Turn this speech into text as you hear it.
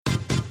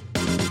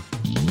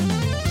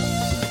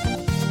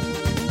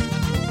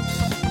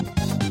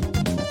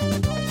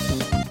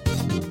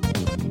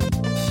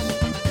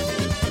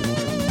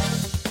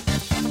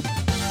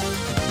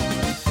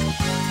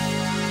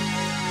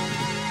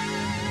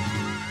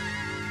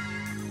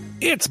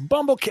It's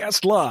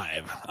BumbleKast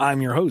Live.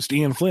 I'm your host,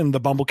 Ian Flynn, the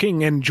Bumble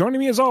King, and joining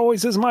me as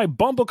always is my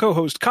Bumble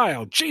co-host,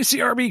 Kyle,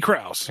 JCRB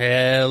Krause.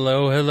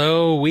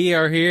 Hello. We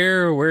are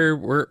here.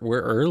 We're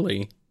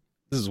early.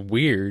 This is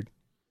weird.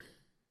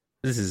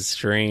 This is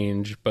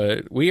strange,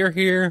 but we are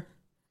here.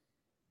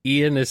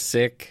 Ian is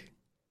sick,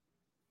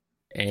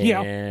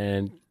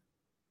 and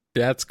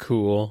that's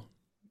cool.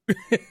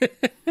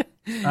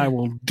 I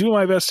will do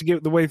my best to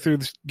get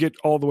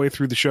all the way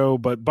through the show,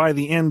 but by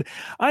the end,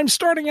 I'm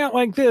starting out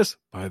like this.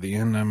 By the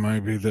end, I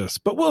might be this,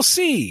 but we'll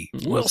see.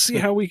 We'll see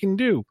how we can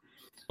do.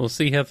 We'll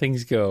see how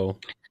things go.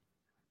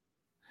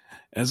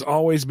 As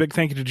always, big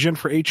thank you to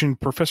Jennifer H. and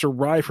Professor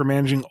Rye for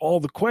managing all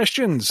the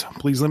questions.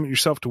 Please limit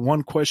yourself to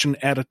one question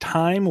at a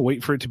time.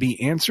 Wait for it to be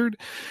answered.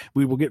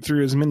 We will get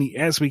through as many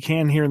as we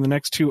can here in the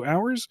next 2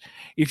 hours.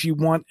 If you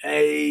want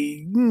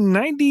a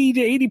 90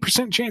 to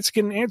 80% chance to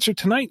get an answer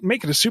tonight,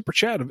 make it a super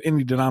chat of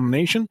any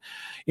denomination.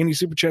 Any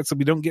super chats that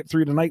we don't get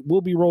through tonight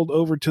will be rolled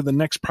over to the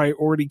next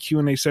priority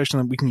Q&A session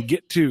that we can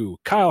get to.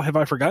 Kyle, have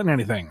I forgotten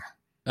anything?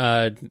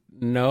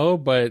 No,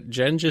 but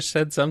Jen just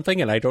said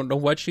something, and I don't know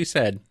what she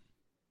said.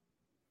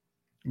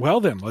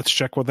 Well, then, let's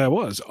check what that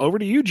was. Over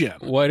to you, Jen.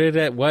 What did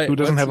it? What? Who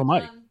doesn't have a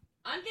mic?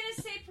 I'm going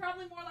to say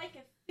probably more like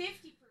a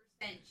 50%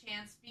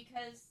 chance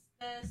because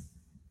the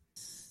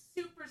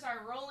supers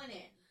are rolling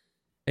in.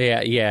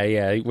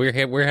 Yeah.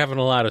 We're having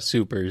a lot of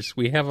supers.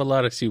 We have a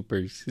lot of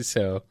supers.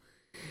 So,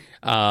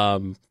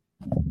 I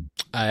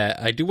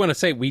do want to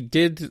say we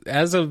did,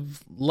 as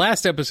of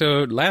last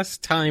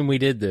time we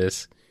did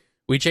this,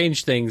 we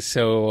changed things.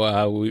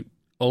 So, we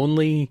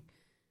only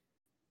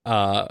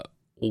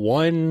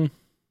one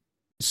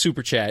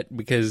super chat,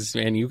 because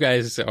man, you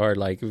guys are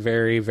like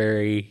very,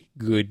 very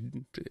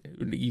good.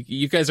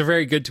 You guys are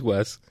very good to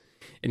us,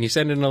 and you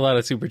send in a lot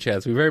of super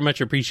chats. We very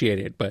much appreciate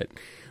it, but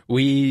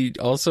we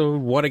also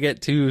want to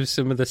get to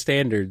some of the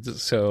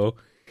standards. So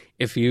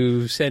if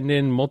you send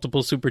in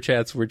multiple super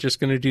chats, we're just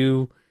going to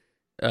do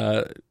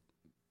the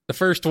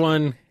first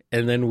one,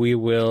 and then we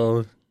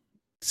will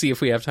see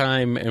if we have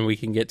time and we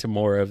can get to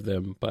more of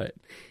them. But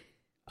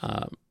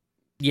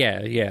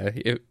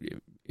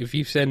if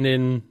you send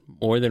in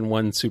more than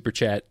one super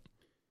chat,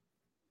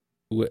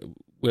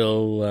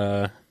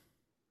 we'll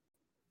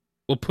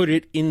put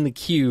it in the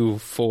queue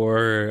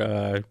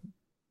for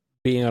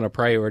being on a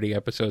priority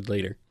episode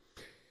later.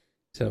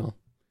 So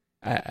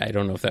I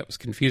don't know if that was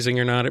confusing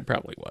or not. It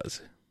probably was,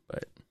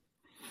 but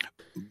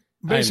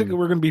basically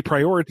we're going to be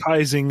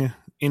prioritizing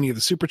any of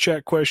the super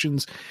chat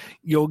questions.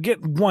 You'll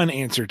get one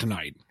answer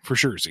tonight for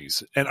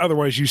surezies, and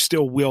otherwise you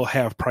still will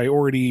have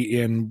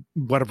priority in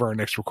whatever our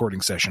next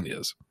recording session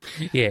is.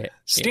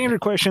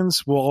 Standard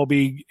questions will all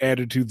be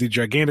added to the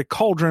gigantic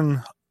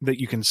cauldron that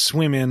you can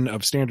swim in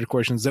of standard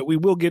questions that we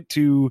will get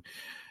to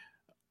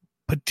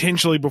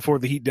potentially before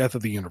the heat death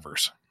of the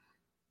universe.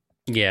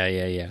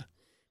 Yeah.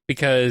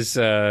 Because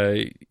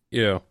there's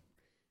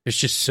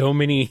just so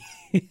many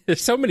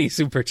there's so many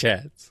super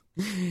chats,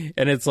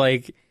 and it's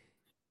like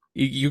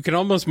you can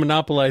almost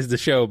monopolize the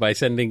show by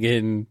sending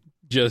in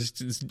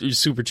just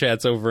super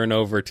chats over and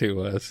over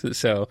to us.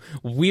 So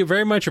we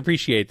very much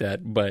appreciate that,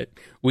 but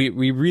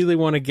we really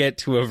want to get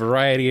to a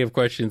variety of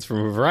questions from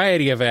a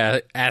variety of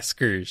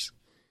askers.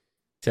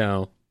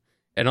 So,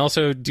 and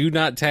also do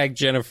not tag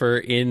Jennifer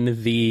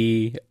in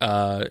the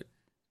chat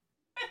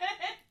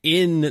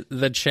in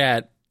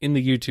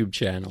the YouTube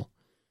channel.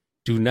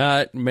 Do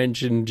not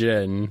mention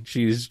Jen.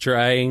 She's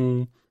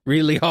trying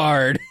really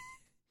hard.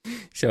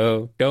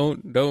 So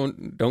don't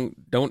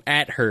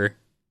at her,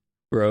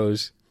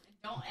 bros.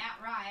 Don't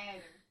at Rye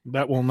either.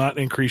 That will not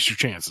increase your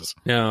chances.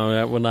 No,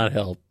 that will not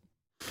help.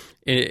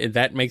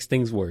 That makes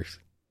things worse.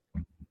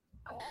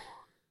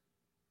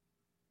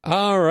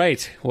 All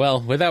right.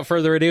 Well, without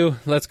further ado,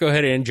 let's go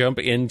ahead and jump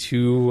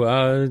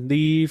into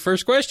the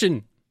first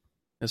question.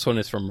 This one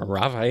is from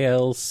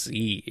Raphael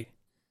C.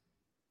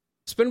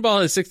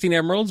 Spinball has 16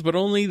 emeralds, but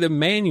only the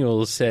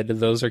manual said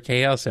those are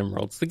Chaos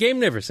Emeralds. The game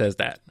never says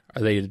that.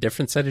 Are they a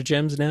different set of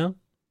gems now?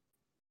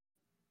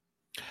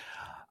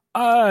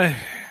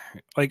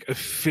 Like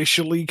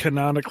officially,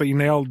 canonically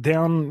nailed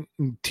down,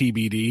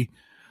 TBD.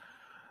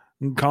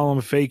 Call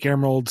them fake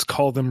emeralds,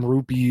 call them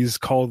rupees,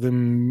 call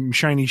them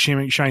shiny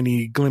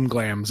glim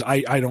glams.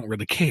 I don't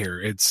really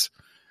care. It's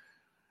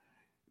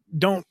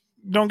don't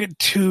get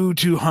too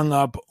hung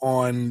up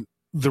on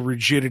the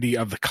rigidity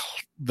of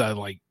the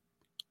like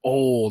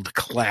old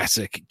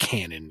classic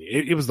canon.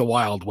 It was the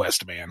Wild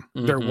West, man.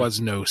 Mm-hmm. There was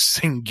no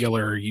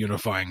singular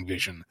unifying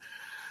vision.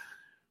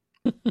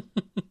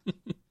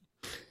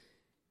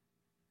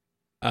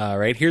 All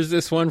right, here's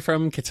this one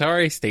from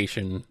Katari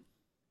Station,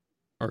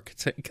 or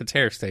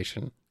Qatar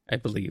Station, I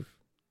believe.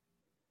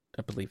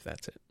 I believe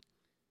that's it.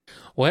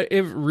 What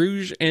if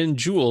Rouge and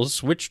Jules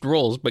switched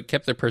roles but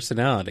kept their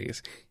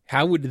personalities?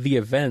 How would the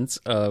events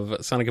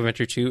of Sonic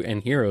Adventure 2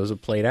 and Heroes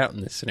have played out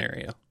in this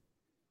scenario?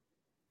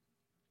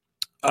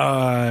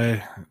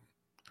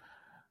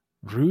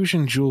 Rouge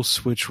and Jules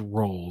switch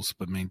roles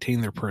but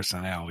maintain their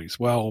personalities.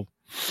 Well,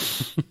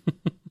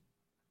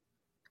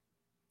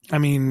 I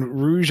mean,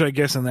 Rouge, I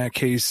guess in that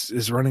case,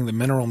 is running the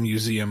Mineral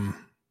Museum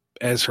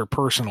as her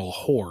personal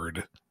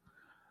hoard.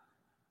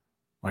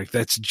 Like,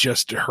 that's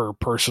just her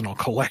personal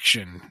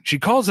collection. She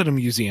calls it a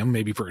museum,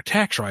 maybe for a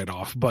tax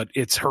write-off, but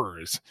it's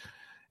hers.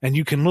 And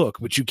you can look,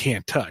 but you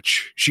can't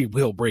touch. She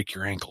will break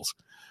your ankles.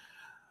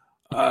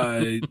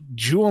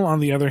 Jewel, on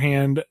the other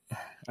hand,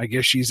 I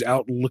guess she's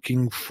out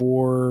looking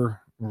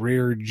for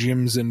rare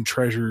gems and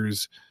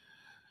treasures,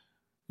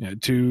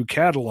 to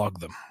catalog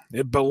them.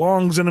 It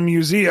belongs in a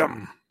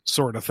museum,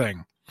 sort of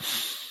thing.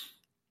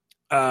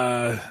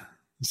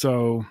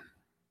 So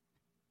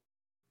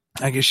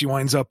I guess she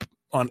winds up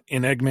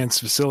in Eggman's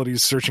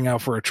facilities searching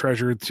out for a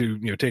treasure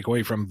to take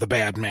away from the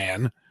bad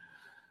man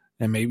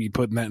and maybe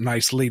put in that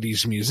nice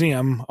ladies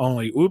museum.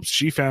 Only, oops,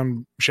 she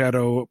found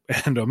Shadow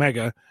and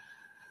Omega,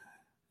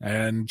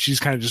 and she's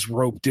kind of just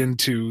roped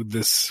into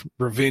this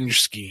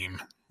revenge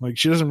scheme. Like,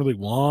 she doesn't really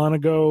want to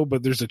go,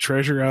 but there's a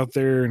treasure out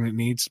there and it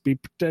needs to be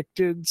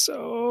protected.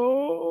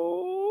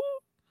 So,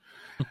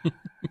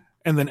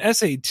 and then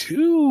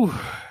SA2,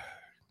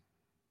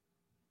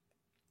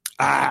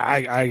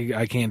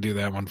 I can't do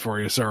that one for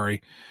you.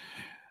 Sorry.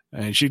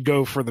 And she'd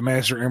go for the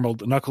Master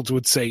Emerald. Knuckles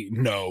would say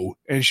no,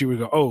 and she would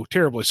go, "Oh,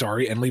 terribly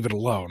sorry," and leave it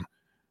alone.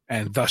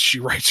 And thus she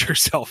writes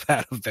herself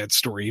out of that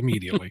story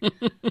immediately.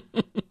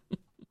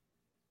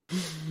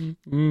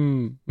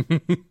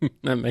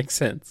 That makes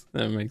sense.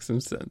 That makes some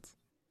sense.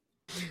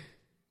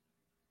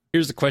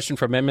 Here's a question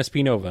from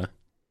MSP Nova.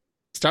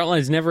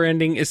 Starline's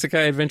never-ending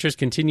isekai adventures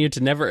continue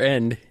to never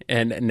end,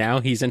 and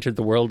now he's entered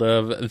the world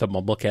of the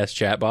BumbleKast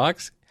chat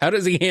box. How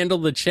does he handle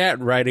the chat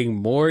writing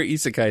more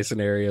isekai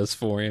scenarios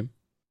for him?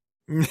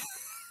 This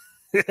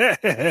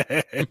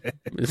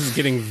is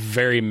getting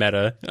very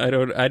meta. I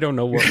don't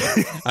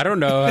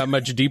know how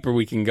much deeper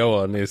we can go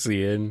on this,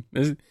 Ian.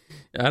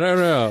 I don't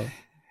know.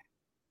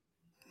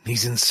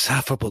 These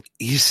insufferable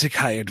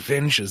isekai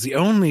adventures. The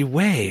only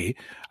way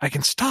I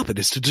can stop it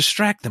is to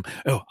distract them.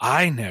 Oh,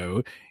 I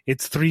know.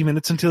 It's 3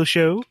 minutes until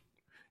show.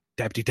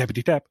 Tappity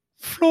tappity tap.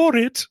 Floor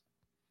it.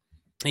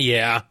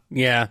 Yeah,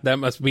 that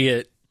must be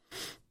it.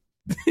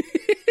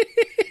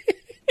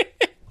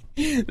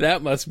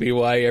 That must be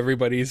why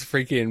everybody's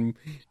freaking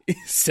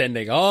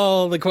sending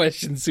all the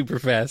questions super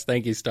fast.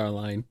 Thank you,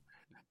 Starline.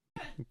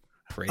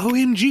 Prick.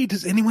 OMG,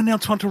 does anyone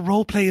else want to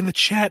roleplay in the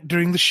chat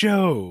during the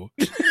show?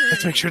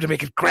 Let's make sure to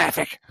make it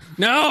graphic.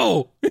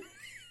 No!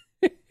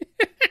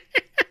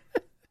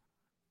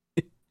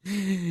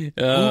 Who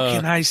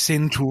can I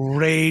send to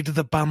raid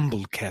the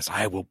BumbleKast?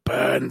 I will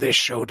burn this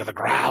show to the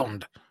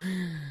ground.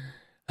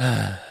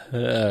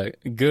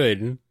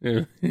 Good.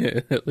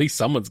 At least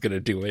someone's going to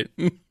do it.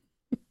 All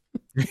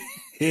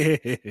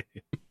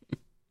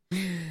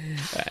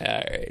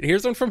right.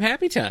 Here's one from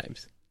Happy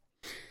Times.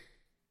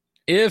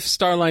 If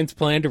Starline's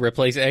plan to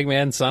replace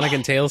Eggman, Sonic,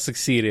 and Tails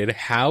succeeded,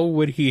 how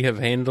would he have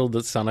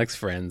handled Sonic's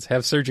friends?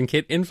 Have Surge and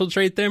Kit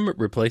infiltrate them,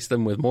 replace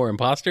them with more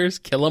imposters,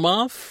 kill them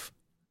off?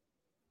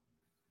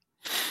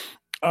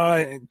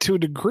 To a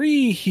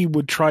degree, he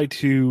would try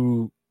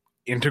to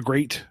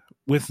integrate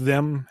with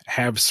them,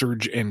 have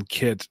Surge and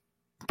Kit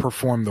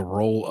perform the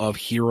role of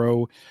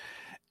hero,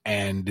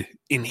 and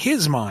in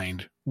his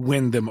mind,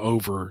 win them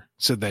over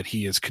so that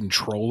he is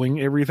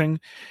controlling everything.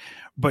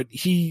 But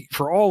he,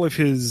 for all of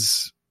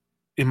his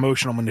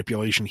emotional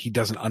manipulation, he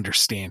doesn't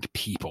understand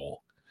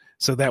people.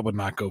 So that would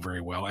not go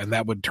very well. And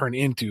that would turn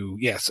into,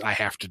 yes, I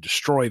have to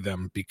destroy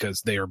them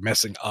because they are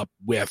messing up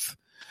with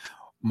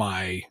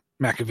my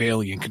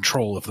Machiavellian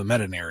control of the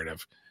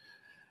meta-narrative.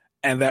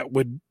 And that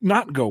would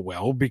not go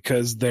well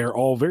because they're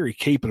all very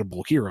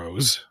capable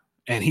heroes,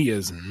 and he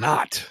is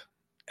not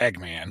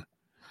Eggman.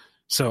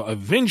 So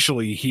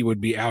eventually he would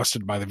be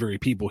ousted by the very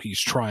people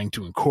he's trying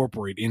to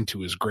incorporate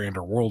into his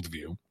grander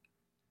worldview.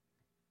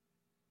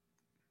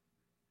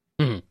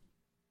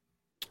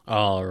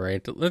 All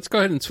right, let's go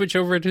ahead and switch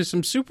over to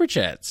some super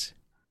chats.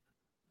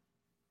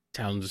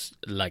 Sounds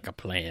like a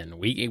plan.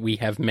 We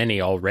have many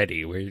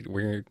already.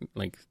 We're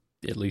like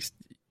at least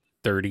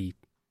 30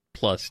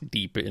 plus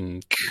deep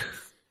in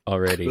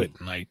already. Good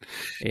night.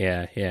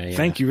 Yeah.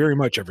 Thank you very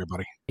much,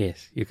 everybody.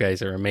 Yes, you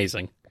guys are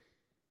amazing.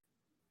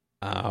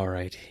 All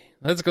right,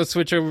 let's go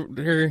switch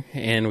over,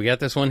 and we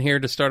got this one here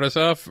to start us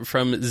off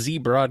from Z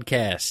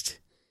Broadcast.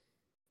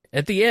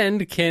 At the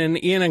end, can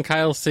Ian and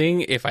Kyle sing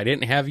If I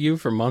Didn't Have You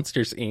for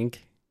Monsters, Inc.?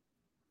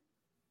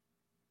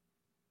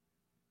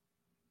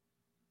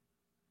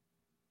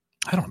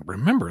 I don't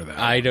remember that.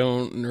 I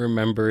don't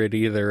remember it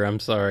either. I'm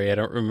sorry. I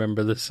don't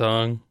remember the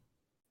song.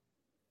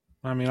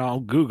 I mean, I'll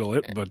Google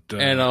it, but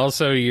and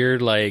also you're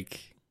like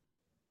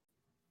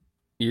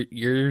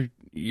you're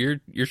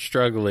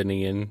struggling,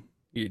 Ian.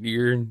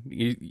 You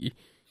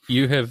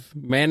have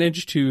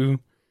managed to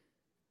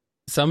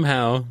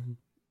somehow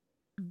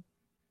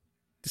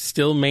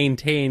still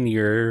maintain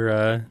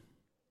your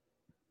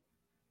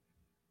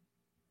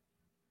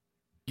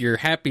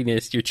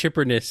happiness, your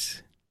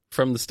chipperness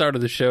from the start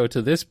of the show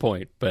to this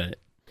point, but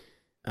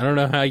I don't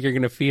know how you're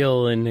going to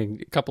feel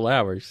in a couple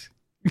hours.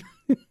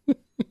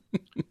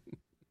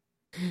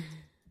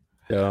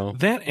 So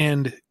that,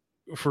 and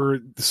for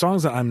the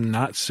songs that I'm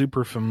not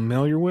super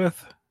familiar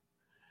with,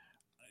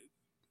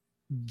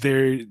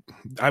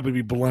 I would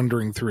be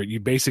blundering through it.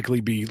 You'd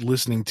basically be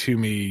listening to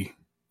me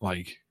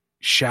like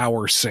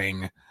shower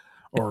sing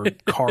or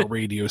car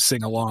radio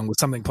sing along with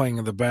something playing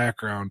in the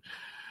background.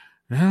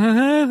 There's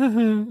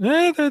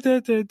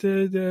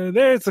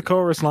the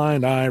chorus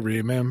line I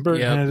remember.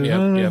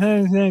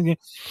 Yep.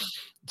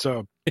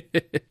 So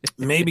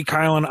maybe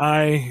Kyle and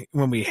I,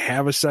 when we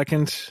have a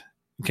second,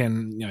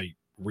 can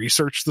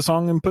research the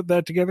song and put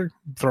that together,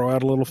 throw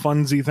out a little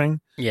funsy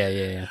thing.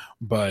 Yeah.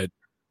 But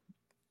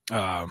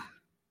I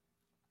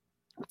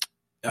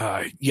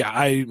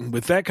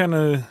with that kind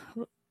of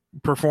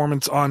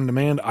performance on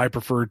demand, I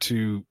prefer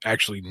to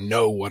actually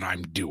know what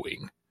I'm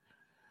doing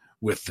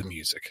with the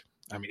music.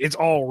 I mean, it's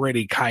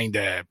already kind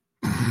of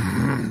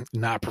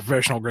not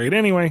professional grade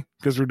anyway,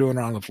 because we're doing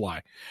it on the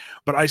fly.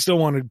 But I still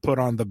want to put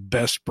on the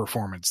best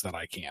performance that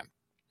I can.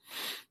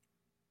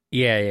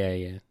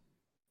 Yeah.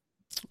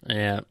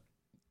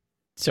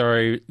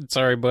 Sorry,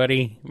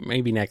 buddy.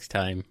 Maybe next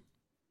time.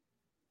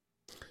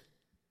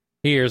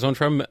 Here's one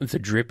from the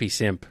Drippy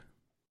Simp.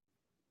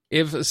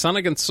 If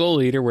Sonic and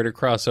Soul Eater were to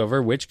cross over,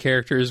 which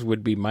characters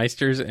would be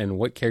Meisters and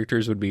what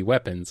characters would be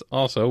weapons?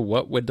 Also,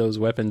 what would those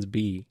weapons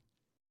be?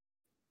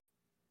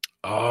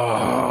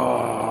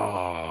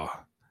 Oh,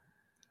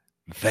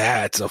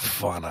 that's a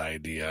fun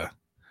idea.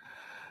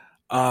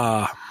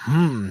 Well,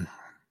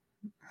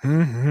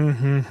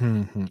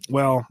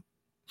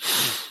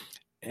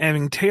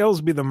 having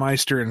Tails be the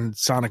Meister and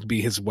Sonic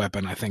be his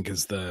weapon, I think,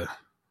 is the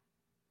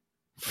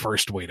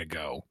first way to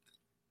go.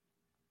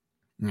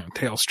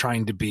 Tails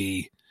trying to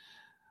be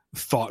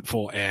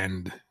thoughtful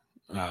and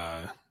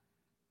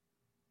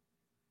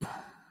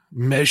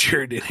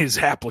measured in his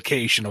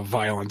application of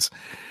violence,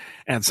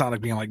 and Sonic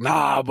being like,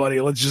 nah,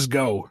 buddy, let's just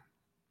go.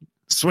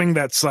 Swing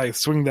that scythe,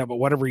 swing that, but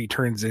whatever he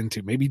turns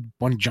into, maybe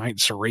one giant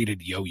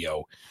serrated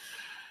yo-yo.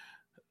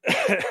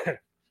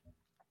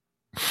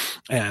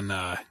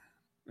 And,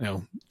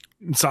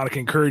 Sonic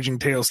encouraging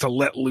Tails to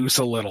let loose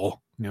a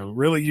little,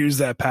 really use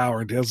that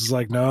power. And Tails is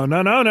like, no.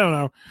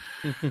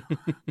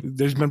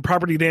 There's been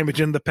property damage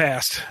in the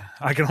past.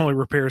 I can only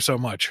repair so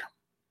much.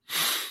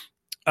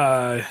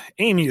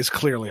 Amy is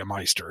clearly a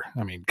Meister.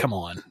 I mean, come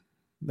on.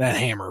 That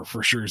hammer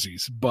for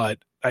surezies. But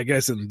I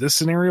guess in this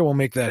scenario, we'll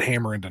make that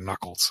hammer into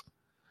Knuckles.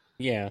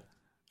 Yeah.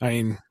 I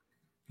mean,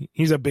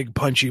 he's a big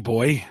punchy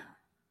boy.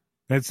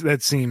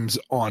 That seems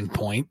on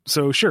point.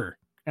 So sure,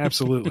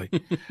 absolutely.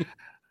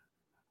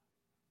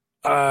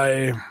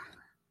 I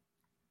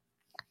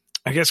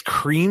guess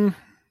Cream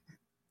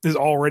is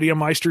already a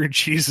Meister and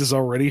Cheese is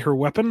already her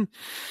weapon.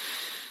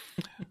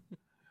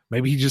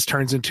 Maybe he just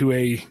turns into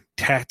a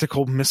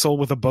tactical missile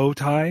with a bow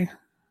tie.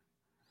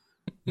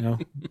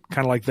 Kind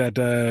of like that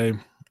the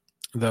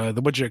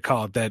what you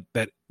call it, that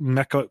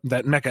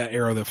mecha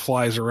arrow that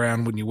flies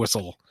around when you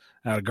whistle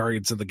out of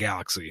Guardians of the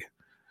Galaxy.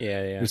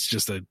 Yeah. It's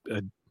just a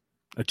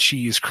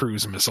cheese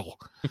cruise missile.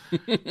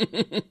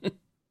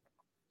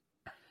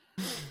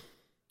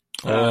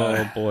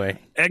 Oh boy.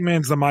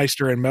 Eggman's the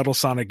Meister and Metal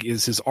Sonic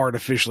is his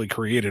artificially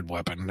created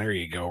weapon. There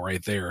you go,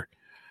 right there.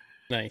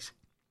 Nice.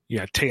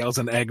 Yeah, Tails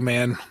and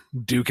Eggman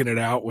duking it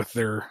out with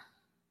their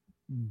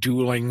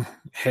dueling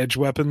hedge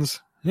weapons.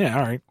 Yeah,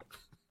 all right.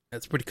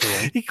 That's pretty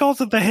cool. He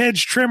calls it the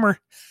hedge trimmer.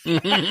 And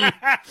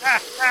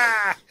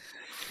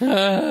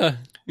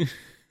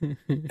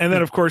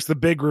then, of course, the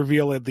big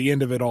reveal at the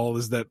end of it all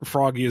is that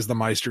Froggy is the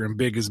Meister and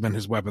Big has been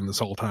his weapon this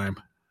whole time.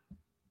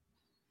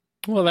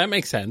 Well, that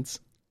makes sense.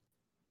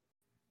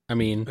 I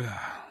mean,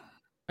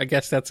 I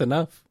guess that's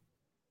enough.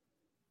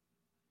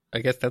 I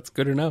guess that's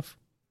good enough.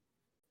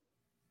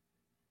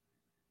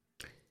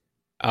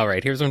 All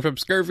right, here's one from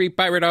Scurvy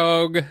Pirate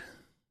Dog.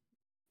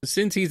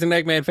 Since he's an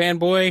Eggman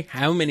fanboy,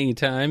 how many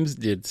times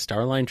did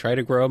Starline try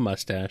to grow a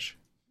mustache?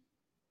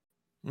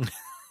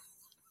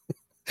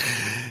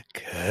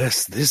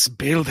 Curse this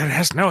builder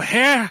has no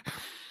hair.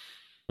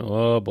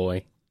 Oh,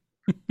 boy.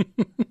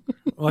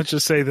 Let's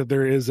just say that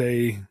there is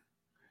a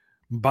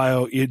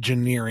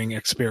bioengineering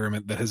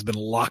experiment that has been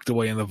locked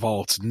away in the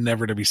vaults,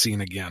 never to be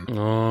seen again.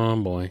 Oh,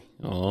 boy.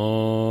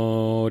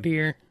 Oh,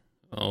 dear.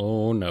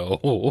 Oh,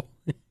 no.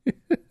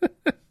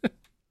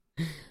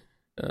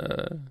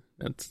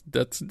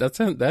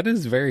 That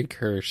is very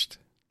cursed.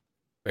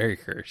 Very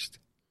cursed.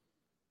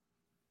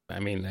 I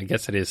mean, I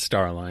guess it is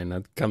Starline.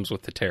 That comes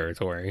with the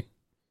territory.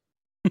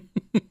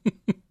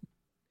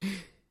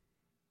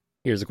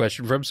 Here's a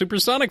question from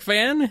Supersonic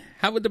Fan.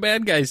 How would the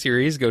Bad Guys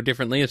series go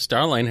differently if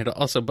Starline had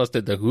also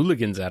busted the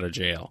hooligans out of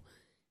jail?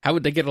 How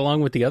would they get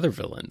along with the other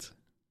villains?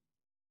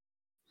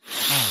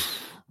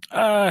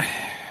 At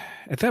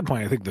that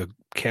point, I think the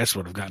cast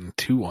would have gotten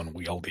too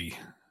unwieldy,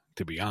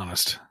 to be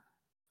honest.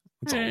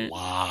 It's a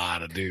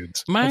lot of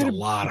dudes. That's a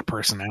lot of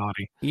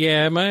personality.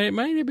 Yeah,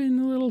 might have been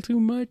a little too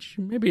much.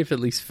 Maybe if at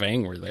least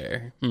Fang were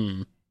there.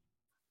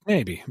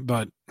 Maybe,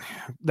 but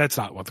that's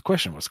not what the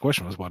question was. The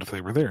question was, what if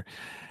they were there?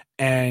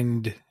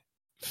 And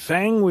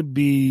Fang would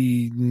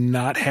be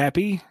not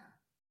happy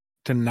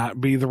to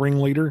not be the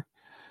ringleader.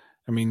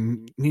 I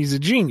mean, he's a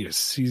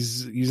genius.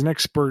 He's an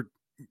expert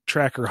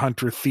tracker,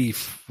 hunter,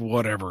 thief,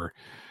 whatever.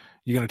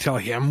 You're going to tell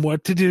him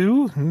what to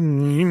do?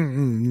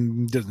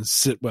 Doesn't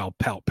sit well.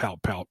 Pout,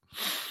 pout, pout.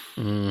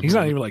 Mhm. He's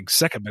not even like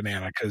second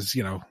banana because,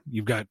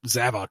 you've got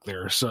Zavok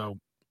there. So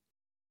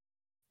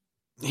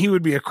he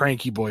would be a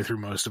cranky boy through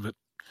most of it.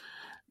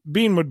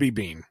 Bean would be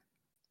Bean.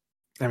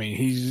 I mean,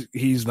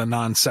 he's the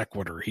non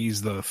sequitur.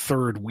 He's the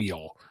third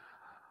wheel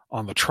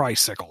on the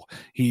tricycle.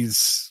 He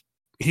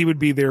would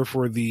be there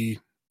for the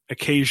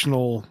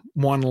occasional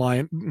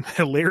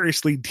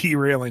hilariously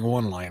derailing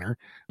one-liner.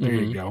 There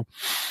you go.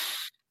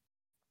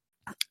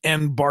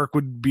 And Bark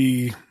would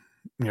be,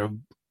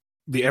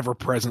 the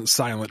ever-present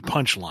silent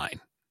punchline.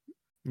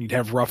 You'd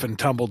have Rough and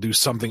Tumble do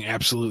something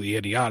absolutely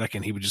idiotic,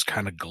 and he would just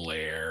kind of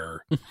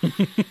glare.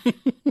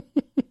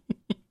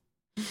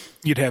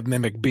 You'd have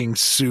Mimic being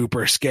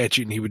super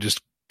sketchy, and he would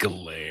just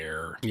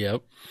glare.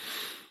 Yep.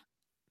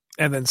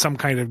 And then some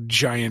kind of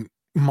giant,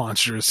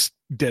 monstrous,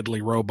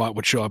 deadly robot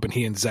would show up, and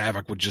he and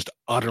Zavok would just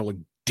utterly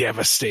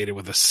devastate it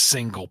with a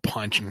single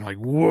punch. And like,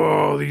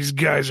 whoa, these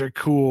guys are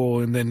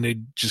cool. And then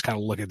they'd just kind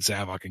of look at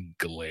Zavok and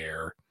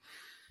glare.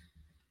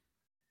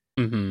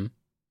 Mm-hmm.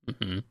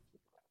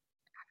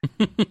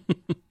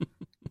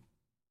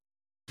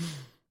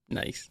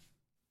 Nice.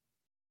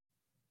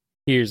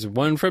 Here's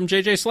one from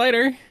JJ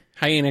Slider.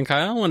 Hi, Ian and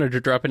Kyle. Wanted to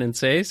drop in and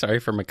say sorry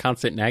for my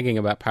constant nagging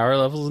about power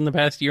levels in the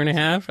past year and a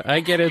half. I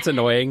get it's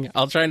annoying.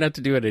 I'll try not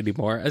to do it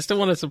anymore. I still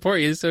want to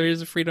support you, so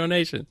here's a free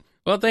donation.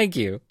 Well, thank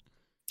you.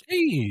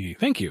 Hey,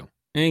 thank you.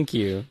 Thank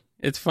you.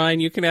 It's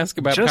fine. You can ask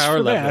about Just power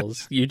for that.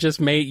 levels.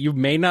 You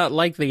may not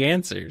like the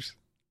answers,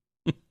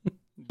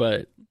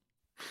 but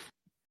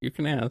you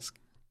can ask.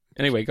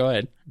 Anyway, go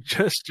ahead.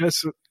 Just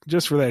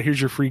for that, here's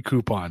your free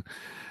coupon.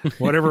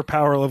 Whatever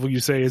power level you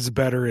say is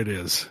better, it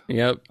is.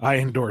 Yep. I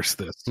endorse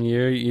this.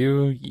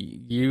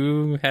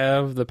 You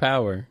have the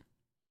power.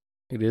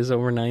 It is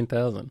over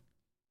 9,000.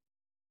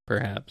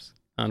 Perhaps.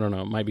 I don't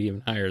know. It might be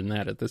even higher than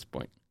that at this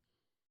point.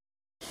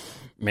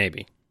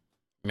 Maybe.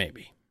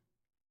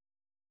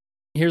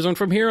 Here's one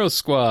from Hero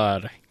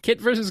Squad.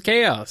 Kit versus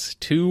Chaos.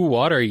 2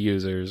 water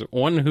users.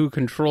 One who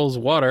controls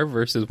water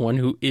versus one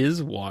who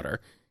is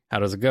water. How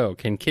does it go?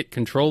 Can Kit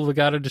control the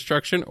god of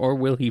destruction, or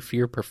will he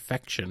fear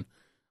perfection?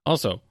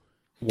 Also,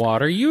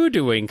 what are you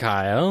doing,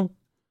 Kyle?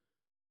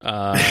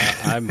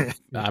 I'm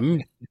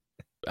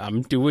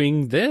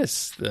doing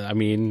this. I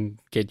mean,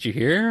 can't you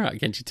hear?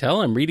 Can't you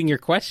tell? I'm reading your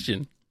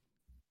question.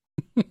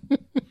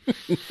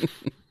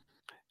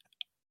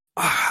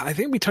 I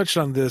think we touched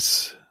on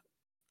this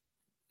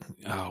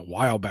a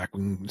while back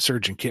when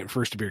Surge and Kit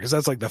first appeared, because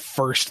that's like the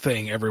first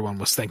thing everyone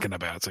was thinking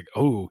about. It's like,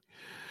 oh,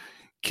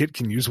 Kit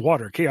can use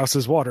water. Chaos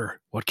is water.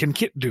 What can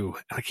Kit do?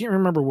 And I can't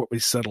remember what we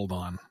settled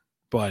on,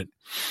 but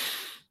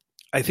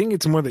I think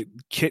it's more that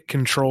Kit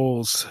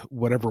controls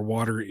whatever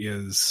water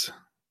is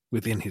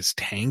within his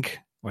tank.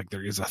 Like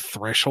there is a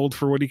threshold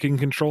for what he can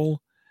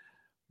control.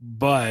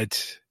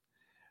 But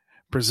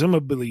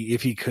presumably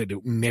if he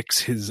could mix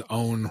his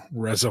own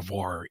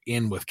reservoir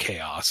in with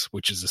Chaos,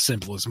 which is as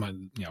simple as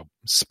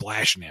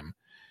splashing him,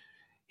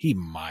 he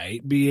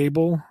might be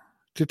able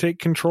to take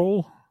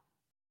control.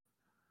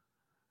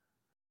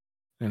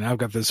 And I've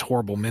got this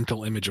horrible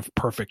mental image of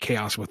perfect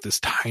Chaos with this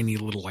tiny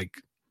little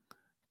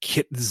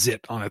Kit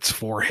zit on its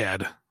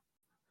forehead,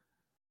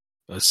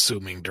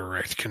 assuming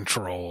direct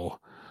control.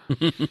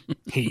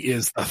 He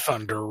is the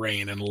thunder,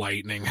 rain, and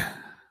lightning.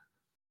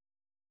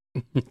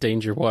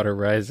 Danger water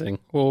rising.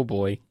 Oh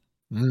boy.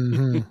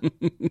 Mm-hmm.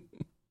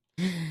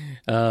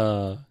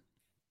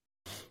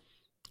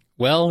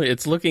 Well,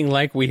 it's looking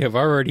like we have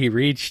already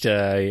reached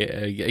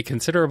a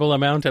considerable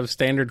amount of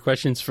standard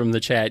questions from the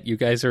chat. You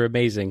guys are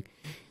amazing.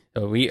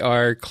 So we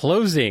are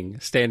closing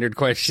standard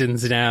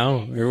questions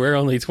now. We're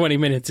only 20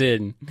 minutes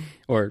in,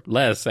 or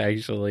less,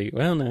 actually.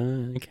 Well,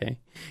 no, okay.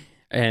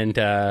 And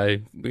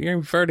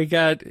we've already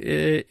got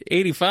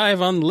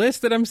 85 on the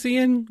list that I'm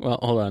seeing. Well,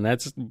 hold on,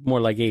 that's more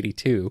like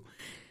 82.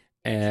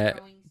 But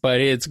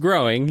it's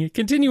growing,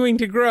 continuing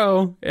to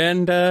grow,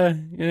 and we're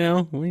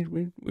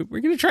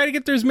going to try to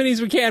get through as many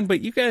as we can.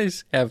 But you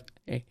guys have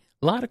a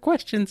lot of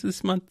questions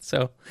this month,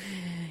 so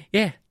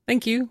yeah,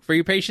 thank you for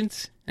your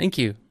patience. Thank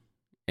you.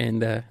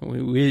 And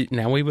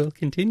we will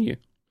continue.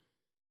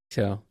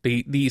 So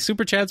the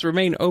super chats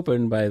remain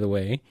open, by the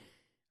way.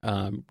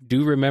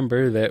 Do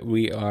remember that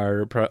we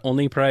are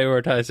only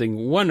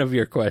prioritizing one of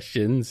your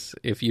questions.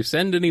 If you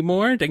send any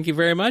more, thank you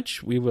very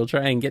much. We will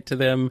try and get to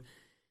them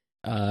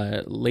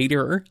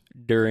later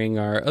during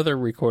our other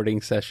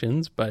recording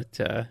sessions. But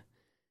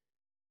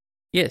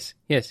yes.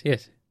 I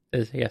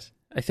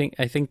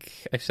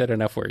think I've said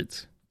enough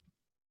words.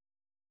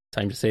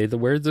 Time to say the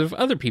words of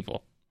other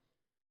people.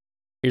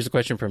 Here's a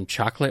question from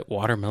Chocolate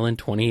Watermelon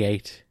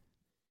 28.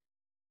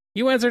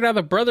 You answered how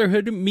the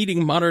Brotherhood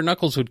meeting Modern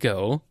Knuckles would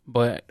go,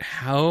 but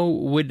how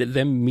would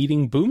them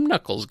meeting Boom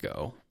Knuckles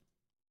go?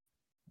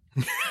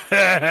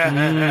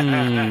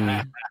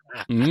 Yeah.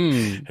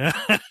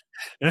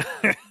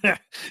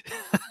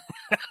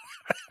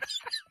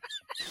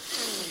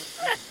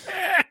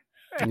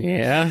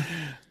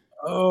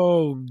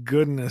 Oh,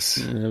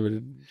 goodness.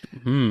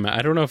 I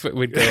I don't know if it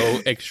would go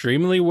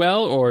extremely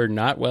well or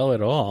not well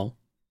at all.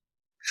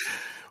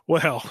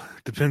 Well,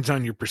 depends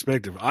on your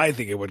perspective. I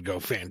think it would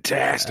go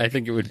fantastic. I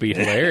think it would be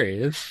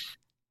hilarious.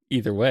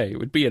 Either way, it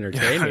would be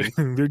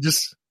entertaining. they're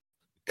just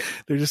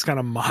kind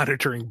of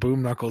monitoring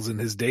Boom Knuckles in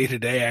his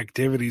day-to-day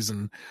activities,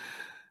 and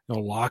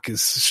Locke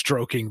is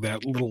stroking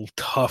that little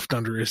tuft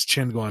under his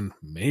chin, going,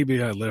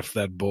 "Maybe I left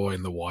that boy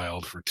in the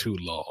wild for too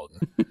long.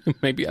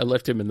 Maybe I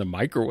left him in the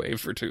microwave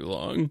for too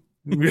long."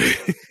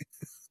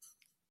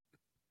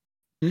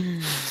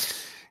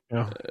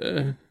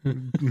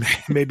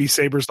 Maybe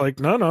Saber's like,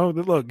 no,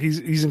 look,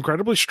 he's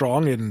incredibly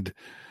strong and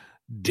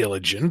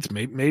diligent.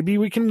 Maybe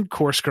we can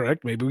course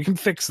correct. Maybe we can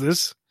fix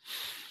this.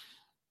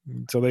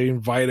 So they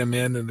invite him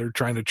in, and they're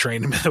trying to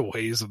train him in the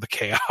ways of the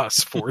Chaos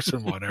Force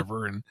and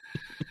whatever. And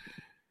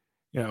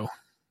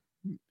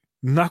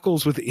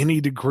Knuckles with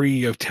any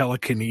degree of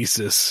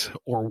telekinesis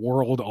or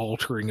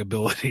world-altering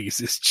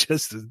abilities is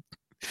just a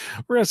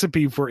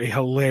recipe for a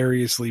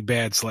hilariously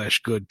bad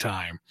 / good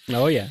time.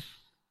 Oh yeah.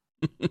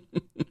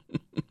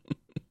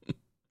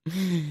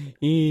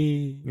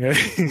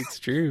 It's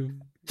true.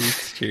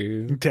 It's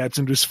true. He taps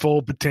into his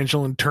full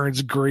potential and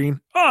turns green.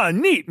 Ah,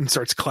 neat! And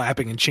starts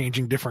clapping and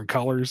changing different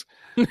colors.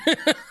 No,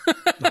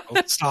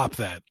 stop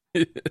that.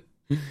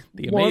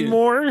 One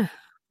more.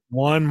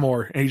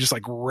 And he just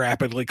like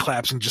rapidly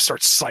claps and just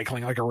starts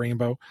cycling like a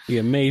rainbow. The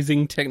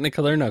amazing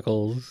Technicolor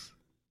Knuckles.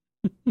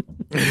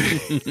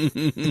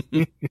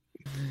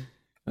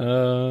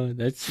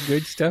 That's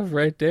good stuff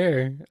right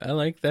there. I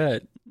like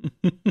that.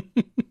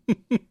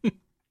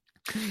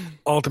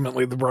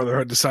 Ultimately, the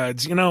Brotherhood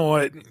decides, you know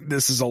what?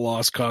 This is a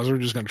lost cause. We're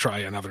just going to try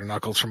another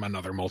Knuckles from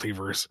another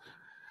multiverse.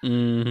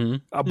 Mm-hmm.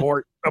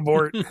 Abort.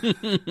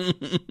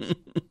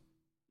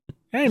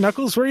 Hey,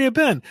 Knuckles, where you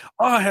been?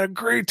 Oh, I had a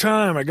great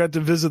time. I got to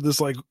visit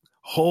this like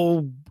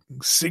whole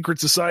secret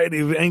society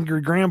of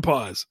angry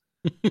grandpas.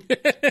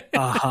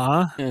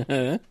 Uh-huh.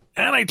 And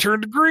I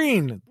turned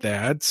green.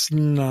 That's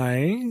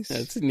nice.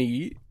 That's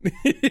neat.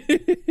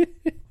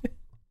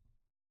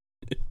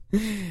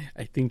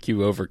 I think you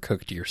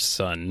overcooked your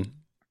son.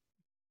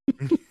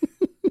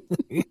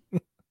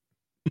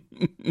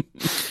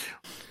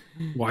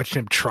 Watched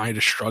him trying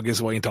to shrug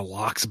his way into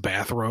Locke's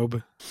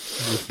bathrobe,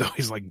 though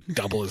he's like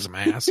double his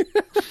mass.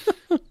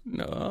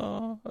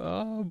 No,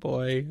 oh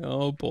boy.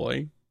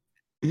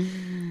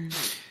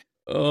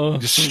 Oh,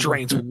 just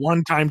strains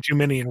one time too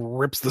many and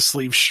rips the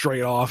sleeve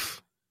straight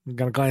off.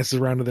 Kind of glances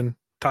around and then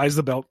ties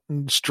the belt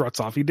and struts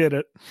off. He did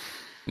it.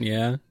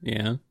 Yeah.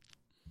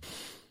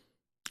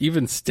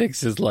 Even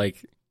Styx is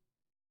like,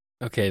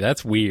 okay,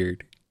 that's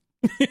weird.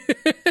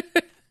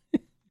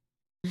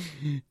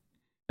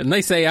 And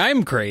they say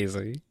I'm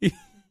crazy.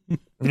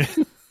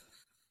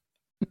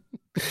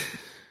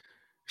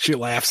 She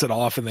laughs it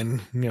off and then,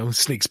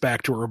 sneaks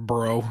back to her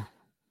burrow,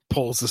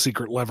 pulls the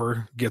secret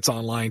lever, gets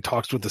online,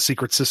 talks with the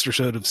secret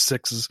sisterhood of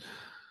sixes.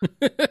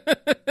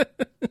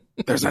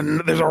 There's a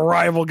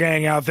rival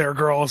gang out there,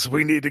 girls.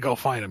 We need to go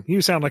find them.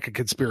 You sound like a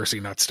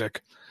conspiracy nutstick.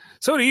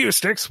 So do you,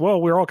 Styx. Well,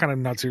 we're all kind of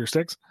nuts here,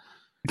 Styx.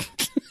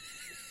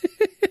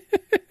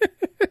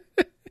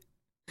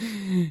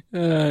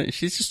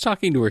 She's just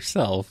talking to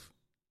herself.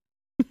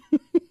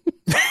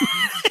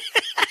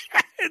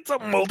 It's a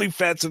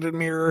multifaceted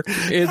mirror.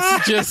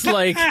 It's just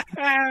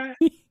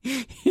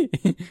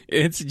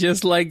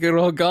like good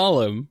old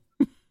Gollum,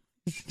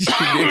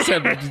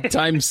 except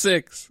times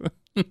 6.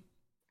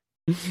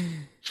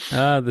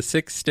 The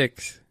 6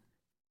 sticks.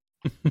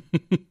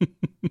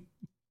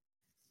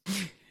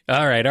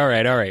 All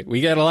right.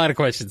 We got a lot of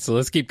questions, so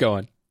let's keep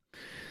going.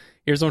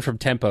 Here's one from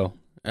Tempo.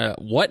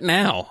 What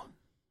now?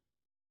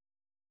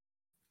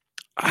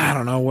 I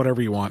don't know.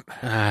 Whatever you want.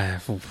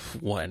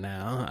 What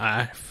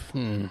now?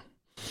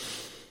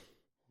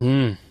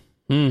 Here's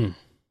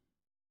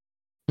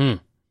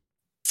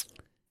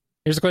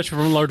a question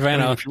from Lord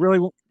Van. If you really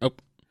want, go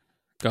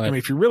ahead.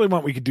 If you really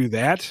want, we could do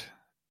that.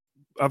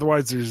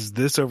 Otherwise, there's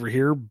this over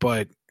here.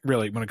 But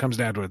really, when it comes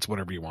down to it, it's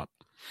whatever you want.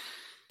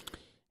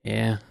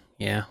 Yeah.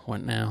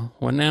 What now?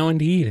 What now,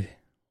 indeed.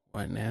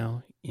 Here's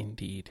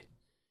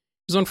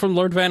one from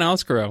Lord Van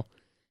Alskero.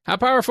 How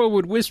powerful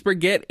would Whisper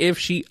get if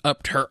she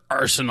upped her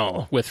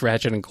arsenal with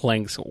Ratchet and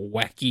Clank's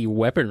wacky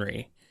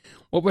weaponry?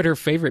 What would her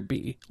favorite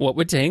be? What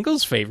would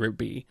Tangle's favorite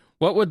be?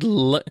 What would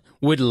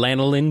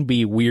Lanolin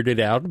be weirded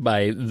out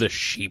by the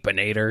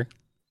Sheepinator?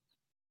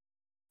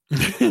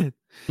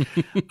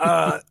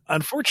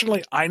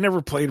 Unfortunately, I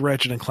never played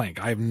Ratchet and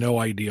Clank. I have no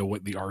idea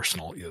what the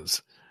arsenal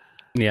is.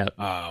 Yeah.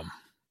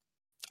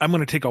 I'm going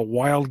to take a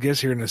wild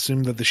guess here and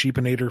assume that the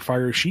Sheepinator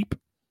fires sheep.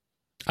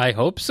 I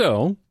hope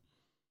so.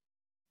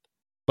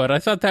 But I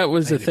thought that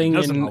was a thing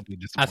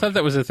I thought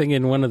that was a thing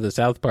in one of the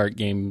South Park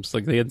games,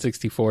 like the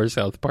N64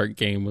 South Park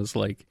game was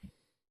like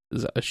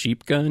a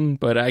sheep gun,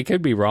 but I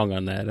could be wrong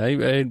on that.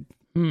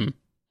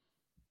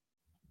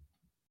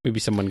 Maybe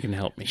someone can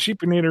help me.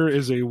 Sheepinator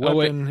is a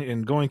weapon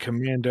in Going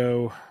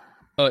Commando.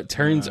 Oh, it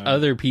turns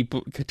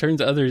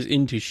others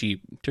into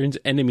sheep. Turns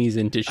enemies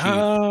into sheep.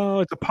 Oh,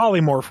 it's a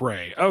polymorph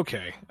ray.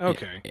 Okay.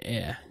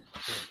 Yeah.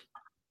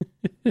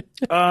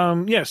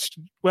 Yes.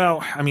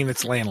 Well, I mean,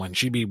 it's Lanlin.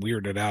 She'd be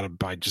weirded out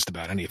by just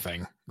about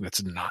anything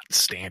that's not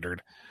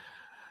standard.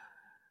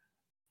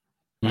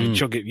 I mean,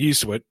 she'll get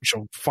used to it.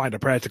 She'll find a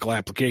practical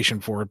application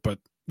for it, but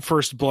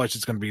first blush,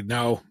 it's going to be,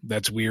 no,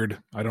 that's weird.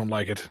 I don't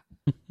like it.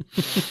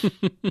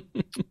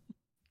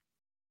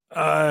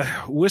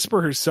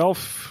 Whisper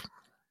herself,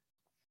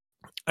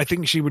 I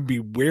think she would be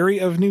wary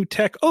of new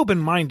tech,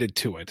 open-minded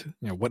to it,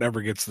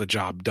 whatever gets the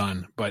job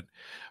done. But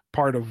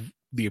part of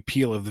the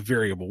appeal of the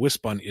variable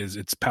wisp bun is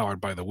it's powered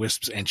by the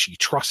wisps and she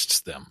trusts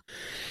them.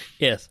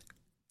 Yes.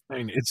 I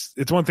mean,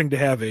 it's one thing to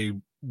have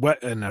an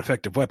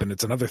effective weapon.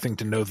 It's another thing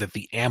to know that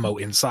the ammo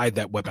inside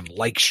that weapon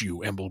likes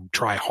you and will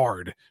try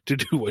hard to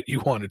do what you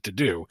want it to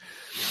do.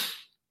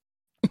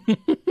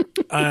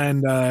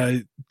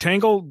 And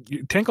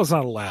Tangle's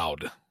not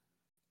allowed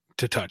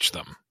to touch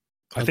them.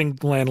 I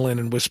think Lanolin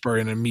and Whisper are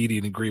in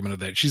immediate agreement of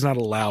that. She's not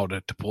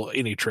allowed to pull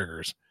any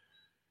triggers.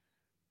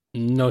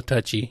 No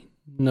touchy.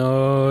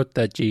 No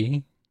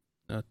touchy.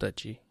 No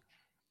touchy.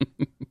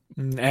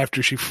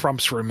 After she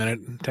frumps for a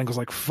minute, Tangle's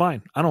like,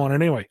 fine, I don't want it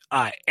anyway.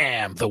 I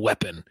am the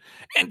weapon.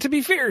 And to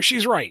be fair,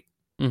 she's right.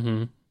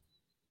 Mm-hmm.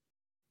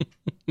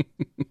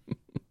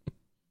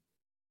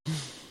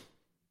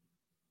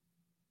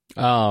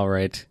 All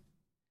right.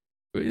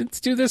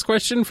 Let's do this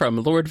question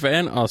from Lord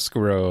Van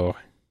Oscaro.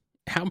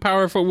 How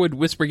powerful would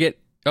Whisper get?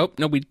 Oh,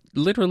 no, we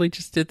literally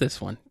just did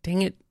this one.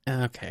 Dang it.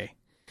 Okay.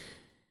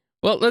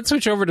 Well, let's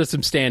switch over to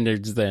some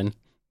standards then.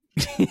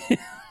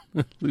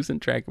 Losing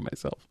track of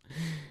myself.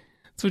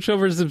 Switch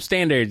over to some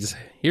standards.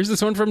 Here's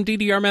this one from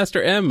DDR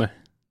Master M.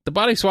 The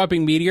body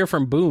swapping meteor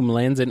from Boom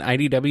lands in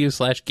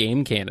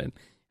IDW/game canon.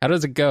 How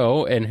does it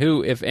go, and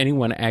who, if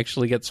anyone,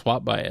 actually gets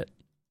swapped by it?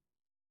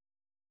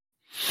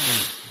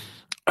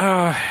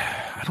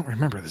 I don't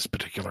remember this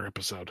particular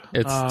episode.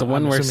 It's the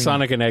one where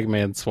Sonic and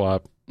Eggman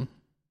swap.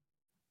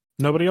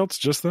 Nobody else?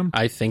 Just them?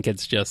 I think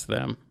it's just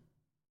them.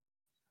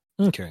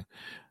 Okay.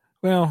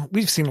 Well,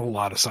 we've seen a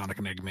lot of Sonic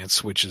and Eggman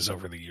switches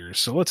over the years,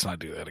 so let's not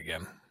do that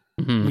again.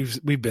 Mm-hmm.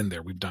 We've been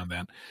there. We've done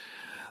that.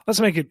 Let's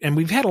make it, and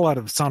we've had a lot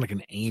of Sonic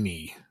and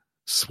Amy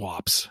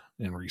swaps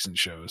in recent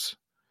shows.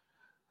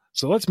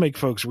 So let's make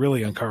folks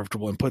really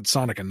uncomfortable and put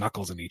Sonic and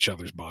Knuckles in each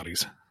other's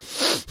bodies.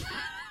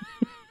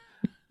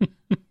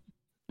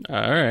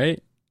 All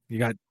right. You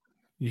got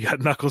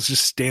Knuckles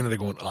just standing there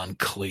going,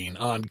 unclean,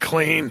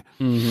 unclean.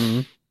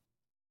 Mm-hmm.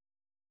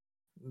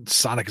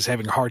 Sonic is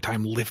having a hard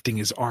time lifting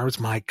his arms.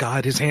 My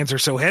God, his hands are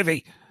so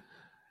heavy.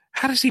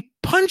 How does he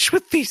punch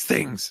with these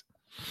things?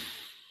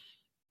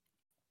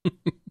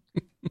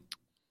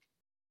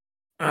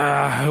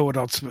 What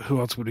else? Who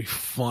else would be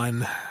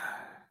fun?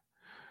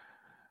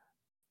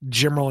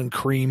 Jimmerl and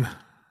Cream.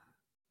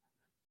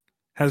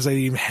 How does that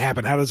even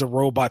happen? How does a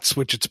robot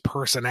switch its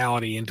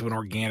personality into an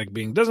organic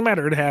being? Doesn't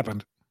matter. It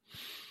happened.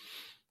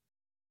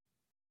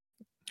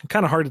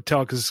 Kind of hard to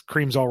tell because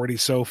Cream's already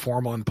so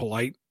formal and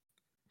polite.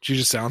 She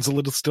just sounds a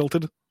little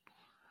stilted.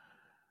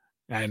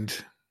 And,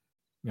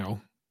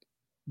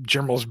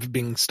 Jimmerl's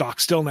being stock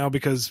still now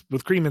because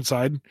with Cream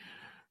inside,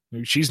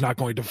 she's not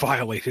going to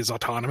violate his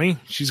autonomy.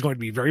 She's going to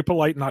be very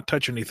polite, not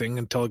touch anything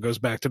until it goes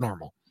back to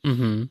normal.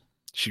 Mm-hmm.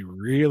 She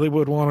really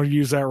would want to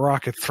use that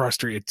rocket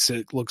thruster.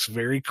 It looks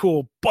very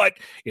cool, but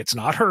it's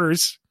not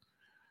hers.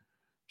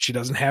 She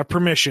doesn't have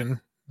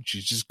permission.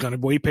 She's just going to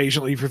wait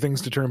patiently for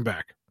things to turn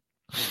back.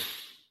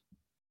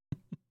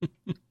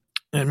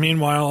 And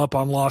meanwhile, up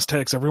on Lost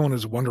Hex, everyone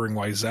is wondering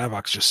why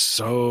Zavok's just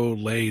so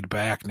laid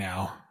back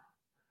now.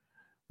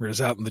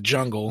 Whereas out in the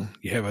jungle,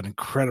 you have an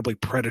incredibly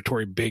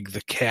predatory Big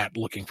the Cat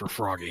looking for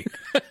Froggy.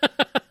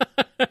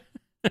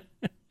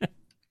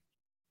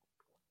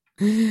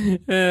 Nice.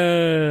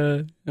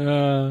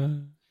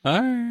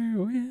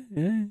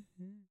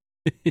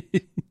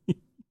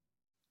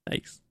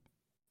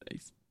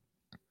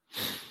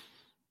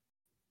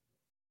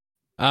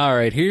 All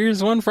right,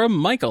 here's one from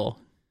Michael.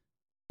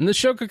 In the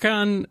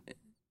Shogakukan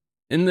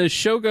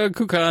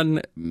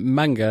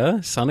manga,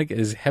 Sonic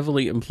is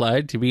heavily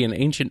implied to be an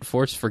ancient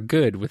force for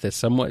good with a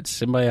somewhat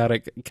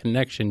symbiotic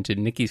connection to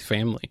Nikki's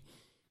family.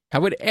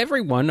 How would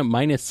everyone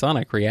minus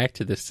Sonic react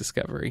to this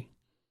discovery?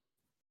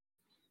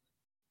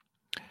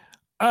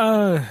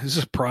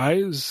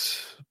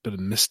 Surprise, but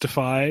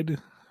mystified.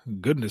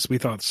 Goodness, we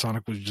thought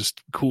Sonic was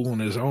just cool in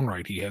his own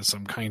right. He has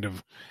some kind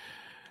of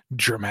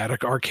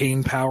dramatic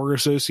arcane power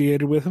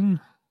associated with him.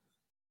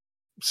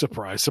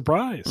 Surprise,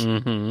 surprise.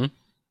 Mm-hmm.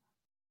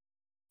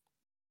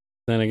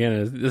 Then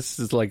again, this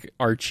is like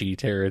Archie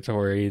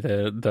territory,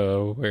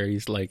 though, where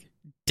he's like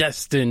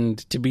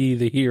destined to be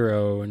the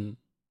hero, and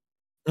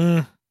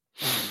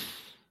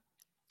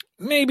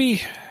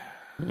maybe.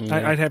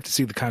 Yeah. I'd have to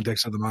see the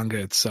context of the manga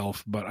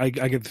itself, but I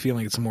get the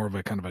feeling it's more of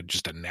a kind of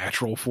just a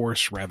natural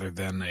force rather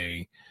than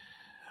a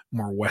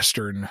more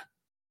Western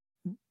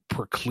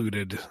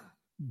precluded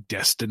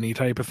destiny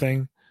type of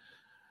thing.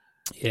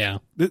 Yeah.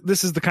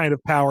 This is the kind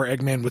of power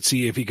Eggman would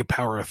see if he could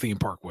power a theme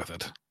park with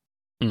it.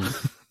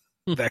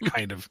 That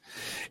kind of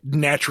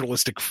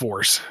naturalistic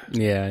force.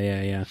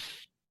 Yeah.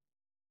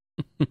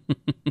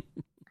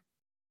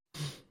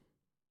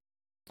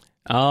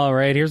 All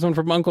right, here's one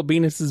from Uncle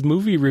Venus's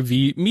media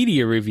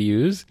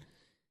reviews.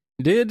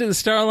 Did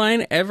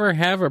Starline ever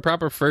have a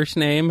proper first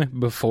name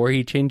before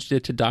he changed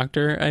it to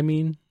Doctor, I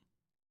mean?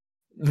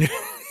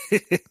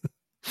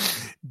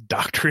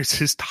 Doctor is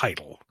his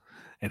title,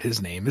 and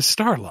his name is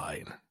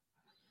Starline.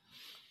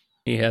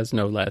 He has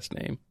no last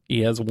name.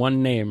 He has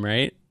one name,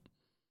 right?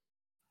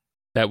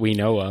 That we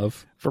know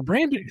of. For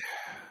branding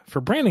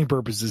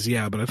purposes,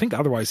 yeah, but I think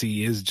otherwise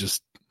he is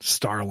just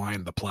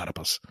Starline the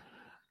platypus.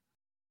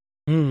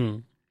 I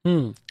mean,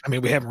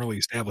 we haven't really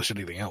established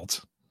anything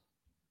else.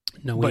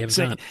 No, we have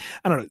not.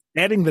 I don't know.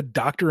 Adding the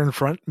Doctor in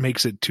front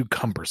makes it too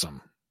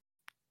cumbersome.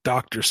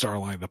 Dr.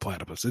 Starline the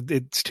platypus.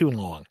 It's too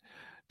long.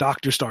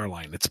 Dr.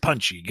 Starline. It's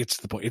punchy. Gets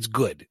to the point. It's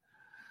good.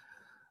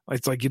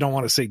 It's like you don't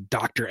want to say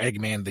Dr.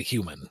 Eggman the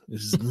human.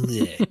 This is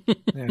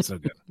that's so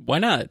good. Why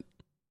not?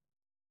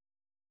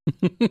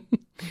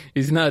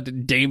 He's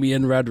not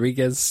Damian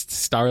Rodriguez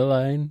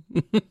Starline.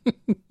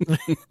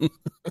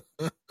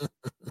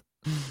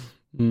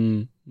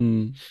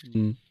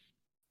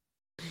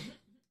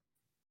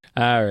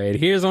 All right,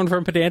 here's one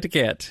from Pedantic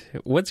Cat.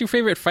 What's your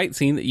favorite fight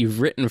scene that you've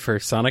written for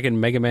Sonic and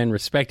Mega Man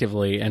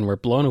respectively and were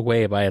blown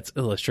away by its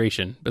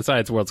illustration,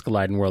 besides Worlds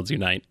Collide and Worlds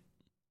Unite?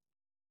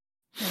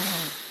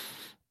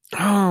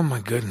 Oh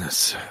my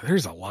goodness.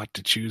 There's a lot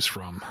to choose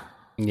from.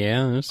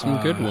 Yeah, there's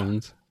some good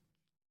ones.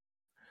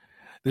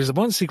 There's a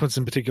one sequence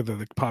in particular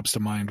that pops to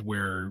mind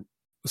where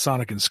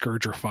Sonic and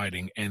Scourge are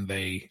fighting and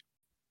they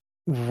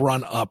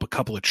run up a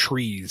couple of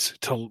trees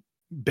to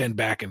bend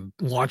back and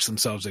launch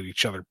themselves at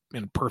each other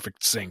in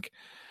perfect sync.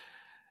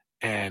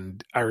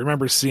 And I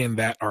remember seeing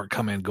that art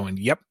come in going,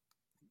 yep,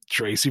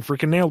 Tracy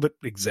freaking nailed it.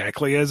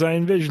 Exactly as I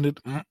envisioned it.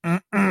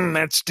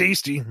 That's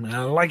tasty.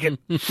 I like it.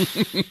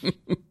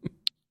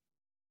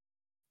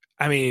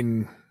 I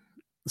mean,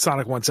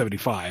 Sonic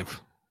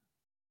 175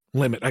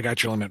 limit. I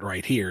got your limit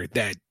right here.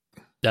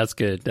 That's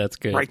good. That's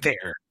good. Right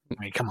there. I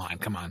mean, come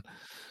on.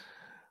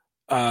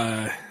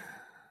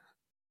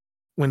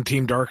 When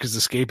Team Dark is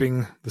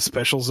escaping the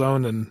special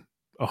zone and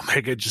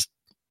Omega just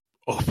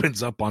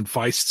opens up on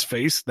Feist's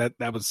face, that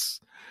was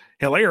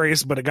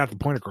hilarious, but it got the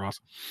point across.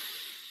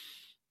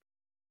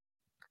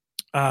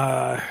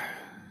 Some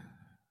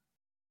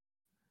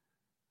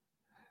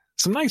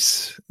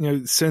nice,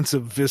 sense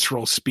of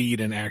visceral speed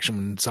and action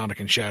when Sonic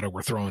and Shadow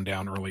were throwing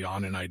down early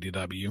on in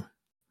IDW.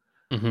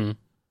 Mm-hmm.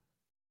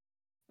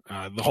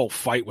 The whole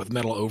fight with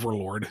Metal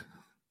Overlord,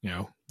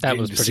 that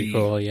was pretty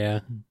cool, yeah.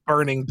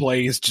 Burning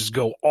Blaze just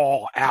go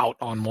all out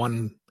on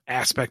one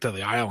aspect of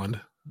the island.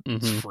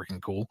 It's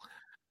freaking cool.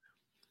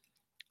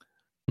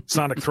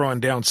 Sonic throwing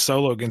down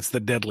Solo against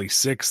the Deadly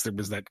Six, there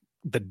was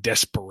the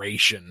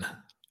desperation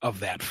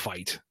of that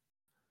fight.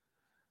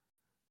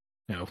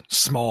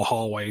 Small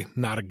hallway,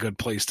 not a good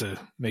place to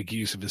make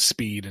use of his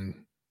speed,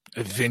 and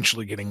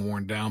eventually getting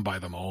worn down by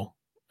them all.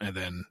 And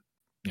then,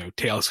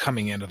 Tails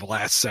coming in at the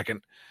last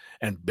second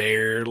and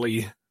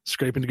barely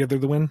scraping together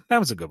the win. That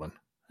was a good one.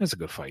 That's a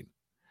good fight.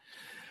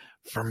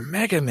 For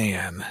Mega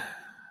Man,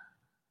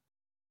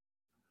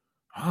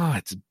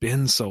 it's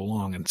been so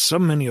long, and so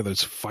many of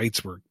those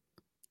fights were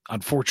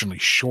unfortunately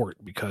short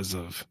because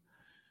of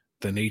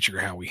the nature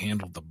of how we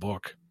handled the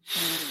book.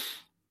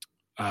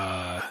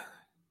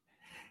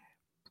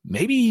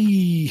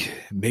 Maybe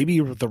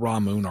the Raw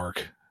Moon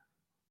arc,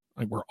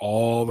 like where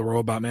all the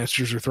Robot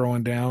Masters are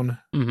throwing down,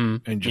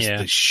 and just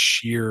the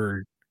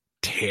sheer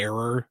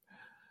terror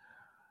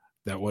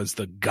that was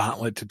the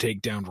gauntlet to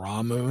take down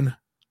Raw Moon.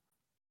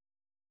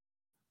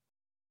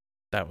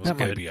 That good.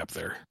 Might be up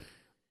there.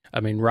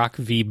 I mean, Rock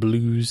v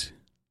Blues,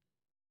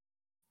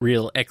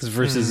 real X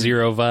versus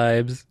Zero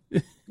vibes.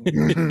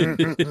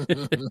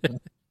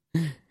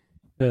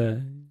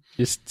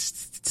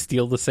 Just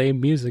steal the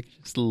same music,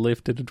 just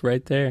lifted it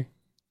right there.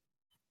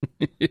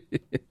 It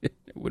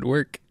would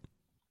work.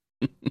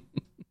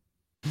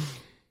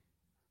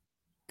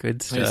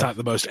 Good stuff. It's not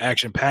the most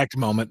action-packed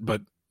moment,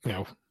 but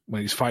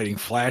when he's fighting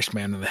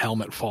Flashman and the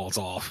helmet falls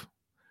off,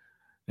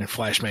 and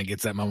Flashman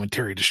gets that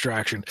momentary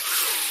distraction.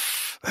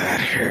 That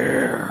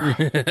hair.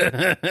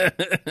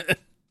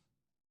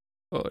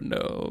 Oh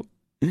no!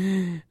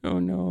 Oh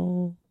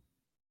no!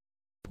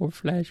 Poor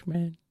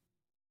Flashman.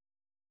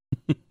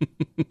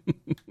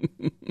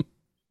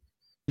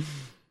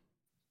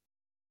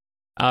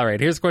 All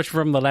right, here's a question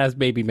from the last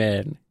baby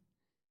man.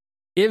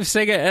 If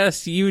Sega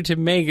asked you to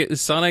make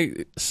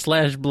Sonic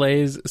 /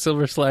 Blaze,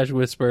 Silver /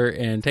 Whisper,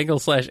 and Tangle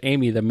 /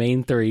 Amy the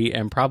main three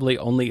and probably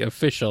only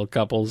official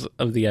couples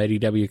of the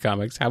IDW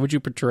comics, how would you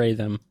portray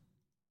them?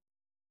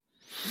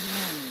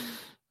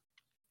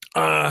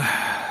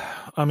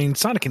 I mean,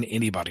 Sonic and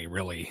anybody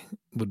really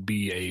would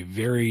be a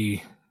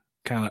very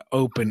kind of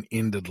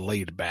open-ended,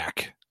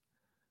 laid-back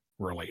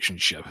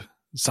relationship.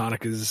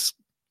 Sonic is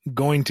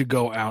going to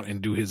go out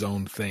and do his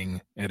own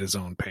thing at his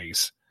own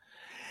pace.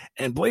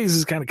 And Blaze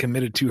is kind of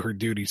committed to her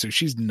duty, so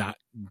she's not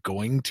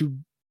going to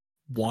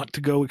want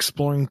to go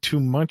exploring too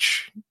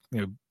much.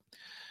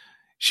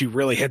 She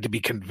really had to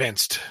be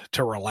convinced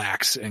to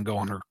relax and go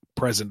on her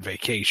present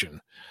vacation.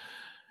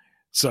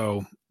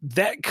 So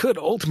that could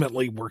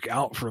ultimately work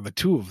out for the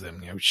two of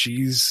them.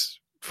 She's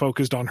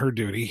focused on her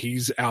duty.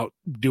 He's out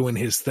doing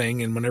his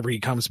thing. And whenever he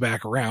comes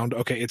back around,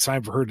 okay, it's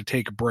time for her to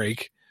take a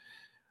break.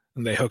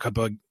 And they hook up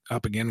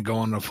again, go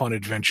on a fun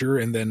adventure.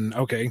 And then,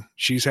 okay,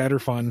 she's had her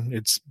fun.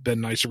 It's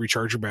been nice to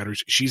recharge her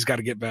batteries. She's got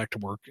to get back to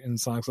work. And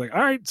Sonic's like,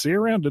 all right, see you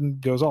around,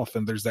 and goes off.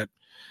 And there's that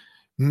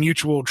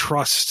mutual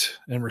trust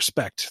and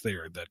respect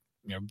there that,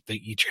 they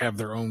each have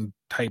their own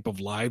type of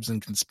lives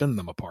and can spin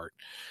them apart.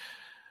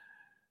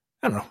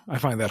 I don't know. I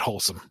find that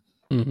wholesome.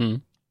 Mm-hmm.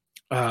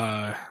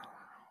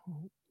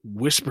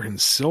 Whisper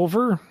and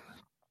Silver.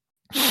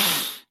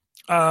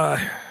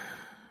 It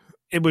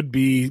would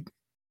be,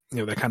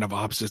 that kind of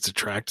opposites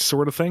attract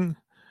sort of thing.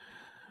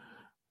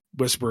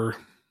 Whisper,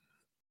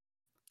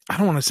 I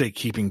don't want to say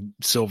keeping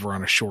Silver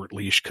on a short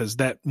leash, because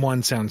that,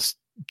 one, sounds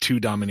too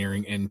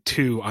domineering, and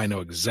two, I know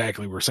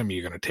exactly where some of you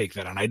are going to take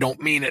that, and I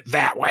don't mean it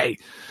that way.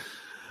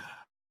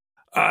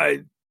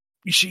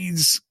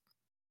 She's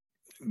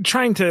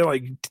trying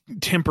to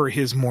temper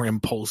his more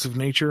impulsive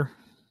nature,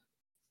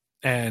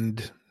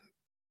 and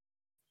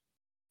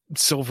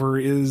Silver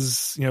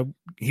is,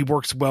 he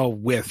works well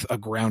with a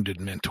grounded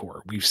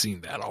mentor. We've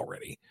seen that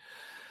already.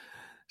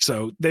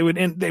 So they would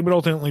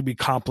ultimately be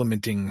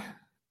complementing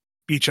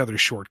each other's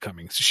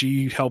shortcomings.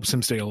 She helps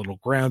him stay a little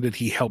grounded.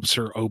 He helps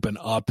her open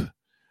up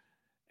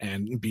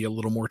and be a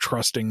little more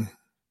trusting.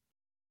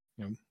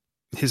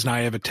 His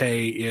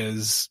naivete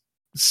is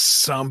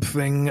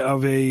something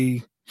of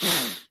a,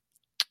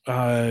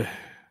 not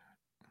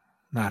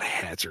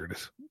hazard,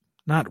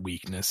 not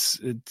weakness.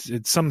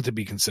 It's something to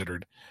be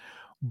considered.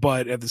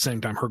 But at the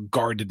same time, her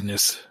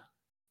guardedness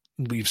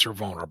leaves her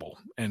vulnerable.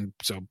 And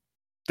so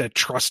that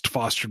trust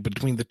fostered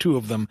between the two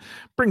of them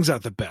brings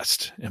out the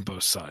best in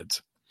both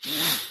sides.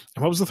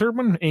 And what was the third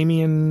one?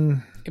 Amy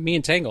and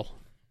Tangle.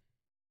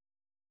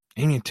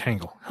 Amy and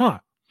Tangle. Huh.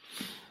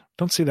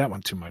 Don't see that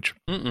one too much.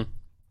 Mm-mm.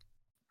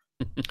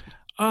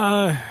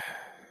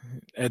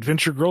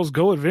 Adventure girls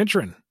go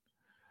adventuring.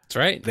 That's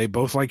right. They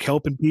both like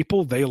helping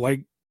people. They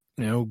like,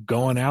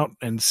 going out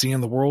and seeing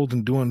the world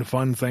and doing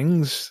fun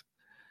things.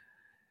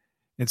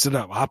 Instead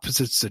of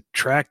opposites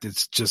attract,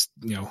 it's just,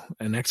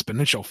 an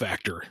exponential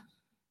factor.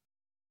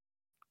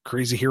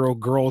 Crazy hero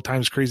girl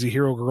times crazy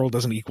hero girl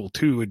doesn't equal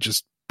 2. It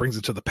just brings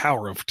it to the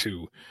power of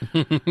 2.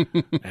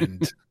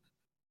 And,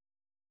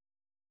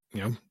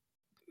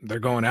 they're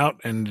going out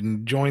and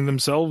enjoying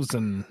themselves,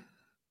 and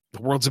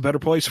the world's a better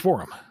place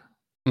for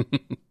them.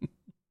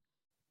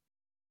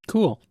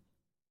 Cool.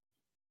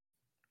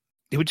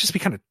 It would just be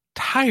kind of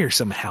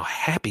tiresome how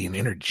happy and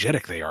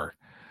energetic they are.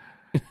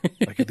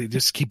 They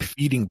just keep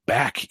feeding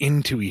back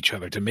into each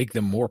other to make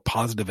them more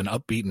positive and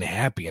upbeat and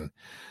happy. And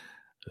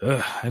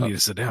I need to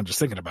sit down just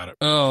thinking about it.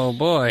 Oh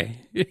boy,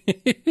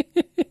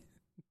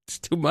 it's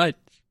too much.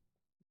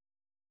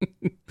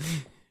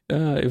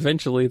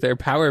 Eventually, their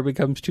power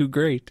becomes too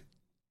great.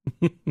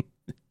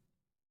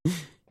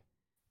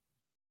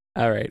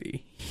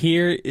 Alrighty,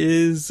 here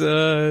is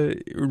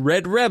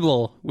Red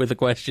Rebel with a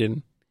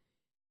question.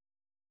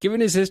 Given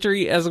his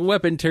history as a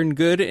weapon turned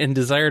good and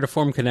desire to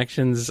form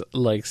connections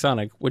like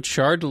Sonic, would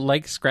Shard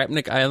like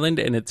Scrapnik Island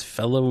and its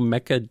fellow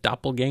mecha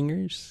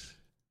doppelgangers?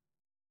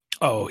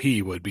 Oh,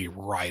 he would be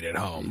right at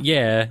home.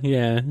 Yeah.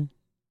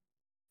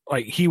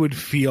 He would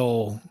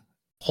feel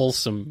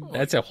wholesome.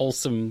 That's a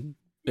wholesome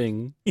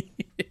thing.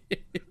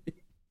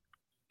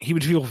 He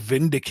would feel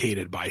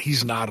vindicated by it.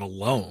 He's not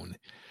alone.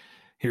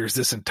 Here's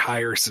this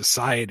entire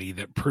society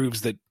that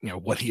proves that,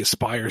 what he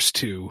aspires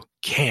to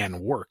can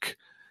work.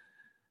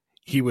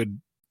 He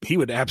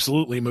would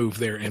absolutely move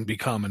there and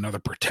become another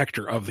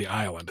protector of the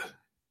island.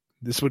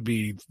 This would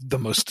be the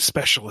most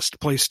specialist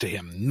place to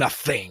him.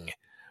 Nothing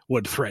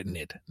would threaten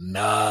it.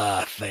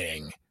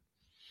 Nothing.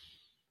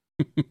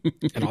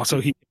 And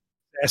also, he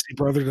sassy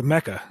brother to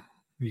Mecha.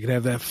 You can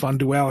have that fun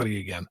duality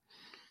again.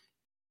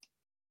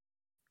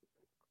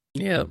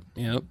 Yep.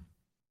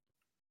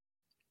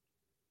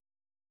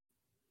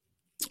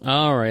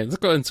 All right, let's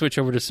go ahead and switch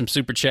over to some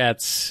super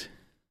chats.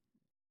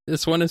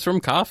 This one is from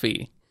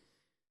Coffee.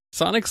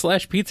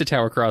 Sonic/Pizza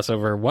Tower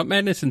crossover. What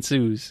madness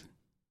ensues?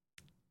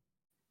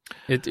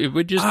 It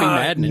would just be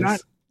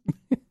madness.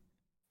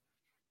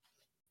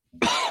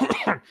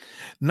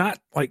 Not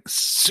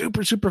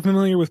super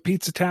familiar with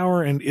Pizza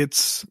Tower and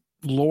its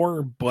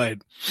lore,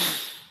 but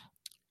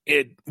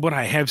what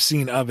I have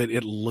seen of it,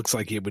 it looks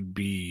like it would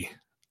be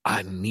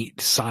a neat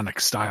Sonic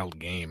styled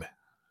game.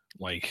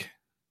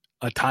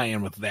 A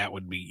tie-in with that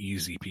would be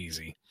easy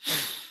peasy.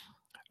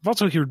 I've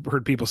also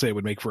heard people say it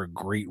would make for a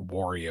great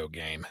Wario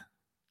game.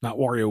 Not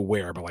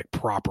WarioWare, but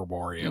proper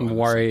Wario.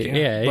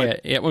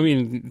 Wario, yeah. I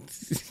mean,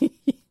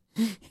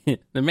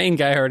 the main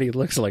guy already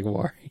looks like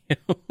Wario.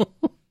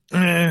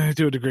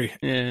 To a degree.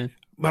 Yeah.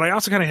 But I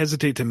also kind of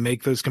hesitate to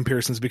make those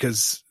comparisons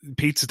because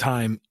Pizza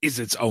Time is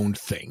its own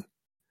thing.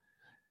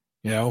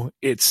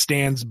 It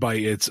stands by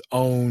its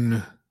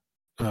own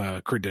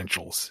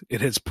credentials.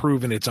 It has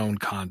proven its own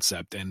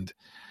concept. And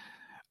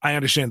I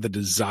understand the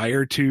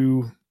desire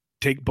to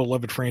take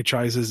beloved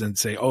franchises and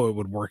say, oh, it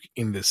would work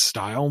in this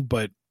style,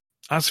 but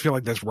I also feel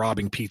like that's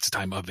robbing Pizza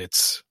Time of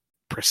its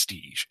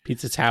prestige.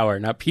 Pizza Tower,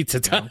 not Pizza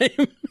Time.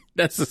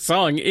 That's the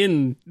song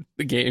in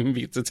the game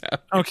Pizza Tower.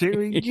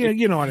 Okay, yeah,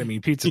 you know what I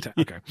mean. Pizza Time.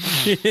 Okay.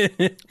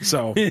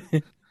 So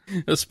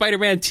the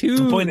Spider-Man 2.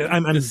 the point is,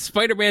 the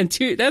Spider-Man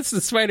 2. That's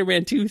the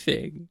Spider-Man 2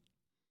 thing.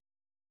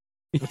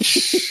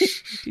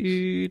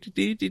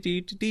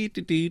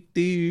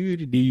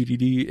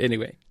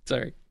 Anyway,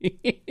 sorry.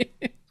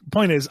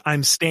 Point is,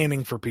 I'm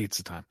standing for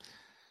Pizza Time.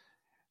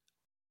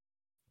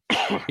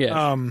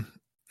 Yeah.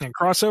 And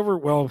crossover,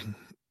 well,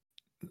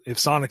 if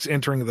Sonic's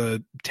entering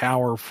the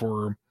tower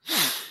for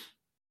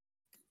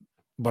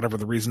whatever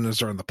the reason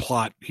is or in the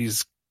plot,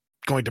 he's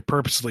going to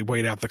purposely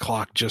wait out the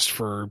clock just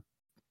for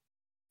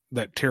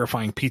that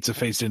terrifying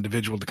pizza-faced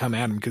individual to come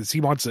at him because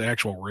he wants the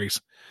actual race.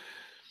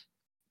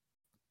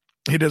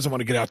 He doesn't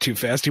want to get out too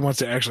fast. He wants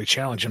to actually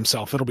challenge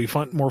himself. It'll be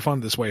more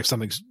fun this way if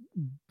something's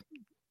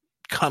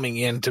coming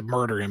in to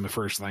murder him the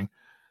first thing.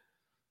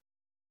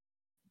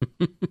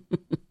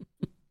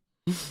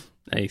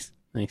 Nice.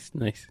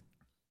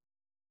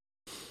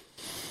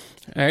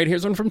 All right,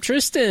 here's one from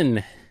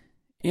Tristan.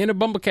 In a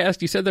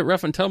BumbleKast, you said that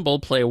Rough and Tumble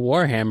play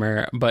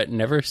Warhammer, but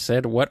never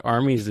said what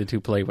armies the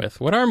two play with.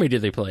 What army do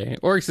they play?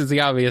 Orcs is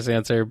the obvious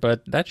answer,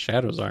 but that's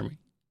Shadow's army.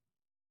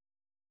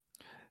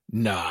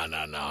 No.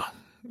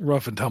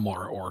 Rough and Tumble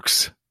are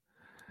orcs.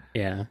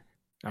 Yeah.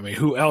 I mean,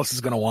 who else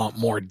is going to want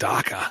more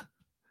DACA?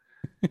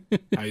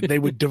 They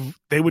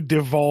would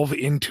devolve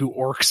into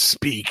orc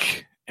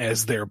speak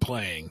as they're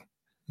playing.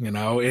 You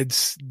know,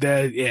 it's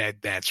that. Yeah,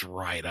 that's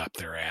right up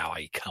their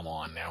alley. Come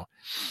on now.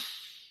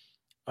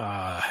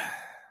 I'm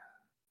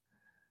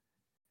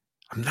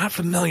not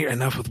familiar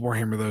enough with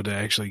Warhammer though to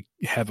actually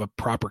have a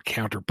proper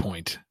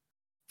counterpoint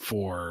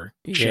for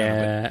Shadow.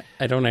 Yeah,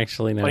 I don't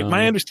actually know. Like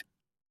my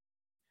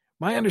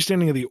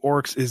understanding of the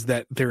orcs is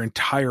that their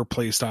entire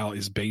playstyle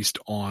is based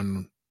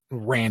on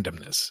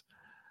randomness.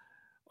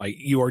 Like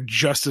you are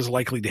just as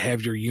likely to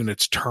have your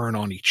units turn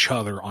on each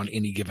other on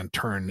any given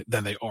turn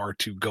than they are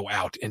to go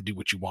out and do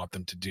what you want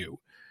them to do.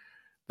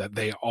 That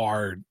they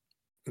are,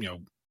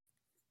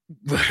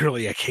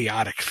 literally a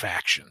chaotic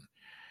faction.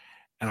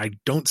 And I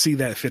don't see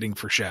that fitting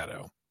for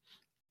Shadow.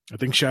 I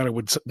think Shadow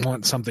would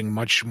want something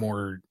much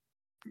more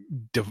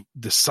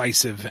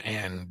decisive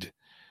and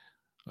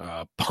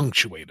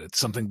punctuated,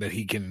 something that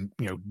he can,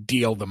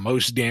 deal the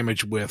most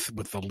damage with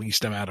the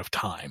least amount of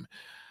time.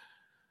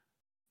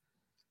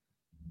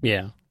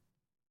 Yeah.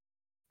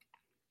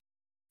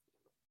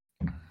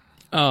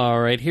 All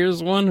right,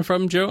 here's one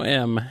from Joe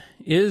M.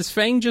 Is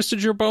Fang just a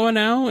jerboa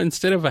now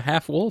instead of a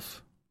half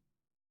wolf?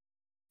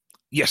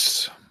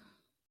 Yes.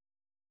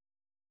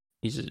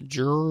 He's a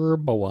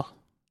jerboa.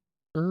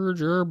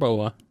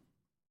 Jerboa.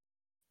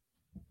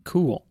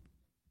 Cool.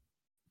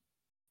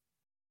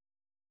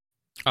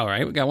 All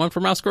right, we got one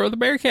from Mouse Squirrel the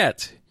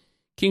Bearcat.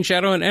 King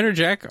Shadow and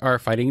Enerjack are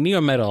fighting Neo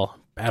Metal.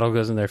 Battle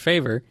goes in their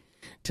favor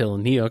till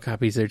Neo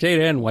copies their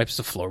data and wipes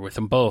the floor with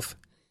them both.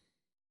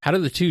 How do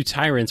the two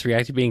tyrants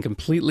react to being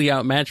completely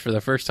outmatched for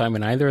the first time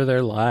in either of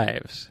their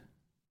lives?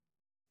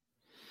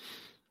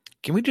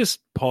 Can we just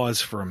pause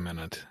for a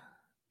minute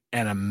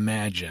and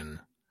imagine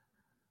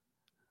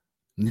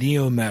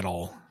Neo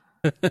Metal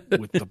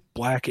with the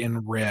black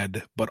and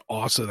red, but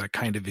also that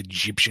kind of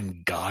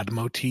Egyptian god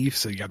motif?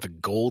 So you got the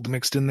gold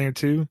mixed in there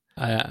too.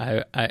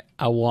 I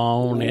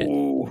want it.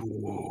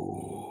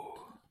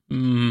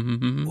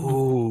 Mm-hmm.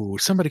 Ooh,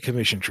 somebody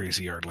commission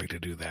Tracy Yardley to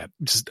do that.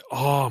 Just,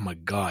 oh my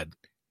God.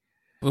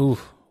 Ooh.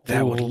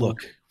 That would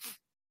look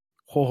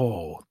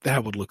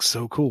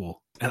so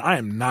cool. And I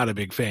am not a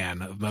big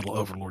fan of Metal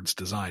Overlord's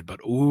design,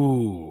 but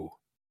ooh,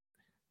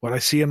 what I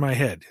see in my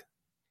head,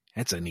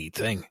 that's a neat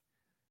thing.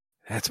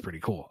 That's pretty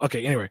cool.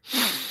 Okay, anyway.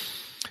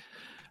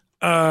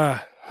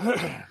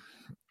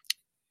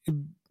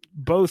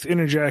 Both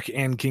Enerjack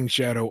and King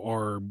Shadow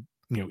are,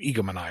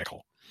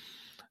 egomaniacal.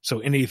 So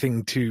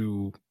anything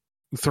to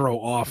throw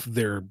off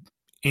their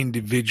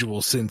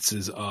individual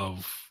senses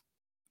of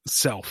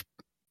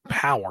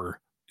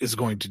self-power is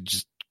going to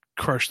just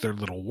crush their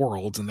little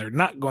worlds, and they're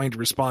not going to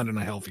respond in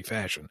a healthy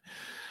fashion.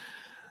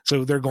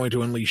 So they're going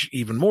to unleash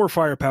even more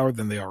firepower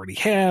than they already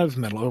have.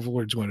 Metal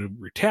Overlord's going to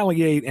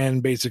retaliate,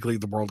 and basically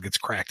the world gets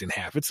cracked in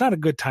half. It's not a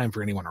good time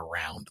for anyone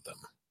around them.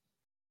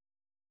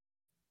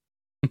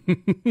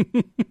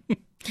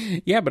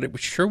 Yeah, but it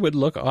sure would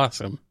look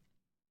awesome.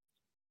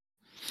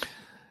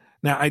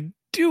 Now, I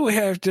do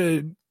have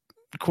to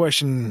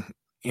question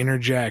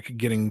Enerjack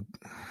getting...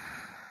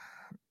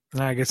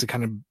 I guess it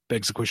kind of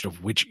begs the question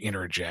of which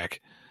Enerjack.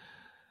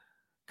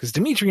 Because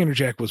Dimitri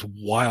Enerjack was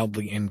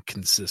wildly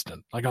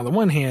inconsistent. Like, on the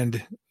one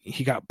hand,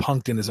 he got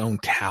punked in his own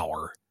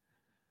tower.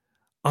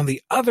 On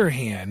the other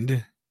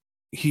hand,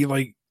 he,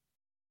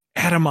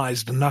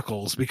 atomized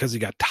Knuckles because he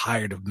got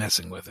tired of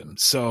messing with him.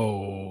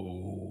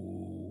 So,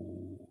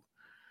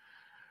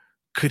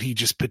 could he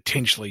just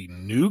potentially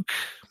nuke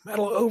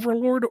Metal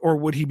Overlord? Or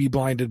would he be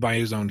blinded by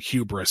his own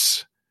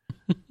hubris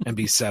and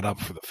be set up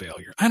for the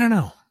failure? I don't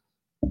know.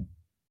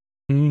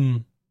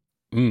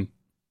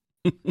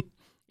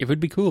 It would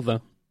be cool,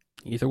 though.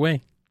 Either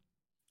way.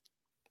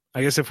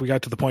 I guess if we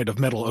got to the point of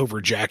Metal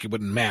Overjack, it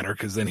wouldn't matter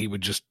because then he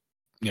would just,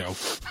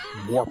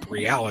 warp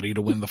reality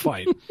to win the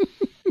fight.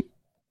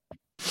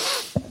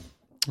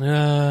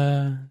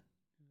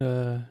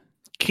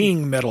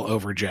 King Metal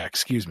Overjack.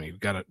 Excuse me.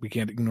 We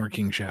can't ignore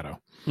King Shadow.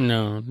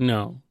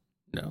 No.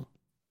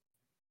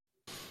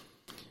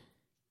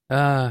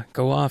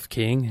 Go off,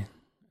 King.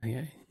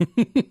 Okay.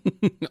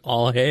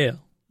 All hail.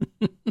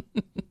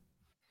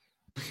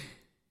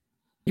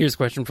 Here's a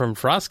question from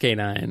Frost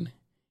K9.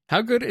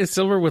 How good is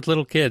Silver with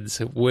little kids?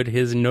 Would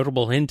his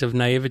notable hint of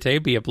naivete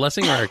be a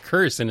blessing or a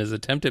curse in his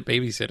attempt at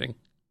babysitting?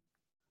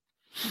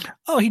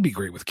 Oh, he'd be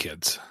great with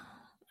kids.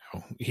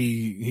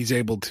 He's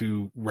able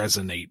to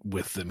resonate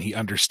with them. He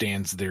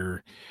understands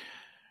their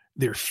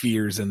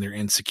fears and their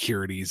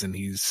insecurities, and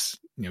he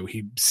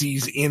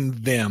sees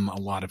in them a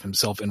lot of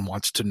himself and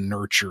wants to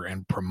nurture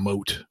and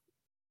promote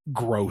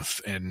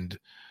growth and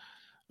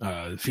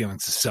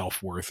feelings of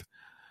self-worth.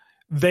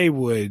 They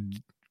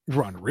would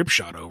run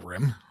ripshot over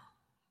him.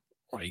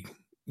 Like,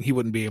 he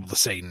wouldn't be able to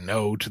say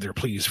no to their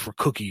pleas for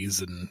cookies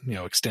and,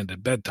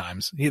 extended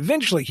bedtimes.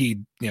 Eventually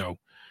he'd,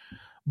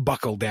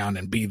 buckle down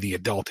and be the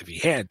adult if he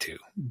had to.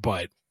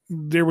 But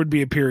there would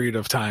be a period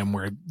of time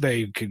where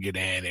they could get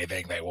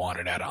anything they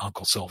wanted out of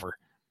Uncle Silver.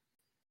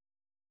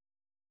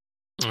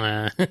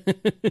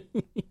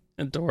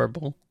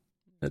 Adorable.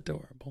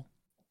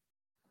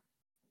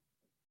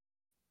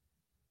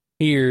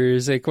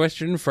 Here's a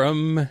question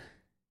from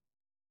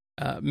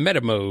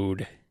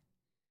Metamode.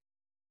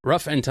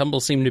 Rough and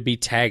Tumble seem to be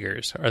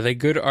taggers. Are they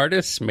good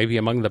artists? Maybe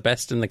among the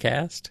best in the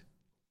cast?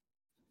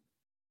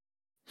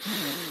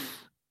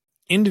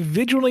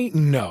 Individually,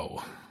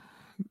 no.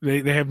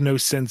 They have no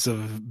sense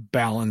of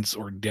balance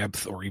or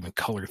depth or even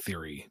color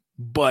theory.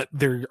 But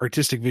their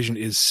artistic vision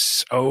is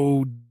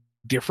so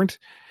different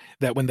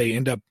that when they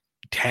end up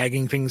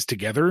tagging things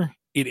together,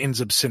 it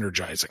ends up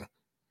synergizing.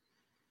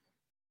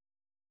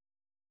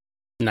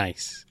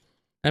 Nice.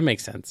 That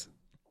makes sense.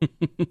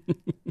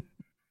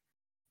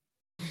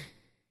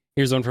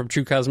 Here's one from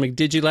True Cosmic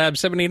Digilab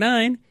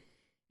 79.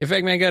 If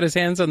Eggman got his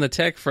hands on the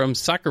tech from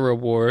Sakura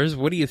Wars,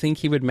 what do you think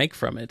he would make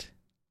from it?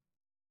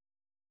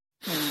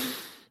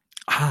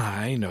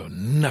 I know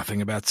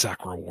nothing about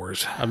Sakura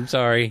Wars. I'm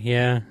sorry.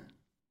 Yeah,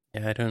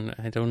 I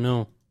don't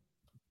know.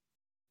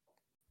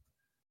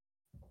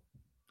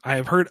 I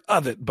have heard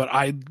of it, but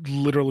I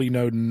literally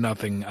know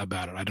nothing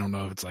about it. I don't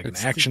know if it's an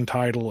action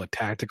title, a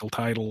tactical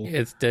title.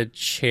 It's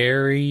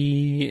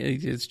Cherry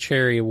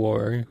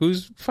War.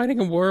 Who's fighting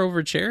a war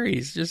over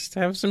cherries? Just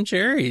have some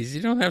cherries.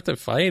 You don't have to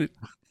fight.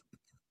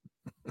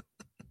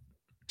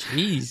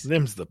 Jeez.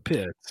 Them's the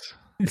pits.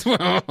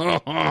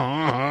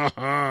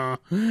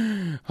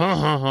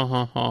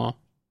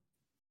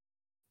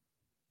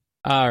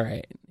 All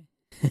right.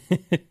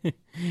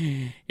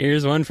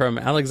 Here's one from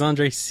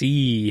Alexandre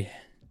C.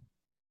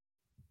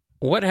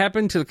 What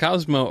happened to the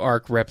Cosmo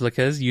Arc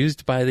replicas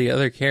used by the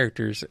other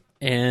characters?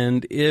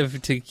 And if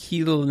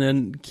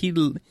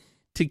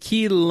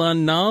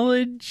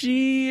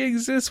tequilanology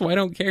exists, why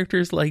don't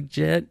characters like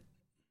Jet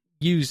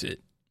use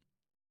it?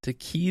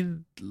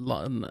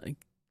 Tequilanology?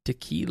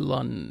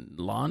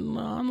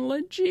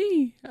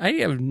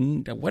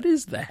 What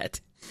is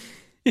that?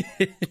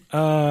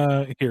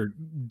 Here,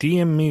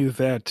 DM me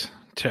that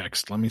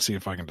text. Let me see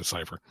if I can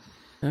decipher.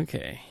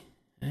 Okay.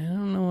 I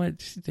don't know what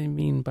they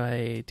mean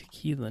by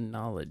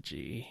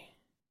tequilanology.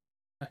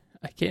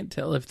 I can't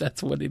tell if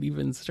that's what it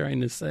even's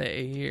trying to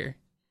say here.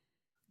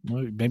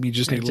 Well, maybe you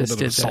just need a little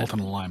bit of salt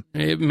and lime.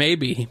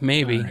 Maybe.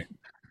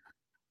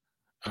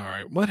 All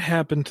right. What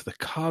happened to the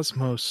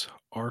Cosmos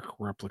Arc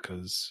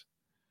replicas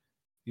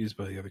used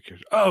by the other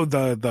characters? Oh,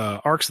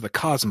 the Arcs of the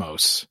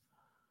Cosmos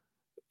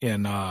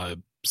in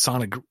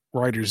Sonic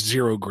Riders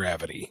Zero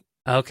Gravity.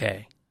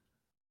 Okay.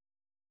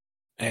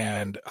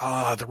 And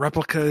the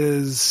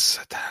replicas,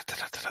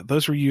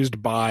 those were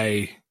used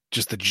by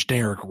just the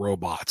generic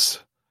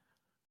robots,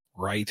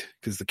 right?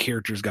 Because the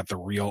characters got the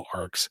real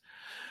arcs.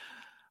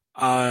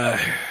 I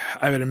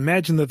would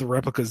imagine that the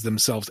replicas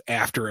themselves,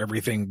 after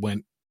everything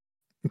went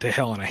to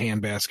hell in a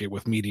handbasket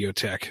with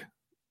Mediotech,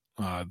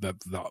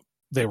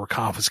 they were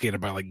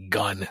confiscated by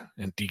Gun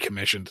and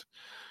decommissioned,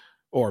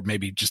 or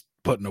maybe just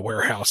put in a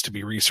warehouse to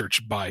be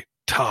researched by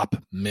top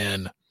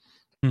men.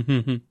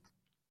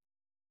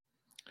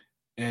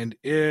 And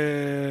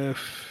if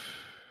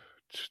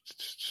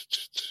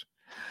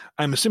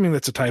I'm assuming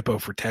that's a typo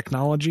for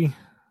technology,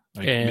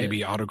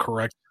 maybe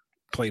autocorrect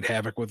played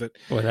havoc with it.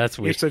 Well, that's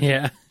weird. If such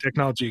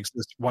technology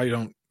exists, why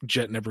don't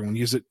Jet and everyone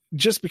use it?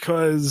 Just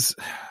because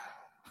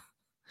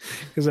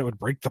that would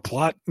break the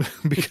plot,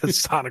 because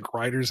Sonic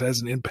Riders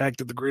hasn't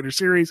impacted the greater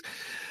series.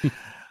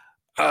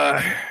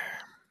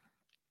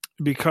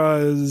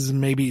 Because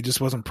maybe it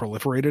just wasn't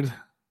proliferated.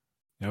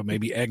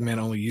 Maybe Eggman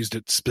only used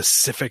it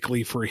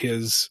specifically for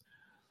his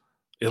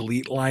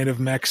elite line of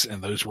mechs,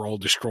 and those were all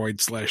destroyed /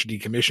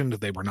 decommissioned.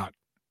 They were not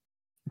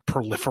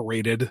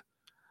proliferated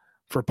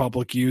for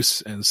public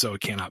use, and so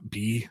it cannot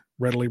be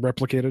readily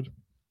replicated.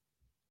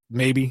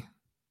 Maybe.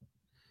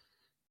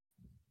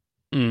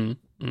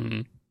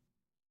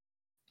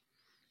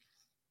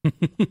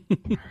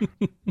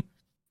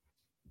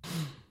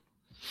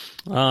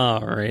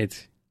 All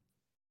right.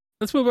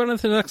 Let's move on to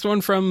the next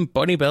one from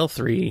Bunny Bell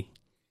 3.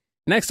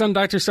 Next on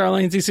Dr.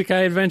 Starline's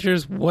Isekai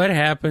Adventures, what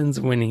happens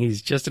when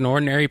he's just an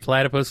ordinary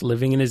platypus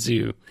living in a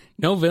zoo?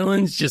 No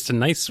villains, just a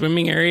nice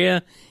swimming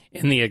area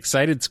and the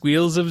excited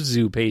squeals of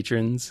zoo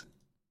patrons.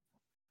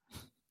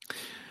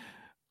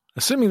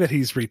 Assuming that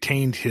he's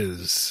retained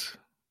his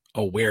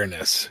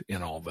awareness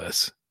in all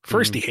this.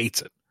 First, he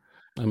hates it.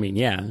 I mean,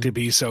 yeah. To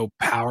be so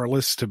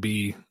powerless, to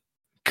be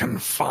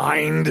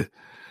confined.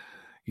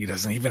 He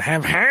doesn't even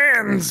have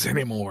hands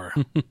anymore.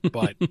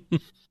 But,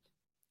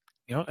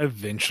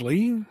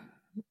 eventually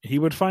he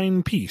would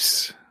find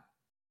peace.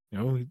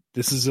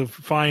 This is a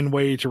fine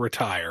way to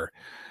retire.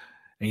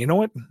 And you know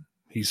what?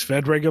 He's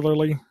fed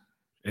regularly.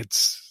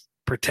 It's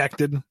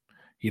protected.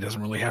 He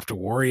doesn't really have to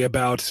worry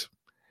about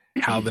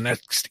how the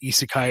next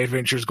isekai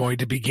adventure is going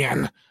to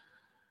begin.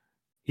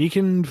 He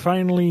can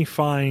finally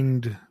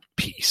find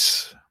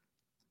peace.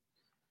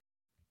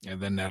 And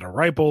then at a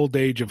ripe old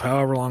age of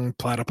however long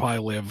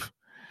platypi live,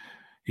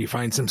 he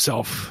finds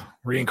himself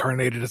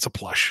reincarnated as a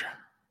plush.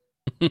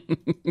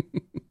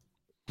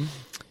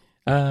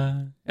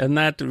 And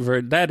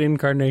that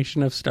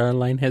incarnation of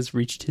Starline has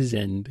reached his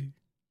end.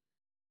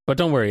 But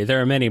don't worry,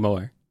 there are many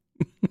more.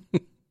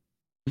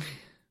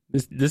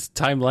 This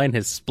timeline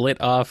has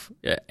split off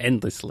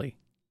endlessly.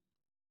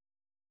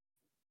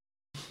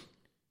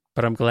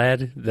 But I'm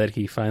glad that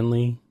he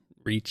finally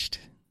reached,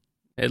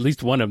 at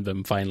least one of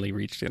them finally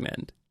reached an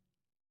end.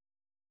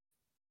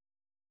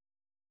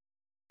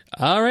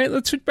 All right,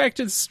 let's switch back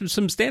to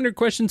some standard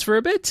questions for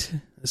a bit.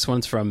 This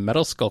one's from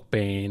Metal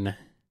Skulkbane.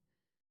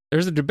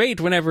 There's a debate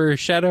whenever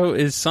Shadow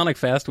is Sonic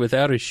Fast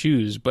without his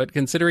shoes, but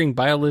considering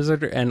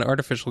BioLizard and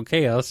Artificial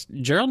Chaos,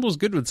 Gerald was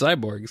good with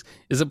cyborgs.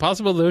 Is it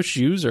possible those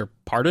shoes are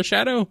part of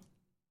Shadow?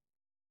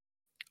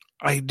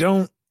 I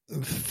don't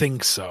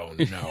think so,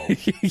 no.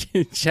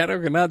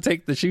 Shadow cannot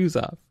take the shoes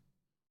off.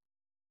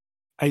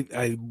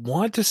 I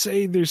want to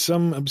say there's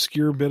some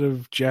obscure bit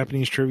of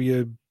Japanese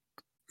trivia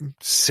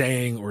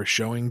saying or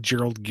showing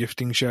Gerald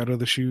gifting Shadow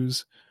the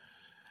shoes.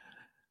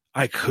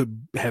 I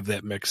could have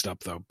that mixed up,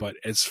 though. But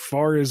as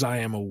far as I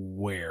am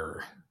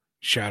aware,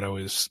 Shadow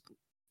is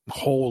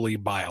wholly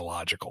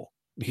biological.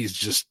 He's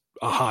just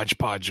a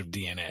hodgepodge of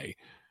DNA.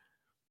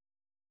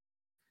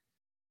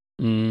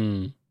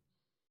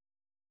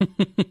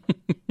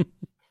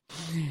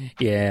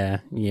 Yeah.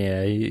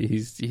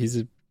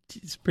 He's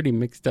pretty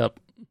mixed up.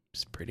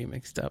 He's pretty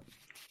mixed up.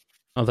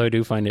 Although I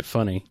do find it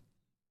funny.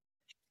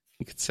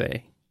 You could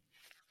say,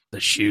 the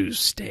shoes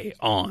stay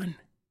on.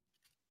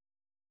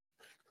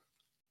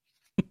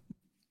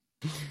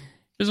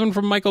 Here's one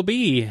from Michael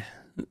B.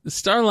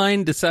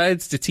 Starline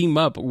decides to team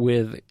up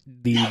with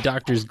the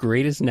Doctor's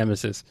greatest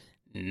nemesis,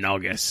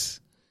 Naugus.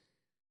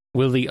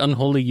 Will the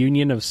unholy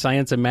union of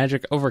science and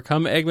magic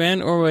overcome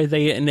Eggman, or will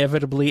they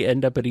inevitably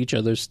end up at each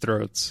other's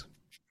throats?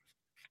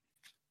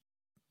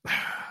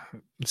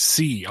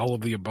 C, all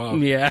of the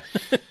above. Yeah.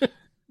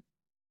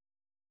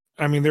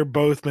 I mean, they're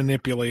both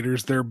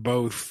manipulators. They're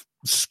both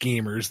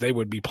schemers. They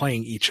would be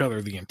playing each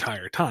other the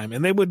entire time,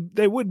 and they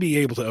would be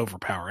able to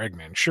overpower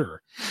Eggman,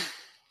 sure.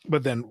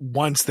 But then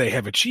once they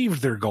have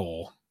achieved their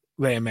goal,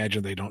 they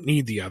imagine they don't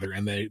need the other,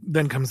 and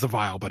then comes the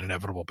vile but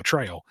inevitable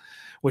betrayal,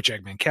 which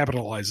Eggman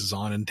capitalizes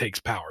on and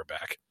takes power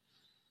back.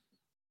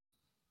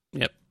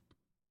 Yep.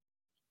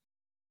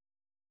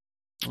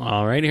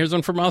 All right, here's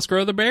one from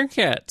Oscar the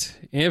Bearcat.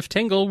 If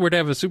Tingle were to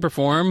have a super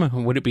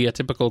form, would it be a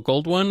typical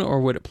gold one, or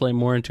would it play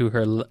more into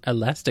her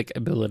elastic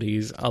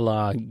abilities a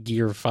la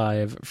Gear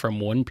 5 from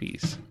One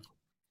Piece?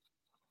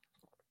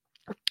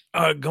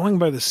 Going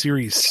by the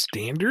series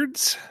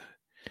standards,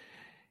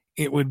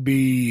 it would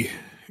be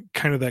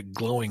kind of that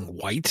glowing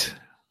white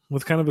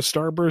with kind of a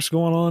starburst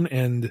going on,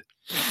 and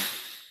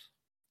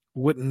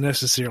wouldn't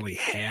necessarily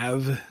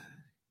have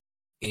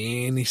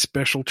any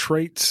special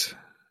traits.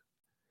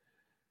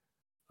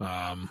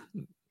 I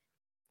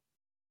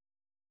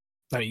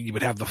mean, you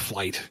would have the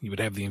flight, you would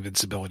have the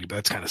invincibility, but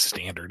that's kind of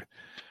standard.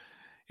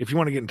 If you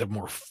want to get into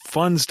more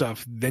fun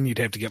stuff, then you'd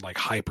have to get like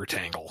Hyper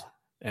Tangle,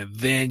 and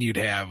then you'd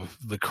have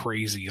the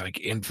crazy like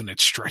infinite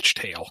stretch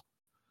tail.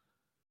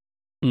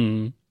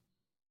 Am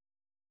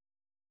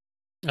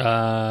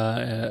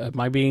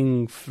I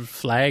being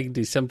flagged?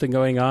 Is something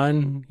going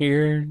on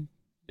here?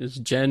 Does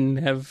Jen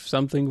have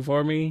something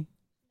for me?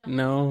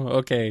 No?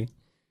 Okay.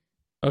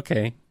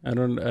 I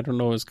don't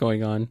know what's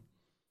going on.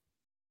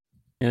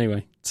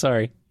 Anyway,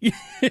 sorry.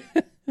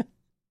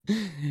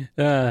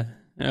 All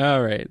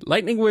right.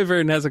 Lightning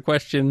Wyvern has a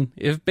question.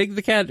 If Big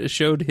the Cat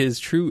showed his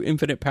true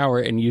infinite power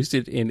and used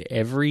it in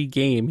every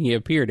game he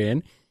appeared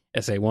in,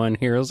 SA1,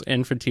 Heroes,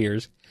 and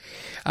Frontiers,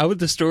 how would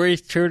the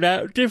stories turn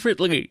out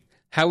differently?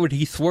 How would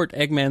he thwart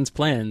Eggman's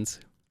plans?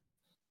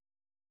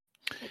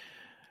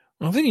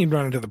 Well, then you'd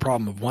run into the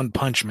problem of One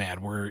Punch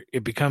Man, where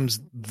it becomes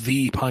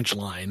the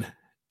punchline,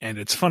 and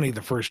it's funny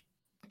the first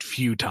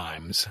few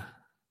times,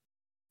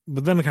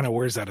 but then it kind of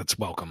wears out its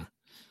welcome.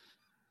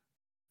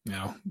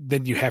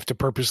 then you have to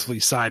purposely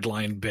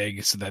sideline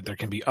Big so that there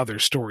can be other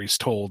stories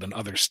told and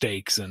other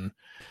stakes. And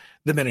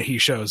the minute he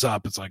shows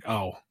up, it's like,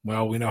 oh,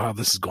 well, we know how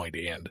this is going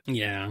to end.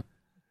 Yeah.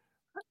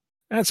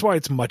 That's why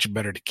it's much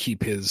better to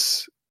keep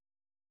his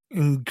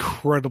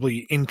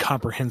incredibly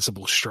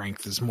incomprehensible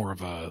strength as more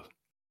of a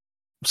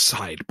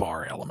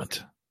sidebar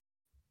element.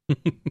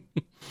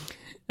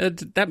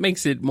 That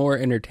makes it more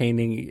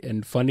entertaining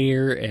and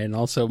funnier, and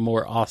also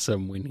more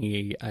awesome when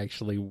he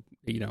actually,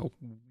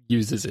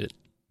 uses it.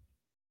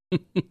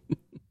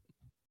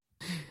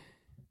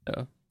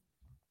 So,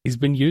 he's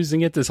been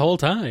using it this whole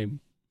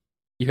time.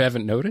 You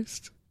haven't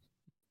noticed?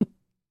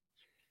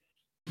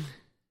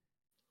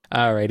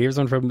 All right, here's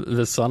one from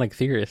the Sonic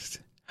Theorist.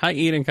 Hi,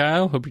 Ian and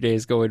Kyle. Hope your day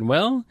is going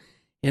well.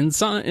 In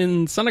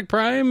Sonic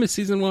Prime,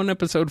 Season 1,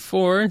 Episode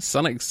 4,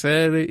 Sonic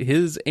said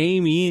his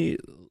Amy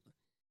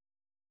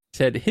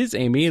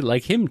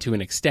like him to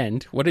an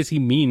extent. What does he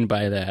mean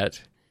by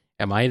that?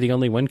 Am I the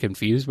only one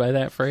confused by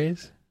that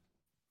phrase?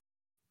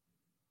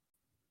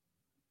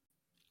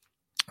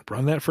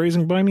 Run that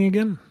phrasing by me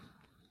again.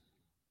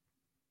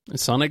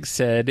 Sonic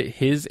said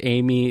his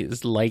Amy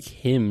is like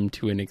him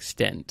to an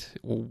extent.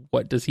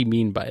 What does he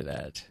mean by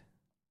that?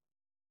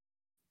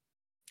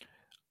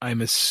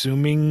 I'm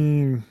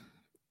assuming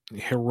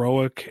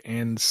heroic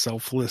and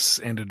selfless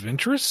and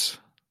adventurous?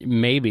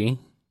 Maybe.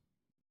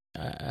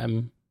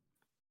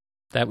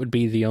 That would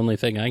be the only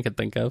thing I could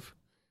think of.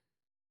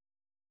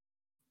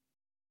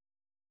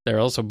 They're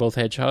also both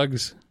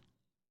hedgehogs.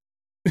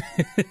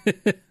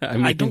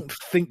 I don't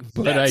think that's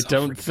but I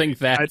don't think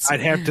that's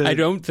I'd have to. I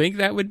don't think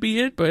that would be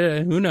it,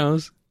 but who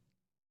knows?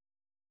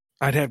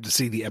 I'd have to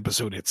see the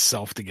episode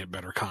itself to get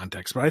better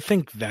context, but I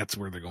think that's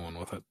where they're going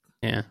with it.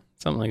 Yeah,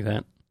 something like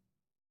that.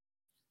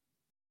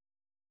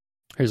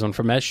 Here's one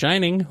from S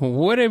Shining.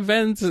 What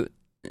event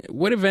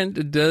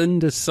done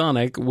to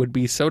Sonic would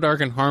be so dark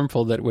and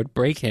harmful that it would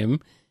break him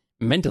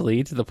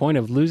mentally to the point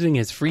of losing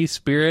his free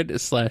spirit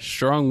 /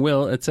 strong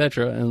will,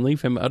 etc., and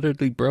leave him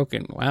utterly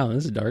broken? Wow,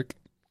 this is dark.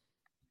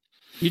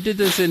 You did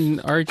this in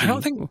Archie. I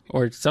don't think...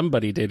 Or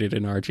somebody did it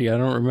in Archie. I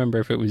don't remember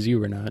if it was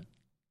you or not.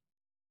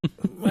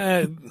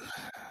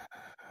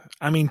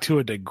 I mean, to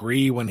a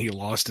degree, when he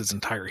lost his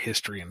entire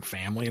history and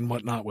family and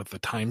whatnot with the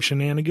time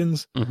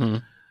shenanigans. Mm-hmm.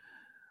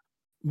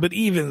 But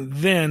even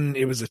then,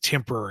 it was a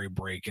temporary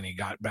break and he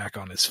got back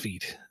on his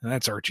feet. And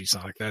that's Archie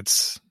Sonic.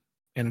 That's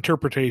an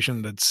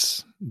interpretation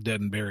that's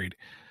dead and buried.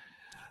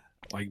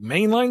 Like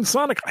mainline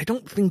Sonic, I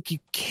don't think you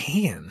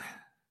can.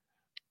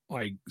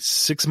 Like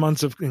 6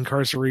 months of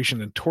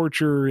incarceration and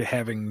torture,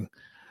 having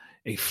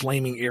a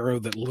flaming arrow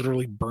that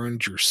literally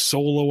burned your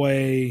soul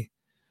away,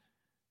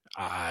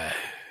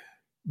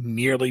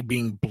 nearly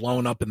being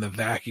blown up in the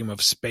vacuum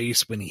of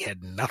space when he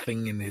had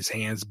nothing in his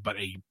hands but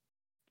a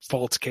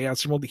false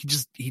chaos world.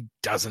 He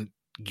doesn't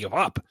give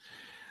up.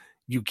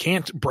 You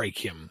can't break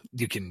him.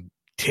 You can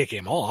tick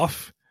him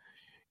off.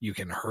 You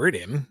can hurt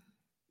him.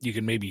 You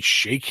can maybe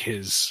shake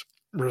his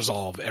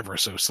resolve ever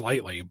so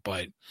slightly,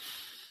 but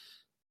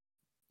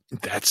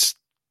that's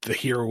the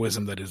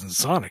heroism that is in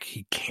Sonic.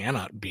 He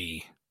cannot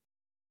be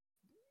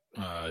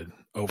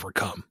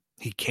overcome.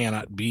 He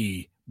cannot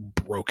be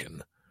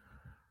broken.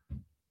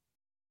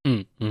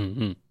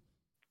 Mm-hmm.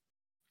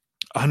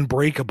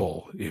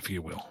 Unbreakable, if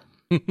you will.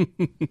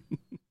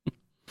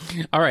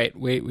 All right,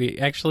 we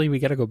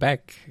got to go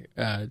back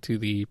to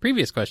the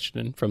previous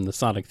question from the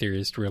Sonic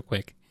Theorist real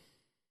quick.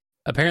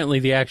 Apparently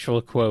the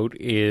actual quote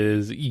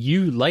is,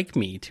 "You like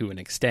me to an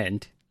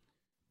extent,"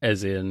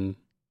 as in,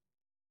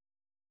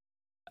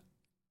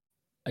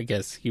 I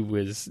guess he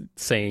was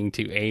saying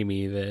to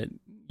Amy that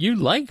you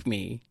like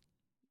me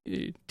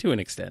to an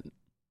extent.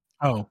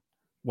 Oh,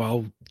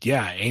 well,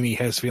 yeah, Amy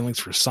has feelings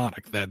for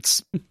Sonic.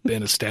 That's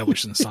been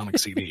established in Sonic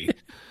CD.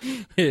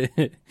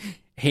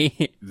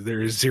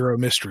 There's zero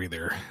mystery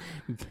there.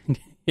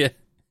 Yeah.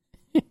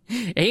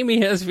 Amy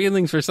has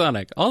feelings for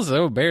Sonic.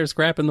 Also, bears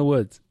crap in the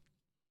woods.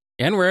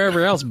 And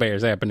wherever else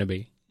bears happen to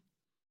be.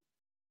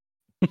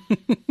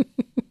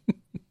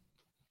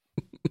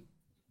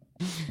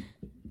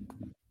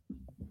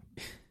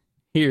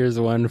 Here's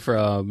one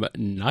from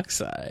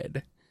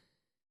Noxide.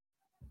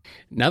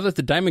 Now that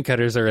the diamond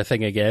cutters are a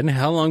thing again,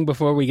 how long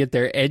before we get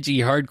their edgy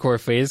hardcore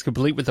phase,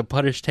 complete with the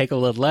punish take a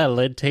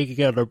little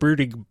taking out a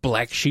brooding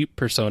black sheep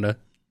persona?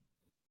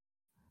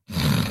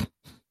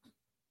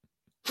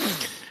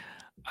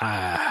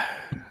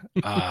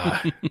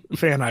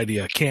 Fan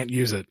idea. Can't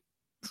use it.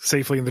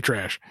 Safely in the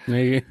trash.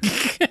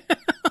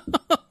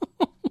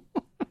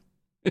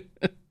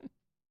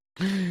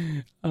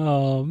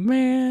 Oh,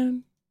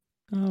 man.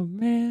 Oh,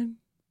 man.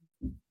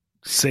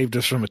 Saved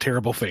us from a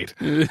terrible fate.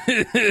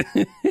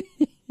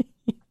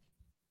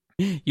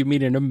 You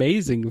mean an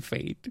amazing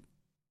fate.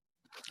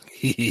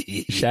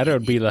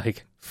 Shadow'd be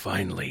like,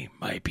 finally,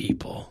 my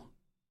people.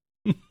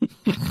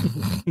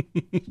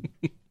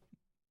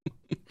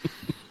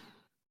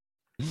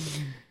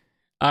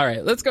 All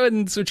right, let's go ahead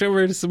and switch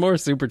over to some more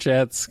super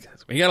chats.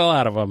 We got a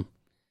lot of them.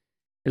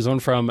 Here's one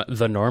from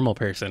The Normal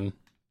Person.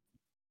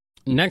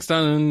 Next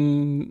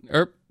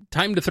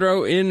time to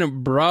throw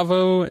in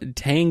Bravo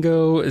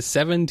Tango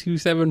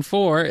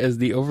 7274 as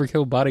the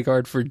overkill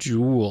bodyguard for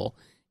Jewel.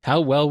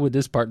 How well would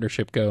this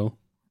partnership go?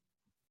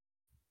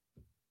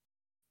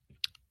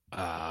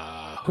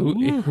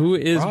 Who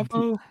is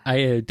Bravo?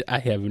 I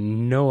have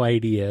no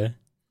idea.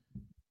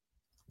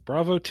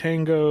 Bravo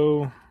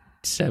Tango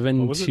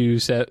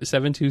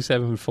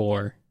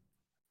 7274.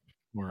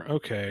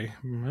 Okay.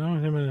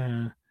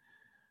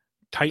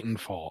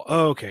 Titanfall.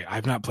 Oh, okay.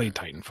 I've not played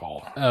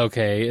Titanfall.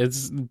 Okay,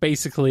 it's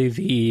basically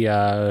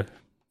the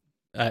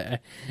I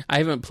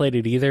haven't played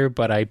it either,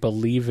 but I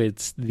believe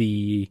it's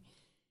the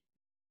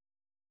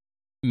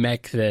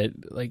mech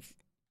that like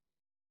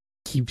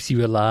keeps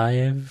you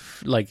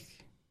alive. Like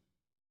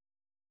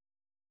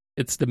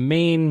it's the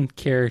main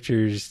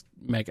character's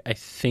mech. I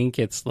think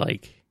it's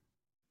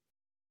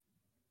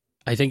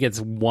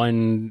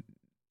one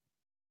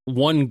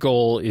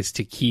goal is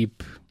to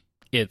keep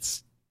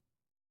its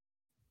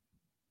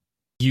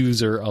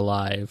user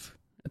alive.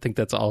 I think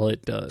that's all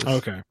it does.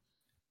 Okay.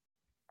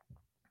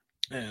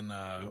 And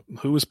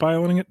who was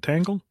piloting it?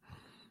 Tangle?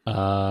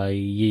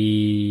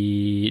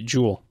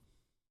 Jewel.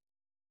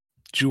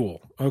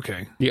 Jewel.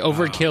 Okay. The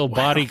overkill Wow.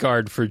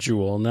 bodyguard for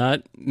Jewel,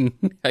 not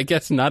I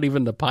guess not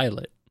even the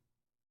pilot.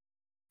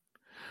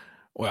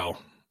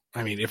 Well,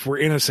 I mean, if we're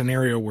in a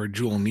scenario where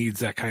Jewel needs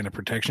that kind of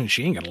protection,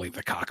 she ain't gonna leave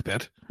the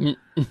cockpit.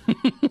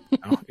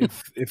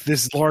 If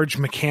this large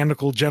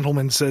mechanical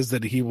gentleman says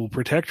that he will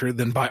protect her,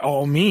 then by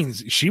all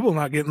means, she will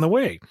not get in the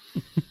way.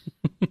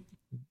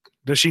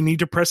 Does she need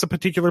to press a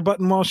particular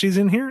button while she's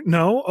in here?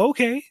 No?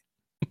 Okay.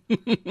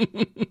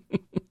 It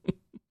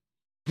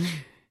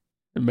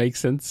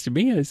makes sense to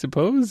me, I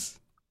suppose.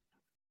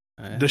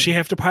 Does she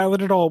have to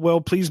pilot at all?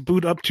 Well, please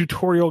boot up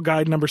tutorial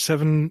guide number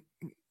 7,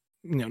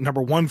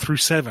 number 1 through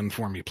 7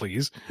 for me,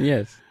 please.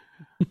 Yes.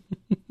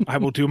 I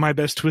will do my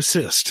best to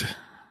assist.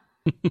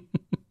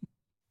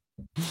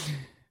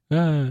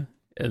 And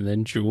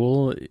then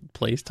Jewel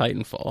plays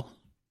Titanfall.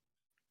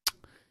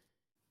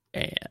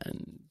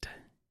 And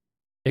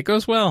it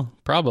goes well,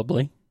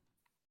 probably.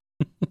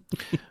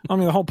 I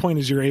mean, the whole point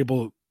is you're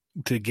able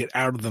to get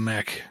out of the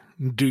mech,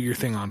 do your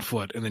thing on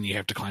foot, and then you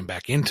have to climb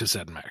back into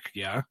said mech,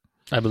 yeah?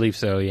 I believe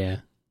so, yeah.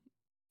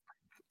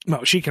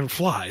 Well, she can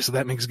fly, so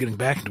that makes getting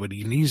back into it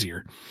even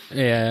easier.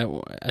 Yeah,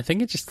 I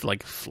think it just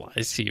like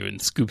flies to you and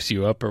scoops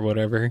you up or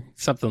whatever.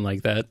 Something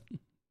like that.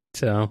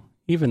 So,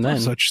 even then.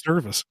 Such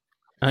service.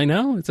 I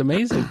know, it's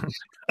amazing.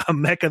 A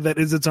mecha that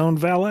is its own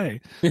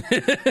valet.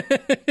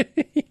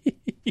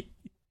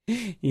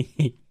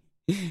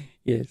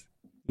 Yes.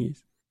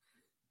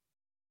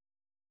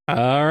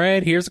 All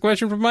right, here's a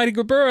question from Mighty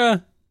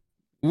Gabura.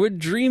 Would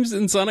dreams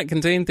in Sonic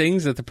contain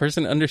things that the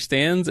person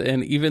understands,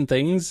 and even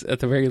things, at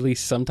the very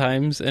least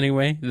sometimes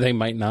anyway, they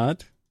might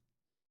not?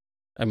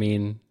 I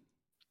mean,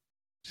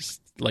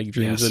 just like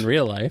dreams in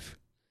real life,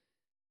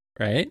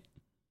 right?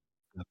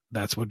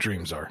 That's what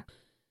dreams are.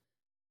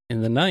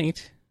 In the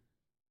night,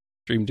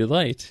 dream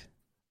delight.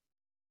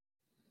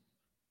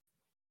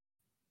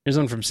 Here's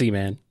one from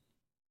Seaman.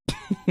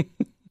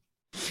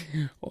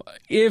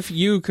 If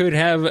you could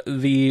have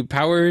the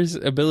powers,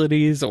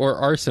 abilities, or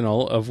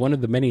arsenal of one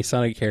of the many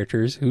Sonic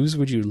characters, whose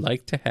would you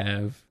like to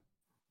have?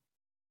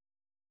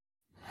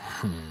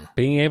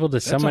 Being able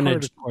to summon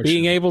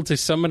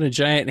a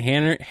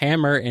giant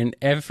hammer and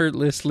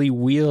effortlessly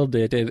wield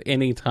it at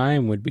any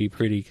time would be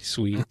pretty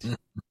sweet.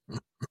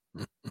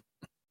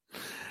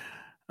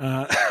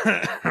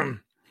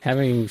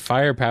 Having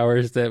fire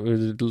powers that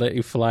would let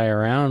you fly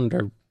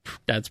around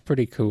that's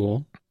pretty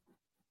cool.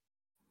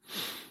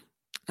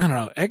 I don't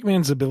know.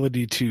 Eggman's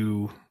ability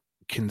to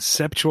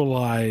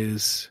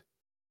conceptualize,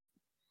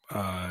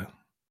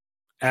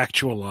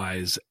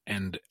 actualize,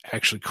 and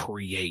actually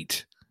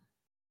create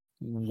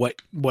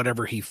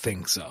whatever he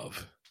thinks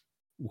of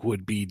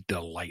would be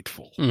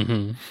delightful.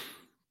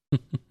 Mm-hmm.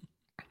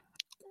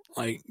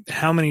 Like,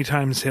 how many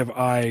times have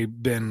I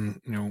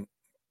been,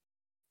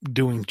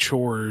 doing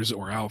chores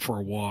or out for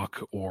a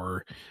walk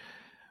or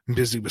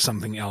busy with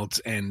something else,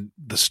 and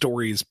the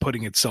story is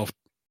putting itself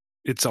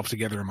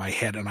together in my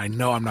head, and I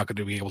know I'm not going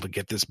to be able to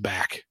get this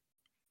back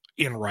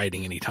in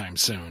writing anytime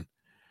soon.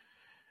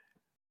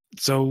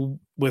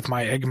 So with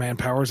my Eggman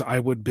powers, I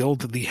would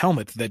build the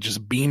helmet that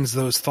just beams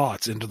those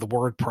thoughts into the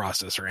word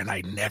processor, and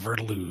I never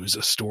lose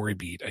a story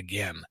beat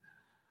again.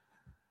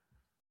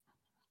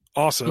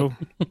 Also,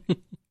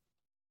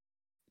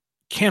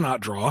 cannot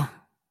draw,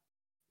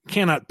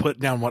 cannot put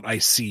down what I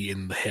see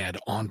in the head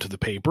onto the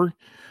paper.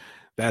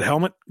 That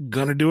helmet,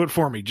 gonna do it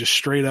for me. Just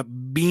straight up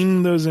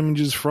beam those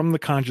images from the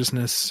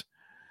consciousness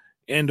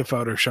into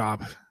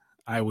Photoshop.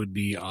 I would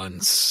be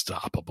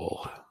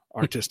unstoppable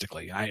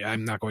artistically.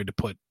 I'm not going to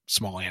put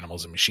small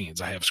animals in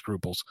machines. I have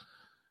scruples.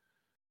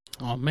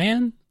 Oh,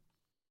 man.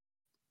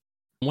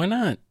 Why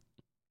not?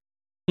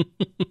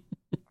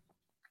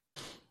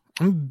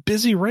 I'm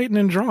busy writing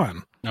and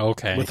drawing.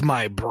 Okay. With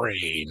my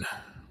brain.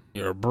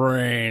 Your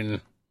brain.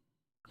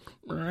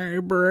 My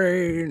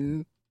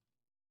brain.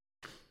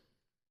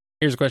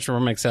 Here's a question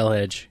from Excel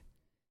Edge.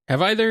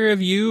 Have either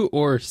of you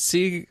or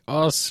see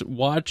us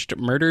watched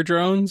Murder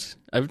Drones?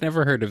 I've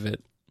never heard of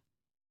it.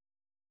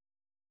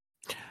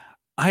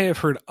 I have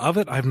heard of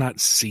it. I've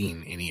not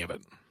seen any of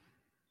it.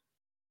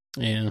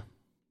 Yeah.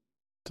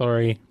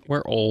 Sorry,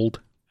 we're old.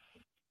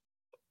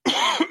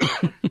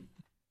 There's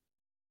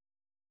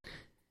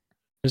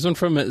one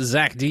from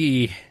Zach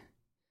D.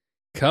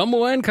 Come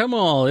one, come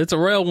all. It's a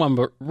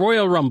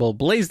Royal Rumble.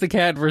 Blaze the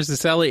Cat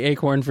versus Sally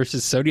Acorn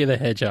versus Sodia the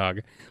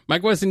Hedgehog. My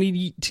question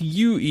to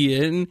you,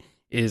 Ian,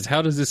 is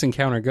how does this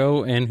encounter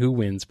go and who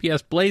wins?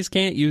 P.S. Blaze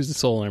can't use the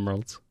Soul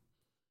Emeralds.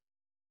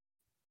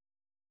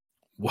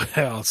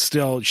 Well,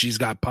 still, she's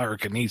got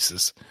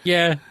pyrokinesis.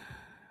 Yeah.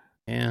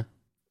 Yeah.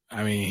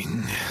 I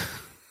mean,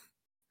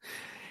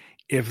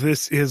 if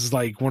this is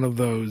like one of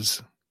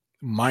those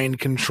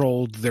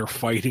mind-controlled, they're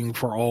fighting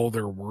for all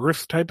they're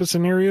worth type of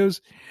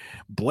scenarios,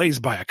 Blaze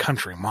by a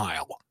country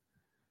mile.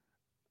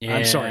 Yeah.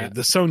 I'm sorry,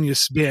 the Sonya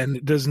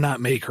spin does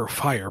not make her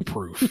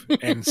fireproof,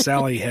 and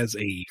Sally has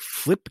a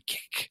flip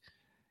kick.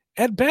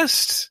 At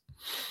best,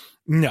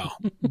 no.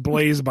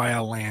 Blaze by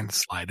a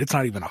landslide. It's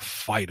not even a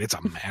fight, it's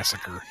a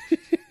massacre.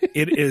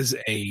 It is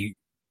a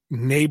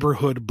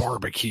neighborhood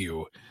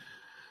barbecue.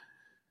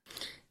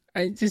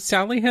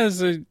 Sally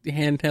has a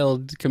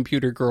handheld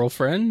computer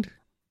girlfriend.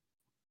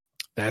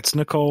 That's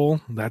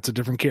Nicole. That's a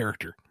different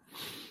character.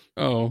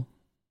 Oh.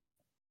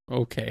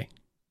 Okay.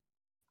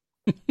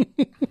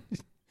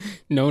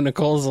 No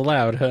Nicole's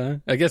allowed, huh?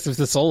 I guess if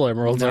the Soul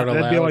Emeralds aren't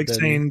allowed. That'd be like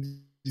saying,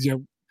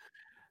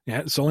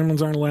 Soul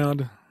Emeralds aren't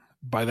allowed.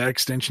 By that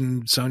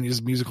extension,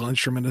 Sonya's musical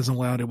instrument isn't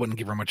allowed. It wouldn't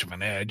give her much of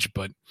an edge,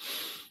 but,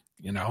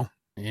 at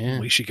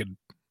least she could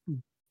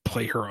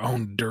play her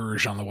own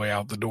dirge on the way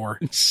out the door.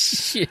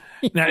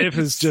 Now, if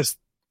it's just,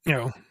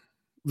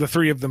 the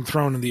three of them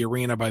thrown in the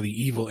arena by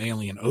the evil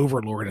alien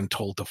overlord and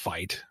told to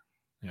fight,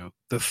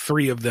 the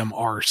three of them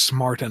are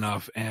smart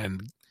enough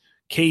and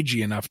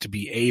cagey enough to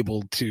be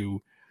able to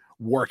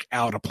work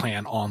out a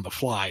plan on the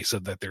fly so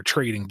that they're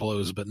trading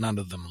blows, but none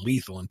of them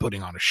lethal, and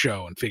putting on a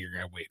show and figuring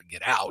out a way to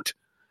get out.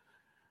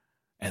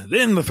 And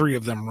then the three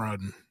of them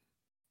run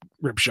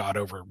ripshot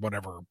over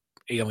whatever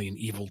alien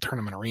evil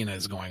tournament arena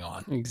is going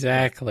on.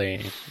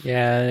 Exactly.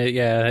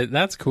 Yeah,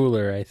 that's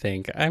cooler, I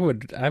think. I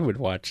would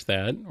watch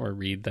that or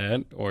read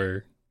that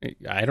or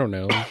I don't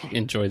know,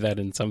 enjoy that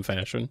in some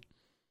fashion.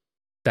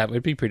 That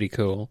would be pretty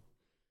cool.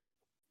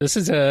 This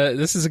is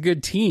a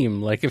good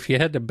team. Like if you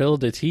had to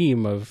build a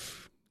team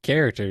of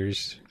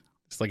characters,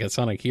 it's like a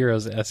Sonic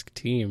Heroes-esque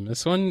team.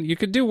 This one you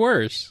could do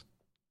worse.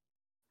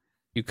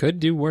 You could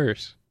do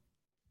worse.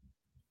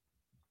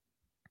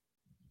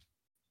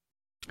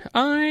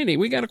 Alrighty,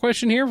 we got a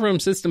question here from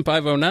System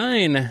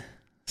 509.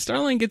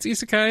 Starling gets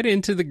isekai'd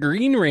into the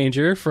Green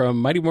Ranger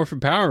from Mighty Morphin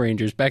Power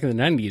Rangers back in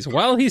the 90s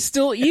while he's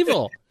still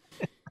evil.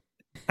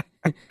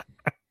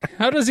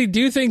 How does he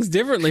do things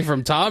differently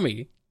from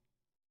Tommy?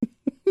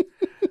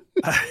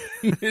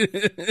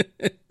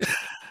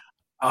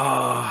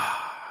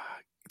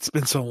 It's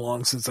been so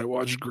long since I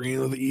watched Green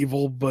of the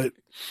Evil, but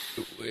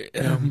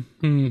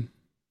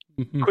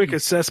quick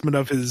assessment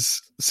of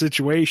his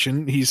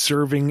situation. He's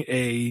serving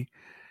a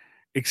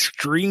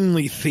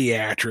extremely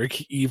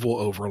theatric evil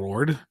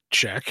overlord.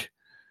 Check.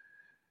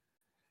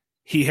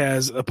 He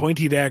has a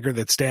pointy dagger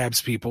that stabs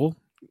people.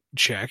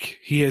 Check.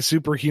 He has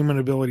superhuman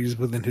abilities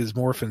within his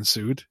morphin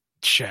suit.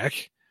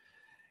 Check.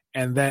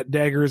 And that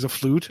dagger is a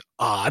flute.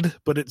 Odd,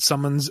 but it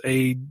summons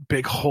a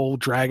big hole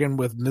dragon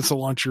with missile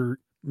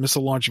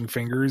launching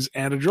fingers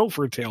and a drill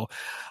for a tail.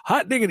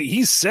 Hot diggity,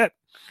 he's set.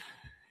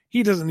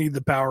 He doesn't need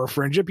the power of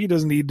friendship. He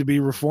doesn't need to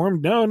be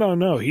reformed.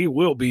 No. He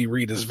will be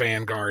Rita's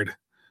vanguard.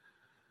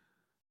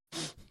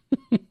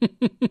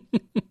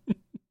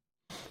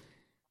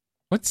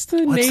 What's the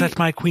name? What's that,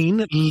 my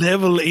queen?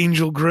 Level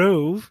Angel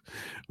Grove.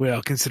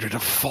 Well, considered a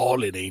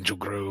fallen Angel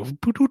Grove.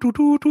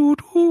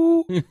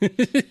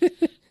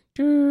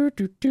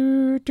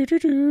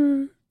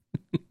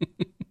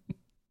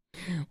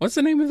 What's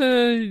the name of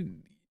the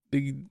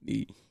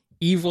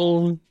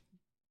evil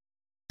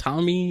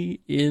Tommy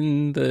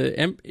in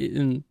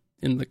the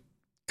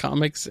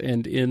comics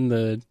and in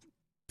the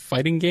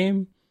fighting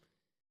game?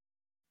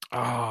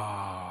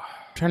 I'm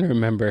trying to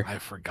remember.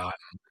 I've forgotten.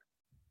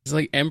 It's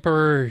like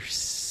Emperor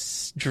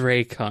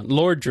Dracon,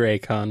 Lord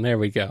Dracon. There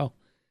we go.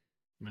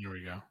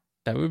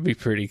 That would be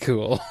pretty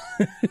cool.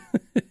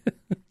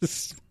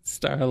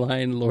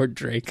 Starline Lord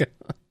Dracon.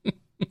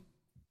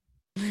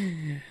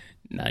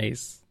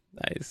 Nice.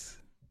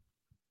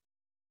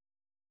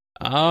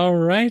 All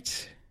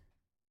right.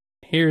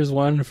 Here's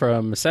one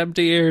from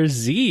Sabtier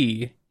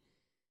Z.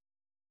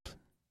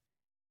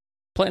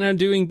 Plan on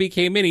doing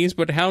BK minis,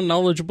 but how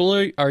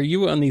knowledgeable are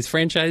you on these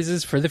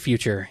franchises for the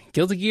future?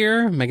 Guilty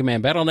Gear, Mega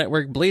Man Battle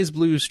Network, Blaze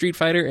Blue, Street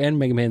Fighter, and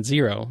Mega Man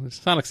Zero.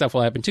 Sonic stuff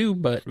will happen too,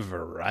 but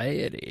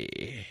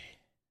variety.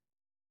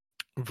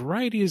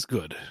 Variety is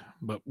good,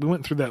 but we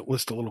went through that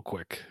list a little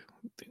quick.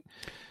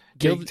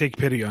 Take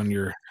pity on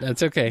your...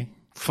 That's okay.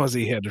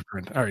 Fuzzy-headed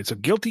friend. All right, so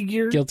Guilty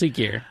Gear. Guilty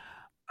Gear.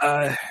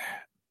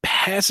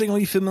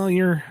 Passingly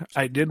familiar.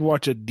 I did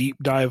watch a deep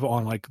dive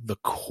on like the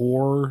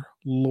core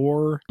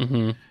lore.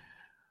 Mm-hmm.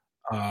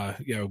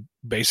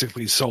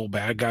 basically sole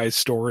bad guy's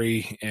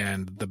story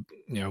and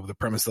the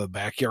premise of the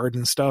backyard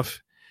and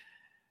stuff.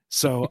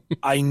 So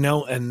I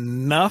know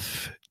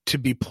enough to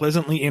be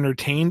pleasantly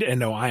entertained and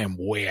know I am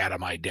way out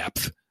of my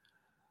depth.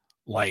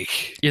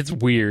 Like, it's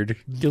weird.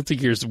 Guilty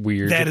Gear's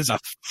weird. That is a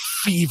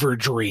fever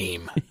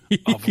dream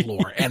of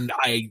lore. And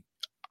I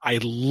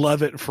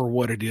love it for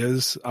what it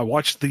is. I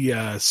watched the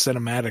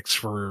cinematics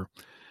for,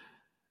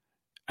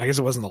 I guess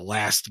it wasn't the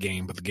last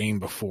game, but the game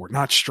before.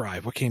 Not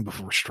Strive. What came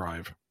before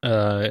Strive?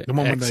 The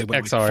one when they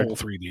went like full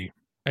 3D.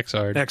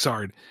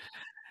 Xrd.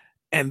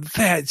 And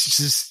that's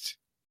just,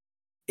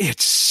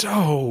 it's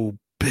so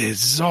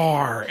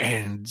bizarre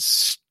and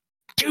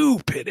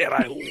stupid, and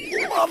I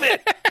love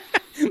it.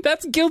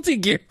 That's Guilty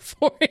Gear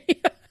for you.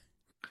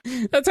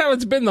 That's how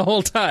it's been the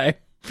whole time.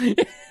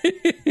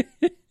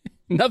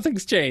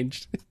 Nothing's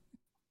changed.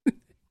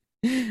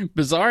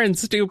 Bizarre and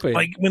stupid,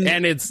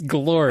 and it's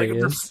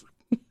glorious.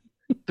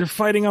 They're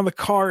fighting on the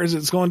car as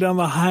it's going down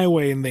the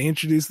highway, and they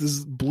introduce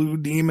this blue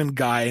demon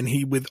guy, and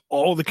he, with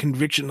all the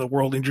conviction in the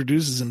world,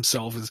 introduces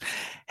himself as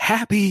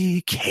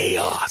Happy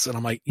Chaos. And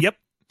I'm like, yep,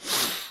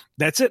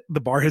 that's it.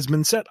 The bar has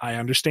been set. I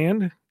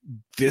understand.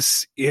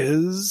 This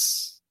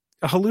is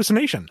a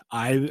hallucination.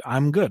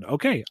 I'm good.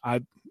 Okay.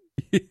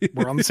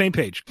 We're on the same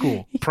page.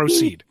 Cool.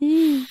 Proceed.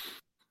 Yeah.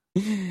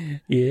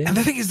 And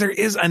the thing is, there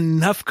is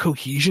enough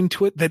cohesion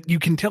to it that you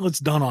can tell it's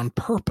done on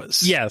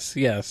purpose. Yes.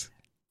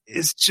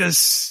 It's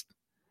just...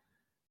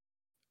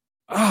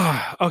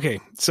 okay.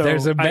 So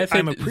there's a method.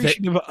 I'm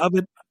appreciative of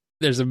it.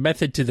 There's a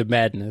method to the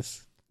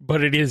madness,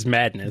 but it is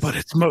madness. But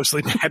it's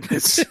mostly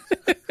madness.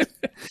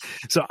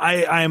 So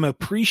I am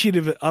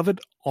appreciative of it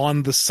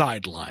on the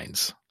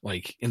sidelines,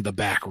 like in the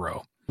back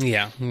row.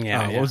 Yeah.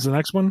 What was the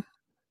next one?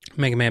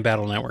 Mega Man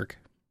Battle Network.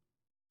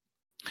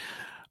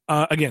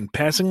 Again,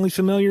 passingly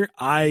familiar.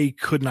 I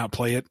could not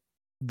play it.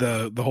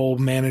 The whole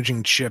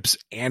managing chips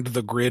and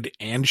the grid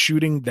and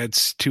shooting,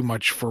 that's too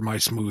much for my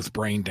smooth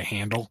brain to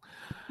handle.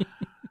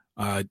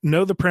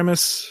 Know the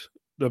premise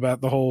about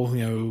the whole,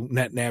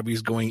 net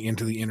nabbies going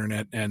into the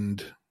internet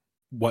and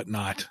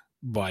whatnot,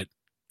 but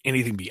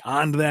anything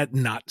beyond that,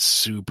 not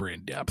super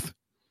in depth.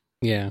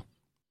 Yeah.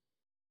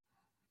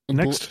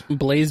 Next.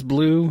 Blaze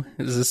Blue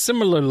is a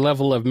similar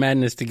level of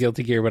madness to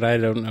Guilty Gear, but I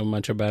don't know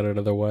much about it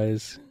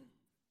otherwise.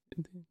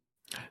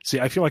 See,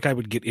 I feel like I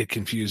would get it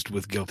confused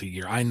with Guilty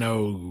Gear. I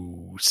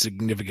know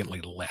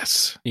significantly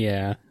less.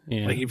 Yeah.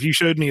 Like, if you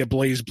showed me a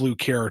Blaze Blue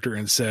character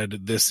and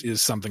said this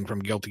is something from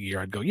Guilty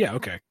Gear, I'd go, yeah,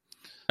 okay.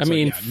 For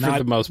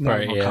the most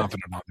part, not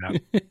confident on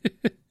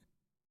that.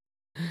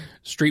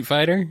 Street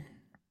Fighter?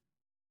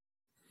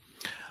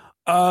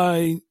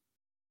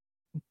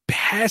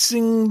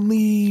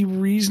 Passingly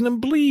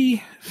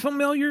reasonably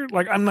familiar.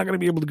 Like, I'm not going to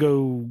be able to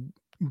go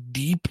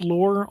deep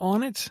lore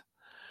on it.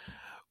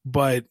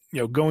 But,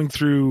 going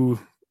through,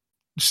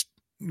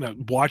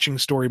 watching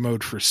story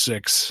mode for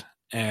 6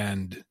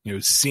 and,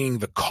 seeing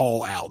the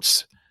call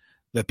outs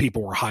that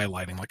people were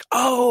highlighting, like,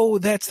 oh,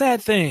 that's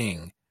that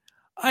thing.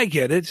 I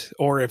get it.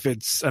 Or if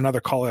it's another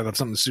call out of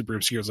something super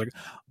obscure, it's like,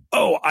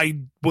 oh,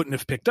 I wouldn't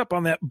have picked up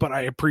on that, but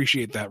I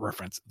appreciate that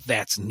reference.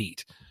 That's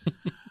neat.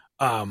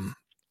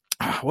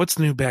 What's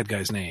the new bad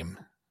guy's name?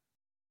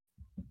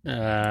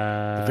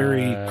 The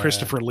very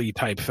Christopher Lee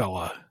type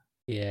fella.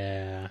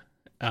 Yeah.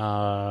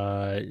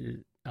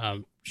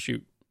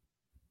 Shoot.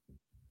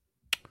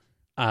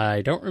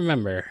 I don't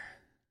remember.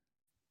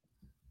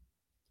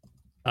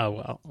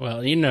 Oh,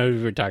 well, you know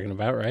who we're talking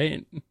about,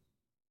 right?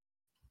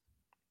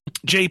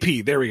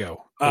 JP, there we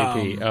go.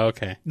 JP,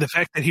 okay. The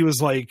fact that he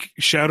was like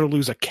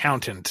Shadowloo's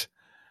accountant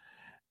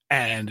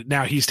and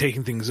now he's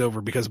taking things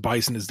over because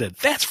Bison is dead.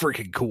 That's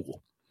freaking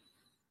cool.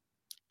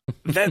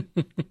 That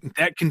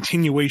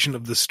continuation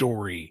of the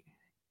story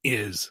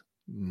is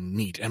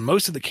neat. And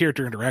most of the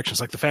character interactions,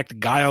 like the fact that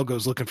Guile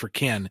goes looking for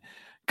Ken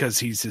because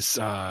he's his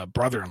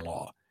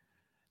brother-in-law,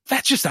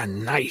 that's just a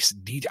nice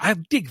detail. I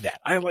dig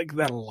that. I like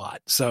that a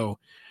lot. So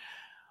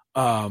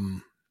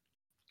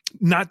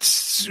not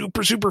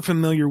super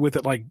familiar with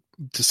it like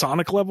to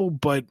Sonic level,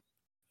 but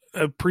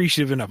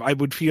appreciative enough. I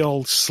would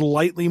feel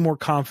slightly more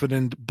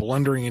confident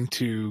blundering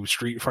into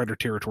Street Fighter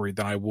territory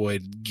than I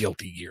would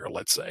Guilty Gear,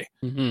 let's say.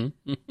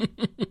 Mm-hmm.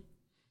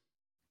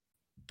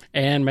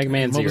 And Mega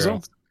Man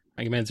Zero.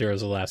 Mega Man Zero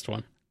is the last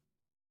one.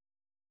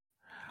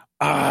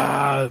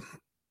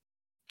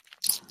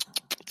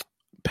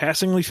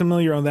 Passingly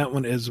familiar on that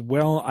one as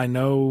well. I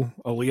know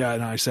Aaliyah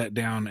and I sat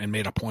down and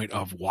made a point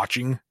of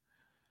watching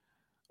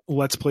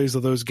Let's Plays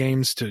of those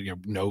games to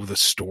know the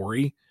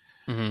story.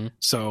 Mm-hmm.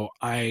 So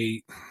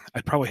I'd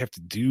probably have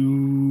to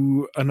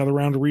do another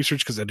round of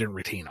research because I didn't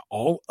retain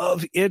all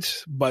of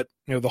it. But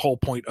the whole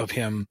point of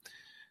him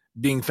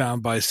being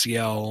found by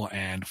Ciel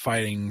and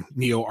fighting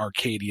Neo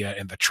Arcadia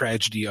and the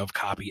tragedy of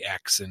Copy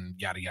X and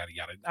yada yada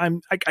yada.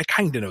 I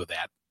kind of know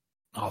that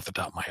off the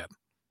top of my head.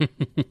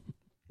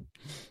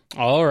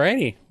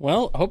 Alrighty.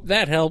 Well, hope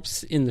that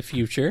helps in the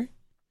future.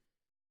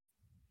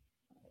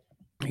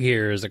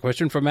 Here's a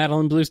question from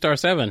Madeline Blue Star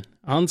 7.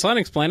 On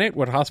Sonic's planet,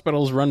 would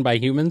hospitals run by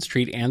humans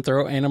treat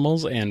anthro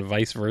animals and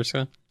vice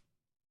versa?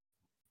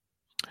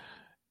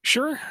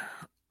 Sure.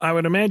 I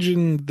would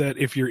imagine that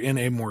if you're in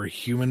a more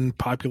human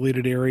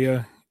populated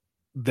area,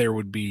 there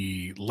would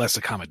be less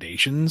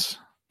accommodations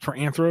for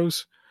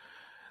anthros.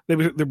 There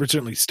would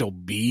certainly still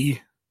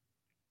be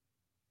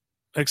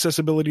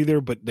accessibility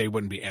there, but they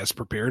wouldn't be as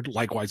prepared.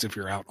 Likewise, if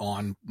you're out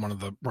on one of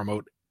the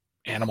remote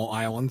animal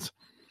islands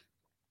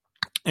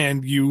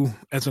and you,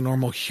 as a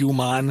normal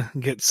human,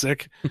 get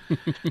sick,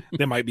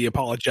 they might be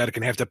apologetic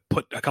and have to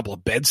put a couple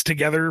of beds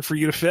together for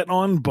you to fit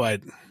on.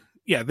 But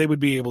yeah, they would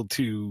be able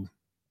to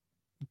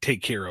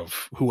take care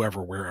of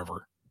whoever,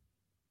 wherever.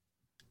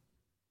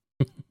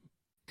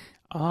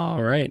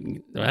 All right.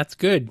 That's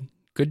good.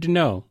 Good to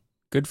know.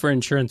 Good for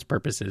insurance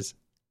purposes.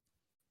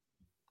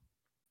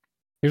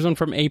 Here's one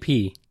from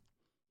AP.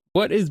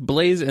 What is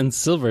Blaze and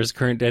Silver's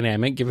current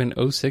dynamic given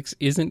 06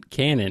 isn't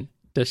canon?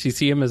 Does she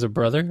see him as a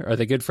brother? Are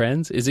they good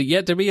friends? Is it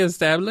yet to be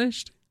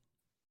established?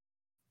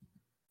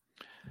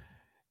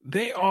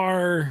 They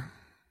are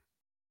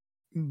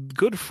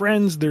good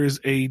friends. There's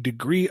a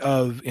degree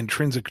of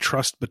intrinsic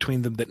trust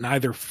between them that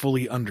neither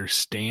fully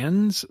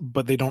understands,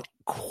 but they don't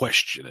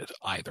question it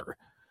either.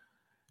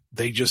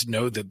 They just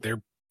know that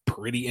they're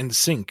pretty in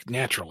sync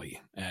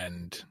naturally,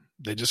 and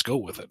they just go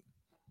with it.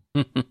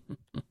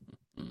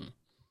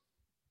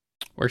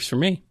 Works for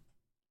me.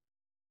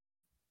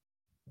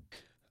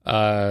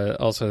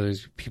 Also,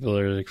 there's people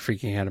are like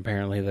freaking out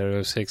apparently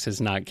that 06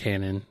 is not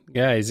canon.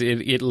 Guys,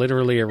 it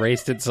literally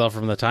erased itself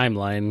from the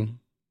timeline.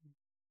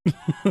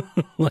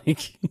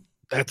 Like,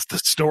 that's the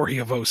story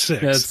of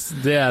 06.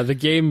 The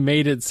game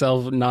made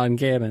itself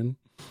non-canon.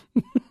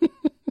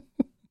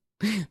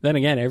 Then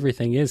again,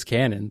 everything is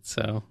canon,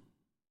 so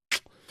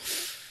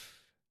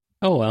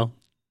oh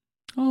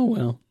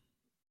well.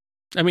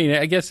 I mean,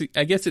 I guess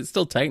it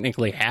still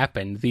technically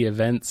happened. The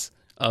events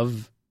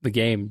of the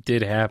game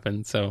did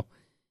happen, so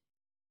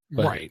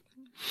right.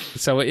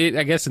 So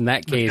I guess in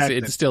that case,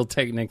 it's still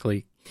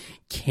technically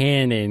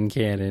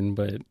canon,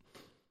 but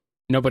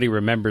nobody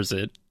remembers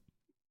it.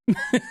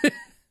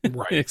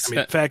 Right. I mean,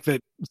 the fact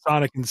that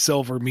Sonic and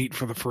Silver meet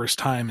for the first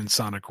time in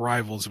Sonic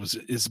Rivals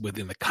is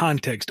within the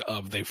context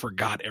of they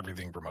forgot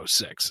everything from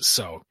 06.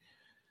 So,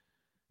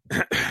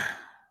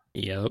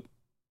 Yep.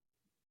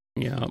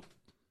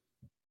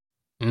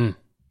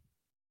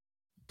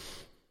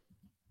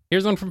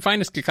 Here's one from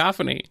Finest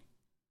Cacophony.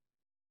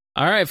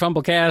 All right,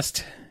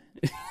 FumbleKast.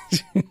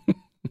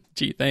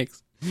 Gee,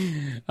 thanks.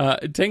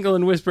 Tingle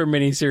and Whisper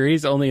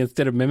miniseries, only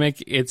instead of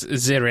Mimic, it's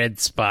The Red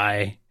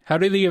Spy. How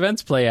do the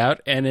events play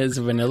out, and is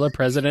Vanilla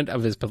president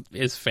of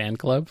his fan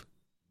club?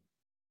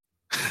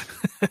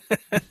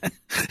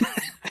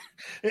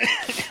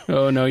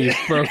 Oh no, you've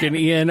broken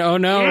Ian. Oh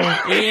no,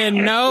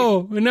 Ian,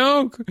 no.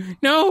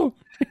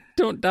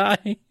 Don't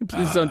die.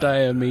 Please don't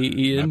die on me,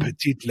 Ian. Ma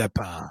petite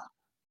lapin.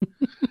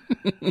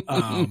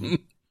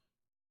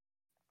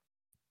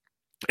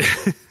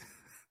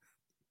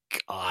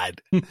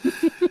 God.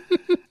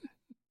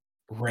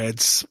 Red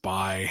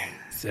Spy.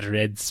 It's a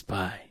Red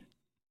Spy.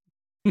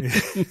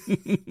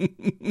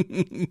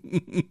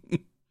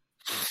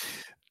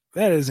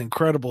 That is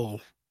incredible.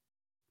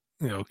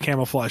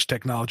 Camouflage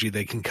technology.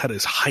 They can cut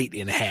his height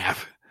in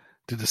half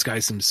to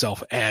disguise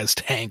himself as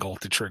Tangle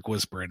to trick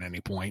Whisper at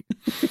any point.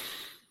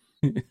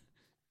 It's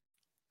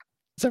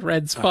a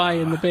red spy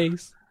in the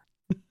base.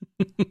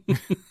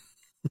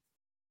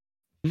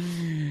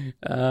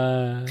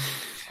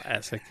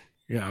 Classic.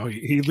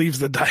 He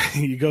leaves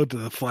you go to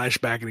the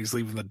flashback and he's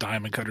leaving the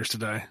diamond cutters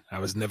today. I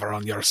was never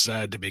on your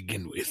side to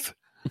begin with.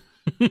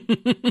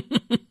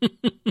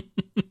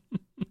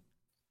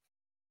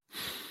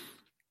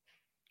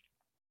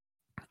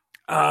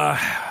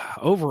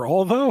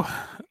 Overall, though,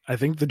 I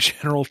think the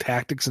general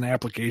tactics and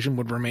application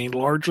would remain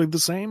largely the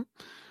same.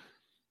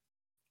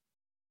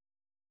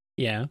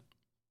 Yeah.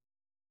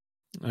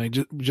 I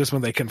mean, just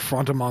when they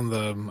confront him on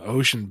the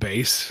ocean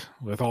base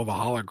with all the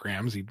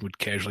holograms, he would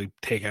casually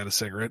take out a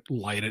cigarette,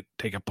 light it,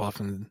 take a puff,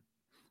 and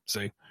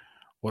say,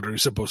 "What are you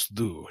supposed to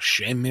do?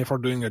 Shame me for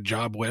doing a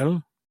job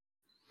well?"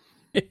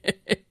 This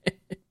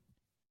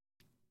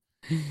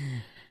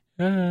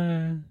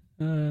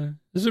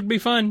would be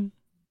fun.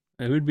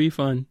 It would be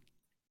fun.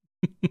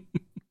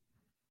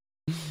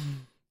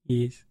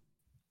 Yes.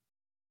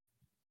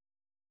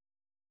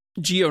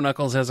 Geo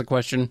Knuckles has a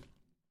question.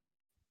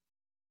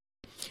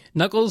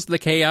 Knuckles the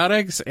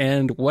Chaotix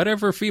and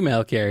whatever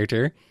female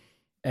character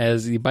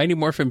as the Mighty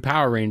Morphin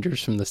Power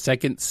Rangers from the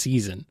second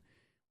season.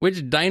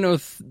 Which Dino /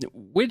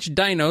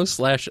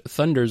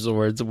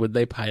 Thunderzords would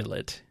they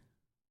pilot?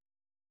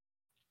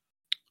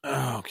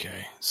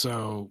 Okay,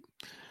 so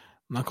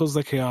Knuckles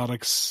the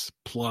Chaotix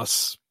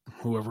plus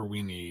whoever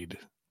we need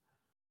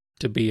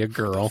to be a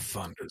girl.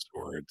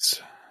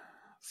 Thunderzords.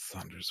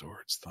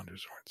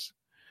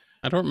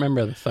 I don't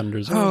remember the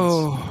Thunderzords.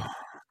 Oh,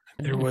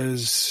 there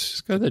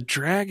was the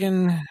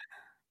dragon,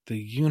 the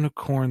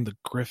unicorn, the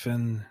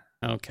griffin.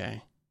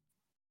 Okay.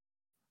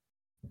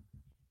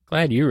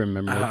 Glad you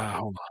remember.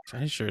 Hold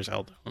on. I sure as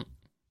hell don't.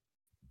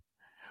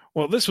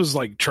 Well, this was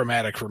like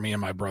traumatic for me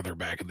and my brother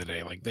back in the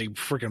day. Like they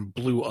freaking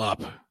blew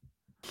up,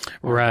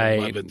 right?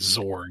 11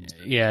 Zords,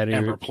 yeah,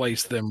 and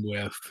replaced them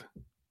with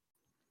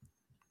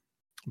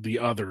the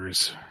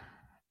others.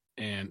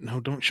 And no,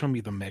 don't show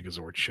me the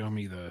Megazord. Show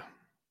me the.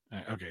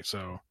 Okay,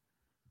 so.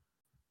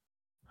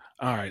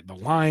 All right, the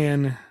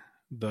lion,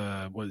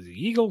 what is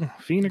the eagle?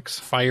 Phoenix?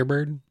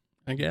 Firebird,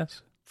 I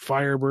guess.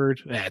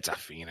 Firebird. That's a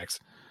phoenix.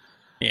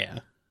 Yeah.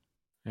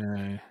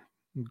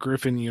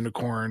 Griffin,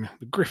 unicorn.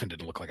 The griffin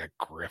didn't look like a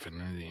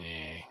griffin.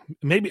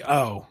 Maybe,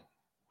 was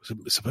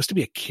it supposed to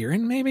be a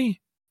Kirin, maybe?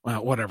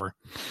 Well, whatever.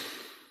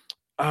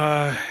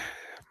 Because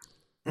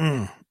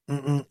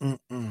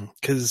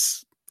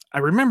I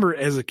remember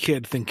as a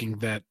kid thinking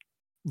that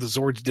the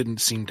Zords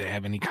didn't seem to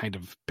have any kind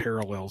of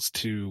parallels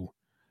to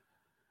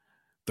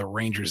the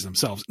Rangers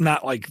themselves.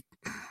 Not like,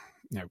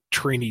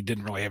 Trini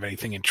didn't really have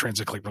anything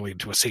intrinsically related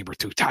to a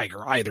saber-toothed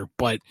tiger either,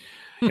 but,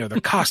 their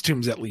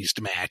costumes at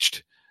least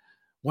matched.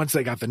 Once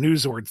they got the new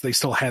Zords, they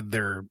still had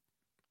their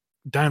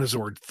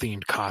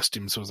dinosaur-themed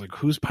costumes. So I was like,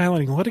 who's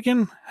piloting what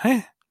again?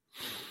 Huh?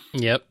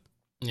 Yep.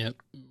 And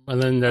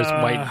then there's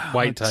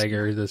White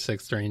Tiger, the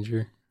sixth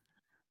Ranger.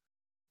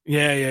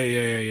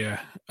 Yeah.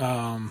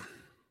 All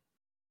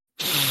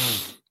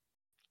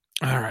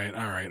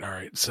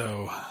right.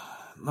 So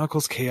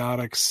Knuckles,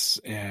 Chaotix,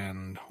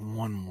 and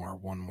one more.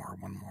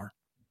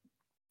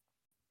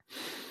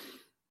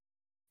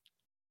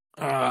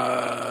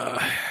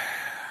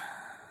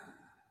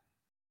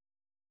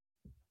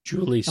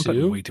 Julie I'm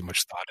putting Sue? way too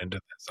much thought into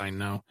this, I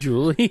know.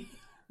 Julie?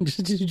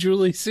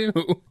 Julie Sue.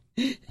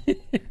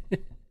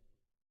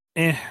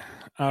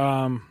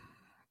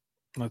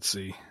 Let's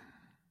see.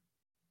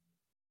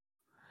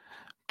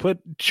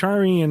 Put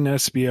Chari and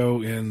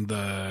Espio in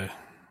the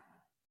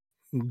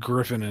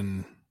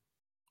Griffin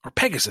or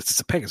Pegasus. It's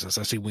a Pegasus.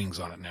 I see wings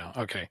on it now.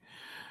 Okay.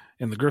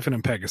 In the Griffin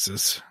and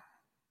Pegasus.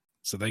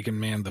 So they can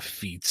man the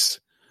feats.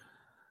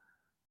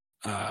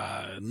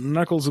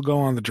 Knuckles will go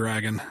on the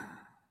dragon.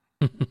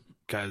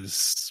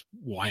 Because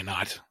why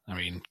not? I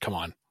mean, come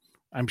on.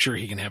 I'm sure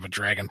he can have a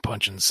dragon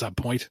punch in sub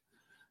point.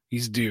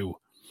 He's due.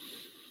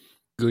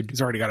 Good.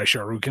 He's already got a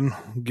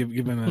Sharukin. Give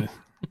him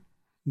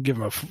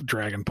a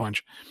dragon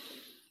punch.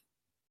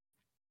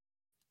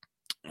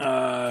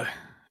 No.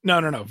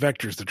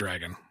 Vector's the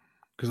dragon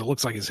because it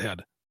looks like his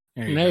head.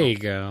 There you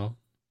go.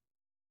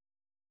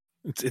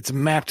 It's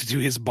mapped to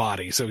his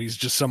body, so he's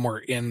just somewhere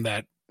in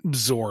that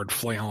Zord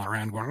flailing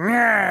around going.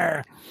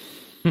 Rawr!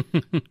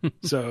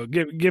 So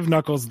give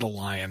Knuckles the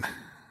lion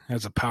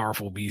as a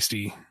powerful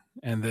beastie,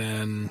 and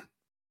then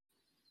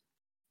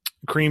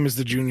Cream is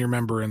the junior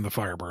member in the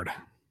Firebird.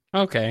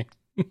 Okay.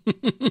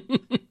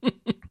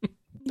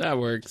 That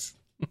works.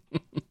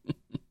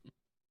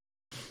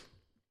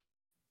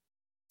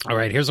 All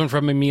right, here's one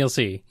from Emil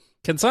C.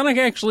 Can Sonic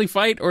actually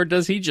fight, or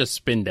does he just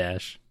spin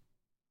dash?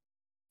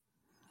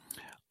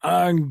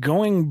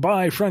 Going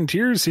by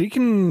Frontiers, he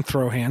can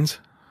throw hands.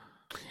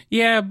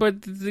 Yeah,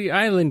 but the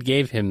island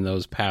gave him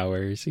those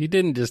powers. He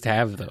didn't just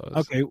have those.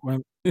 Okay,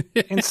 well,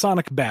 in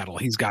Sonic Battle,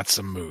 he's got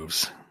some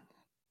moves.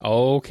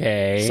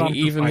 Okay,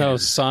 even though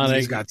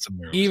Sonic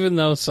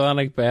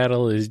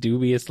Battle is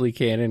dubiously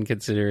canon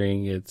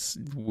considering its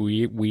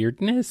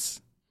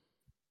weirdness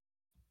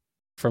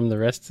from the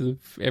rest of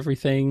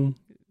everything,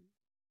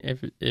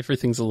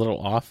 everything's a little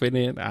off in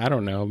it. I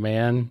don't know,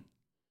 man.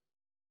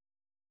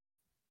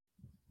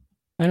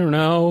 I don't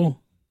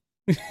know.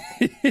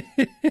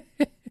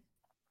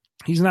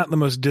 He's not the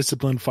most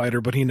disciplined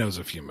fighter, but he knows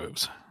a few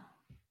moves.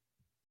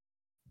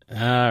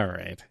 All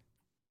right.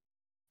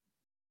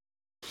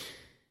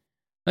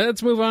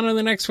 Let's move on to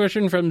the next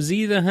question from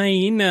Z the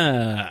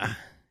Hyena.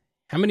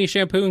 How many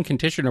shampoo and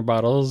conditioner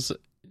bottles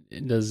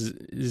does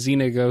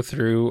Xena go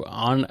through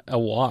on a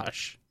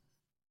wash?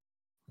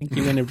 Thank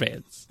you in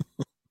advance.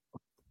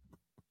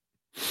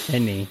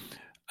 Any.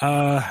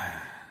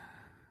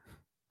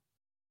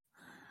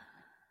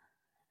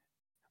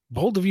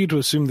 Bold of you to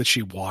assume that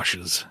she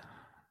washes.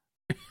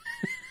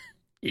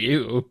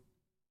 Ew.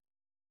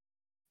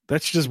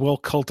 That's just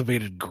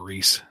well-cultivated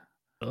grease.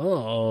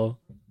 Oh.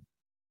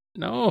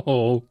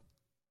 No.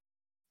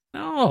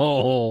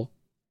 Oh.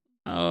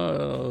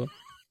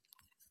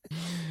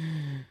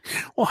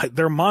 What?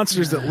 They're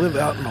monsters that live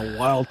out in a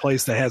wild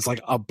place that has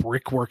like a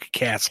brickwork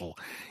castle.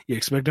 You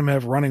expect them to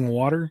have running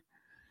water?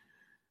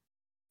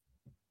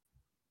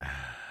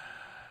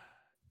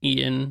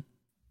 Ian.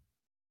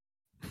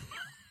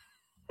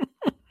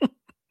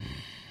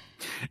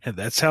 And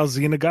that's how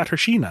Xena got her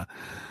Sheena.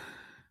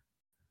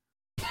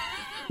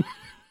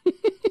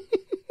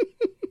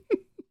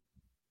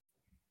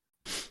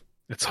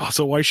 It's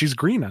also why she's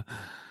Greena.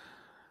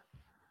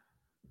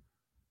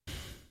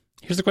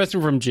 Here's a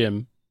question from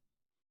Jim.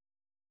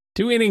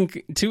 To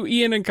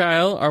Ian and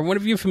Kyle, are one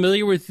of you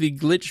familiar with the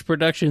Glitch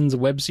Productions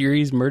web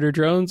series Murder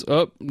Drones?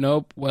 Oh,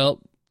 nope. Well,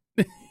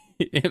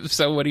 if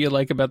so, what do you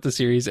like about the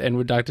series? And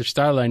would Dr.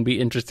 Starline be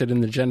interested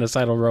in the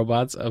genocidal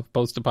robots of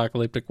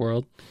post-apocalyptic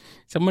world?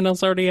 Someone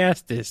else already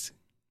asked this.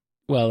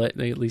 Well,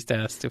 they at least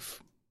asked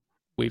if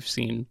we've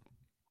seen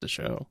the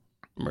show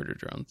Murder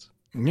Drones.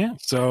 Yeah,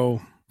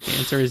 so the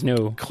answer is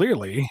no.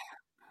 Clearly,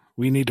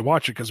 we need to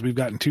watch it because we've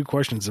gotten 2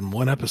 questions in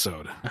 1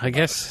 episode. I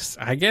guess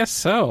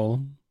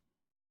so.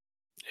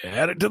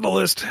 Add it to the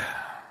list.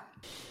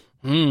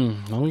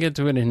 I'll get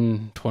to it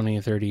in 20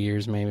 or 30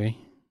 years, maybe.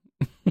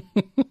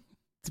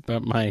 It's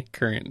about my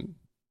current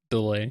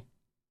delay.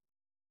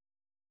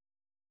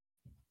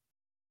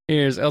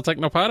 Here's El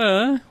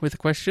Technopada with a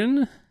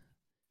question.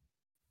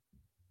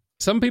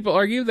 Some people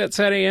argue that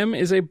SAT-AM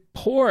is a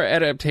poor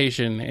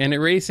adaptation, and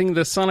erasing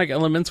the Sonic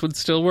elements would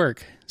still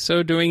work.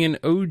 So doing an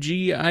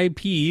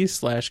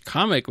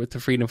OGIP/comic with the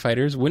Freedom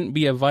Fighters wouldn't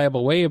be a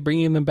viable way of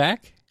bringing them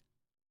back?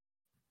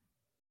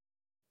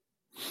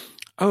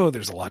 Oh,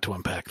 there's a lot to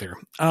unpack there.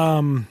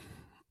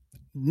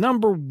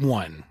 Number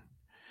one,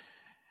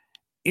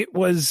 it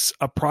was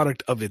a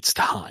product of its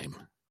time.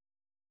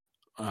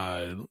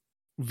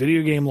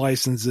 Video game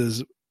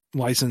licensed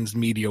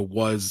media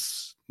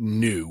was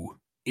new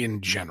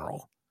in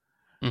general.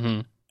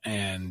 Mm-hmm.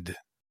 And,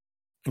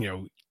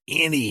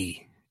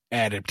 any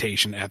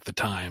adaptation at the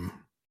time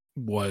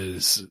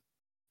was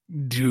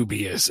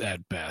dubious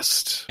at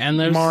best. And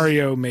there's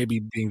Mario maybe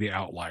being the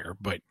outlier,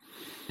 but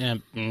yeah,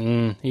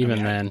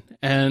 then.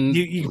 And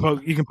you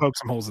can poke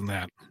some holes in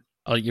that.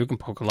 Oh, you can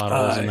poke a lot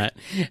of holes in that.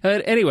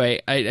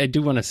 Anyway, I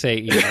do want to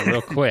say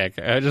real quick,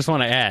 I just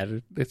want to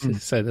add,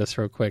 say this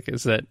real quick,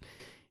 is that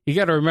you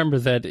got to remember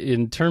that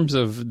in terms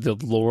of the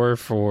lore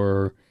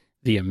for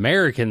the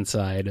American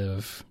side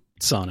of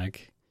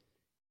Sonic,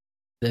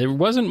 there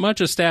wasn't much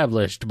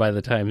established by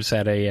the time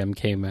SAT-AM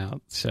came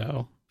out.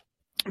 So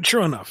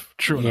true enough.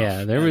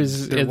 Yeah,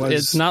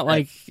 it's not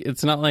like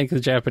the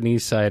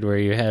Japanese side where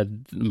you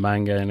had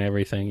manga and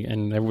everything,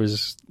 and there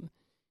was,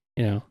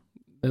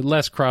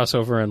 less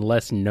crossover and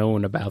less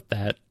known about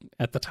that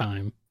at the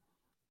time.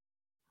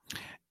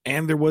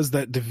 And there was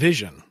that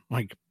division,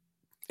 like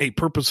a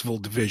purposeful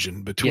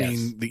division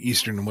between the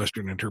Eastern and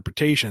Western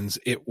interpretations.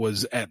 It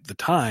was at the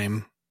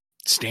time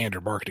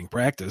standard marketing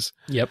practice.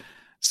 Yep.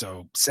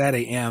 So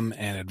SAT-AM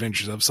and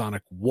Adventures of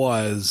Sonic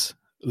was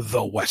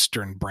the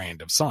Western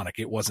brand of Sonic.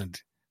 It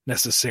wasn't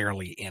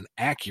necessarily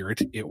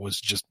inaccurate. It was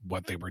just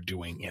what they were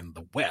doing in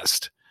the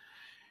West.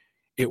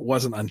 It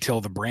wasn't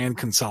until the brand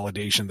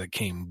consolidation that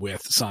came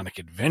with Sonic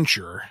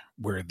Adventure,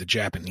 where the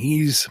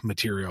Japanese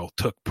material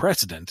took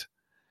precedent,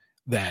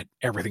 that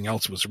everything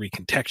else was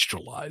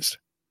recontextualized.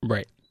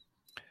 Right.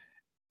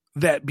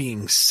 That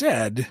being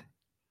said,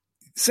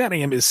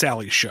 SAT-AM is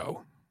Sally's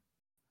show.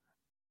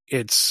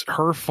 It's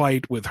her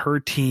fight with her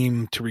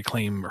team to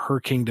reclaim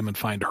her kingdom and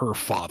find her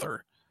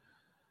father.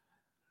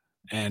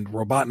 And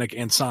Robotnik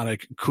and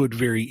Sonic could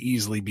very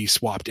easily be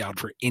swapped out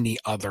for any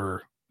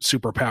other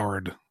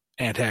superpowered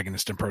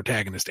antagonist and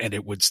protagonist, and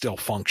it would still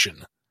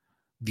function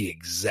the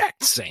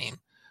exact same.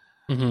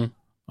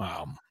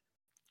 Mm-hmm.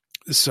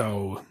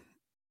 So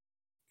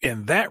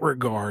in that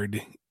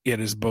regard, it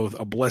is both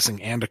a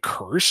blessing and a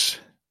curse,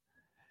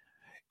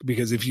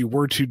 because if you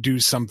were to do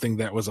something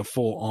that was a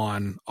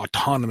full-on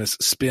autonomous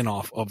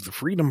spin-off of the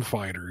Freedom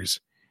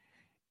Fighters,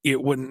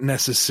 it wouldn't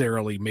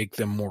necessarily make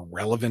them more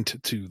relevant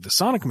to the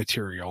Sonic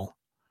material,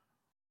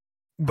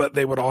 but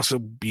they would also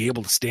be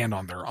able to stand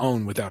on their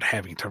own without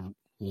having to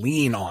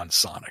lean on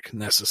Sonic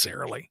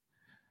necessarily.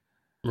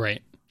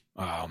 Right.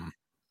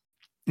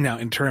 Now,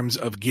 in terms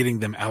of getting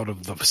them out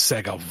of the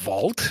Sega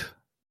vault,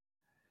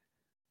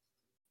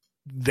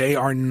 they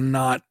are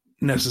not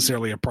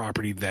necessarily a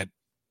property that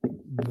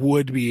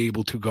would be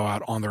able to go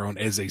out on their own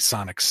as a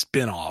Sonic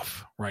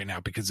spin-off right now,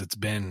 because it's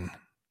been,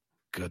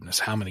 goodness,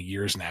 how many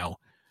years now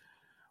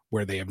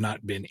where they have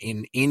not been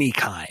in any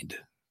kind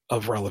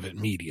of relevant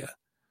media.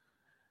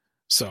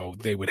 So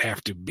they would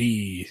have to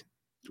be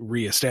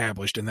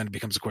reestablished, and then it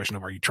becomes a question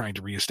of, are you trying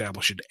to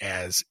reestablish it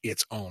as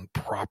its own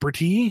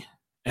property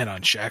and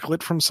unshackle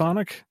it from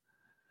Sonic?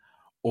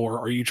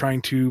 Or are you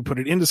trying to put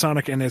it into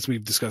Sonic? And as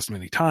we've discussed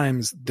many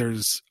times,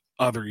 there's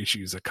other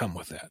issues that come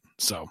with that.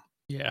 So,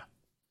 yeah.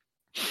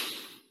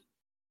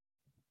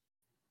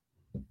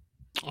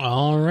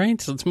 All right,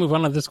 so let's move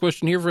on to this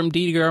question here from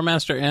DDR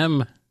Master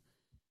M.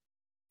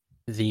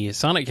 The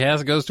Sonic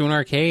cast goes to an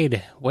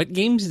arcade. What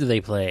games do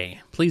they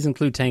play? Please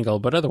include Tangle,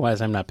 but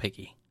otherwise I'm not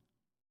picky.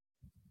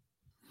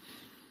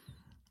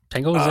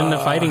 Tangle is into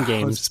fighting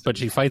games, but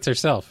she fights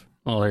herself.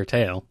 Well, her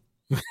tail.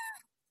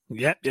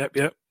 Yep.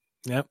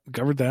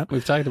 Covered that.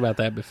 We've talked about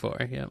that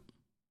before. Yep.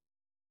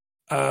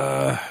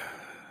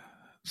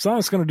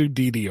 Sonic's going to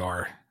do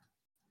DDR.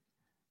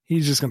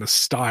 He's just going to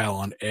style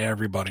on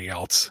everybody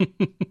else.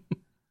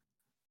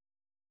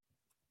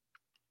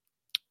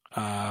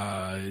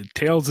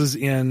 Tails is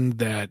in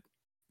that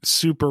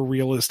super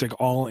realistic,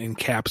 all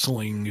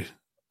encapsulating,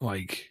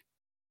 like,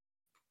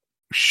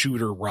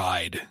 shooter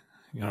ride.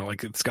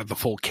 Like it's got the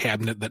full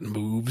cabinet that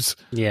moves.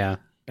 Yeah.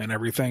 And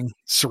everything.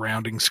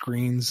 Surrounding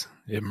screens.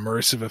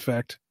 Immersive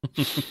effect.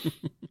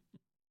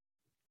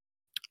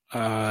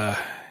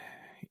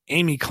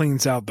 Amy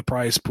cleans out the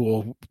prize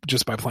pool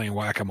just by playing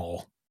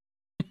whack-a-mole.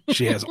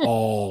 She has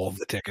all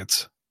the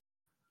tickets.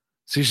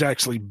 She's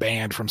actually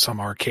banned from some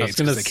arcades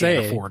because they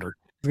can't afford her.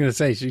 I was going to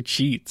say, she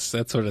cheats.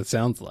 That's what it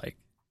sounds like.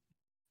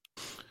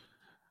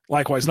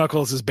 Likewise,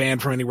 Knuckles is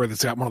banned from anywhere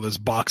that's got one of those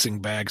boxing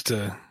bags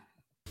to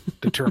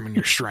determine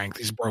your strength.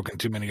 He's broken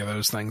too many of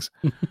those things.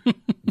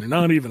 They're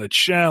not even a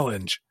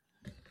challenge.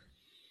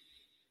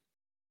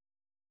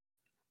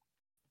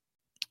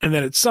 And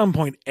then at some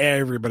point,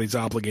 everybody's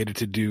obligated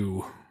to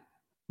do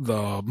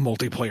the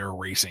multiplayer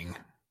racing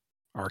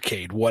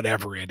arcade,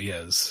 whatever it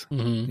is.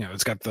 Mm-hmm.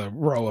 It's got the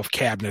row of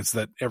cabinets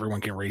that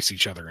everyone can race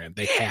each other in.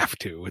 They have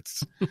to.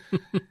 It's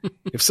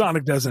if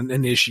Sonic doesn't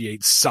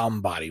initiate,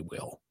 somebody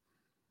will.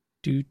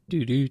 Do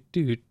do do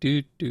do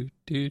do do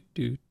do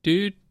do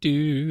do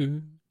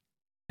do.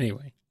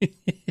 Anyway.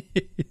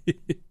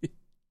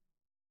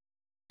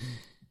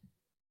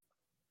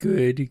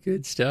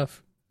 Good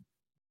stuff.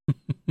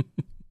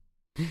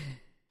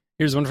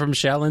 Here's one from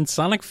Shaolin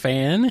Sonic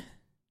fan.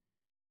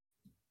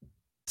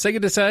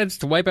 Sega decides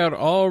to wipe out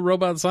all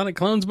Robot Sonic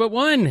clones but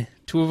one.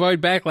 To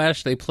avoid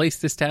backlash, they place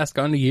this task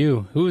onto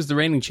you. Who is the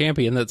reigning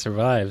champion that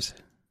survives?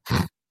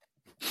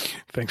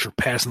 Thanks for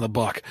passing the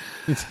buck.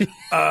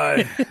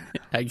 I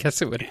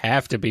guess it would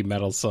have to be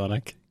Metal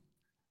Sonic.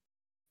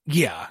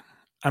 Yeah.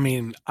 I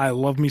mean, I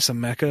love me some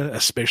mecha,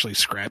 especially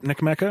Scrapnik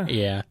mecha.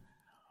 Yeah.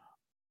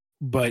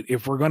 But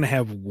if we're going to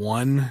have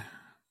one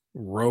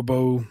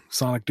Robo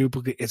Sonic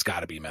duplicate, it's got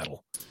to be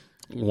Metal.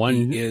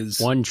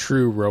 One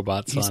true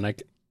Robot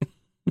Sonic.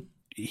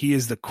 He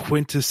is the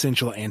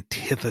quintessential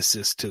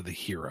antithesis to the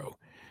hero.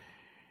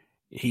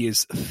 He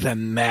is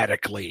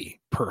thematically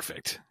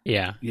perfect.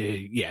 Yeah.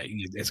 Yeah,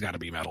 it's got to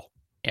be Metal.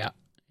 Yeah.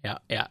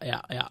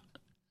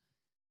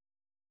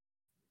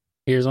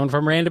 Here's one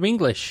from Random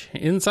English.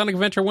 In Sonic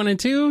Adventure 1 and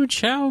 2,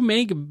 Chow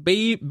make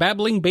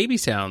babbling baby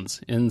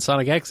sounds. In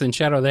Sonic X and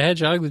Shadow the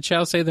Hedgehog, the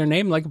Chow say their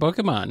name like a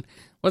Pokemon.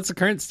 What's the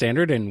current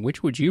standard, and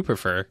which would you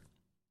prefer?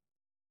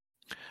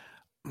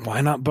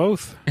 Why not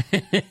both?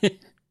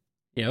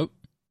 Yep.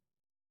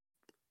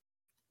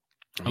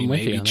 I mean,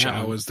 maybe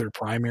Chow is their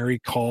primary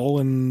call,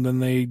 and then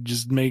they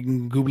just make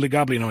goobly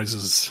gobbly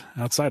noises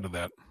outside of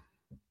that.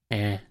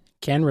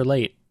 Can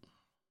relate.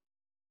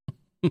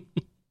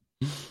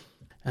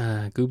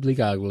 Goobly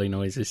gobbly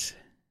noises.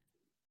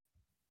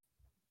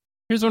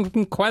 Here's one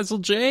from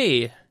Quazzle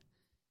J.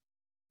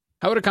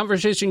 How would a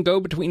conversation go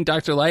between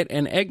Dr. Light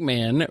and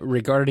Eggman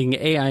regarding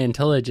AI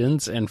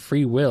intelligence and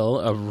free will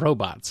of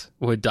robots?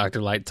 Would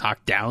Dr. Light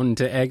talk down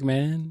to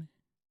Eggman?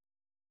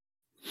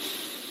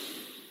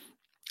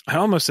 I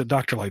almost said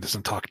Dr. Light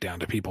doesn't talk down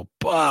to people,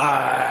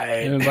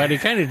 but he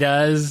kind of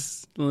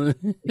does.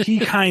 He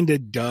kind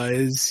of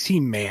does. He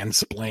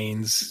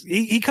mansplains.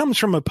 He comes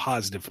from a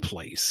positive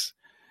place.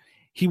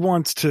 He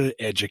wants to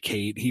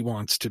educate. He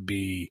wants to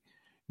be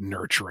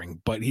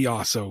nurturing, but he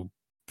also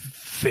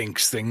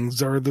thinks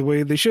things are the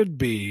way they should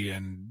be.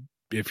 And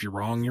if you're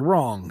wrong, you're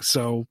wrong.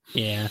 So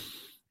yeah,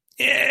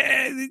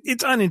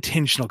 it's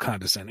unintentional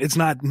condescension. It's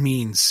not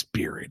mean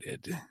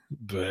spirited,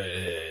 but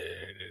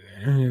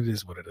it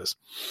is what it is.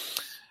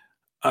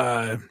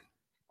 And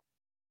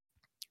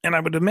I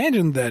would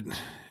imagine that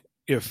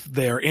if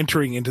they are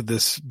entering into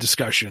this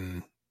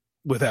discussion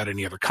without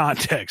any other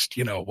context,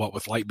 what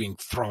with Light being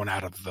thrown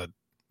out of the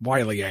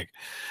Wily egg,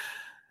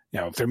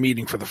 if they're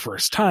meeting for the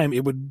first time,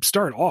 it would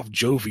start off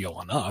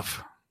jovial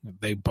enough.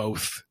 They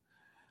both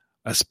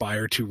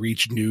aspire to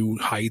reach new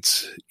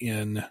heights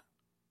in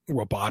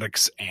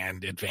robotics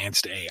and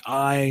advanced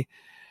AI,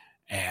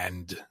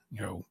 and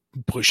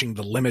pushing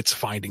the limits,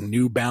 finding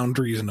new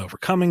boundaries and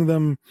overcoming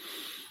them.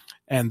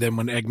 And then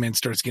when Eggman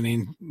starts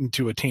getting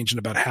into a tangent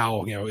about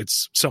how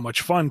it's so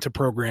much fun to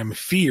program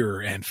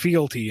fear and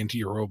fealty into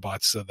your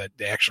robots so that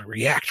they actually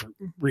react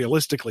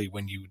realistically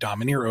when you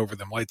domineer over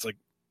them, Light's like,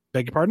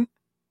 beg your pardon?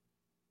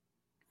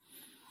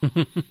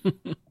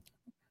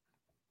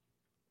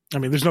 I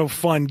mean, there's no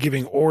fun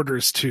giving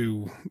orders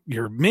to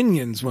your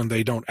minions when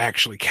they don't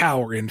actually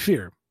cower in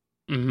fear.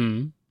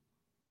 Mm-hmm.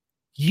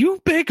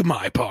 You beg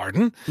my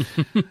pardon.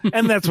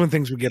 And that's when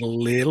things would get a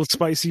little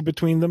spicy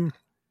between them.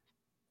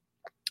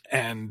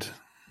 And,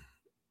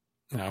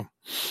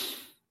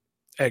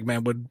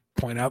 Eggman would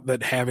point out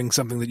that having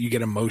something that you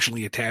get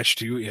emotionally attached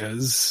to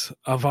is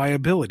a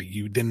viability.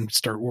 You then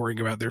start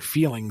worrying about their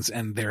feelings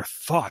and their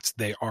thoughts.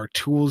 They are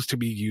tools to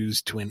be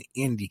used to an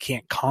end. You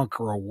can't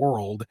conquer a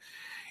world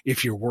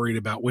if you're worried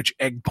about which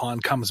egg pawn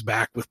comes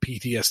back with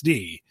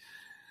PTSD.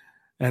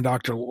 And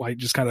Dr. Light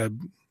just kind of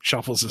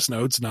shuffles his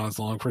notes, nods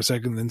long for a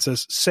second, and then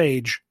says,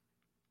 Sage.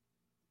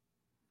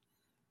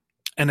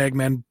 And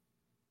Eggman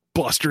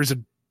blusters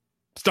and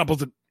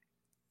stumbles and,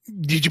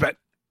 did you bet?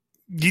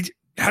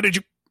 How did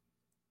you?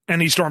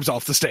 And he storms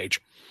off the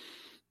stage.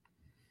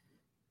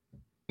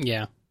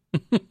 Yeah.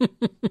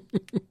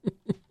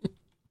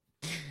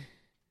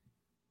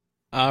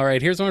 All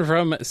right, here's one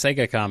from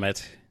Sega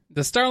Comet.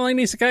 The Starline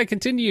Isekai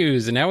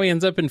continues, and now he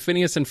ends up in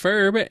Phineas and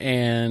Ferb,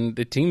 and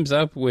it teams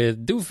up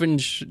with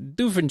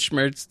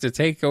Doofenshmirtz to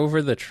take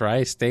over the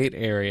tri-state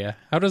area.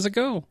 How does it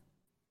go?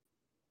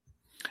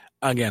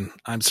 Again,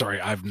 I'm sorry,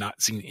 I've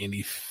not seen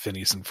any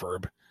Phineas and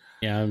Ferb.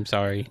 Yeah, I'm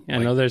sorry. I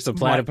know there's a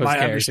platypus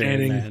character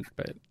in that,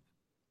 but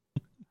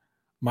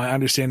my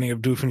understanding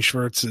of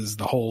Doofenshmirtz is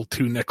the whole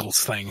 2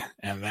 nickels thing,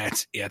 and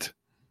that's it.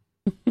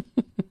 It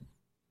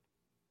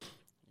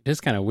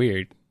is kind of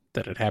weird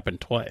that it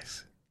happened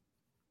twice.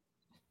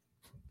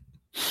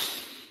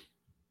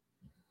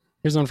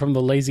 Here's one from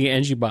the Lazy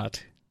Engie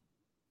Bot.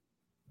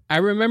 I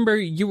remember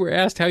you were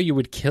asked how you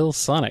would kill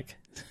Sonic.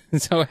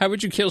 So how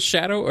would you kill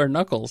Shadow or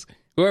Knuckles?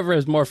 Whoever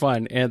has more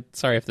fun. And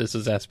sorry if this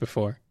was asked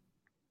before.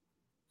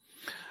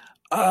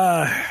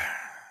 Let's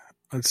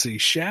see.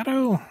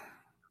 Shadow.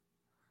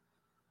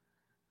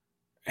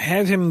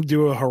 Have him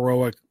do a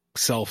heroic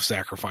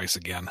self-sacrifice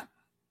again.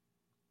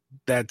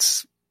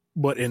 That's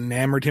what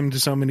enamored him to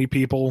so many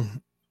people.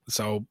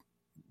 So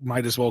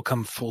might as well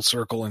come full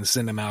circle and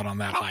send him out on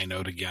that high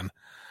note again.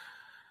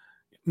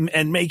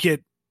 And make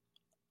it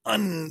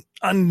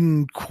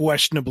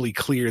unquestionably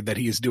clear that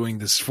he is doing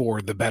this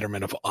for the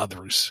betterment of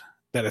others.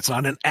 That it's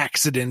not an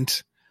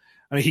accident.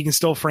 I mean, he can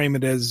still frame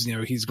it as,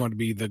 he's going to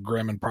be the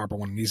grim and proper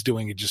one. And he's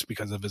doing it just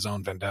because of his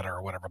own vendetta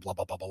or whatever, blah,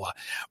 blah, blah, blah, blah.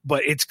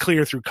 But it's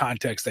clear through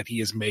context that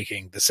he is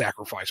making the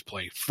sacrifice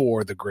play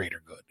for the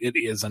greater good. It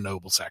is a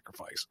noble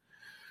sacrifice.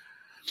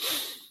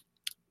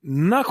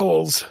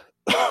 Knuckles.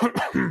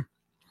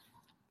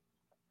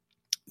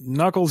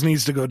 Knuckles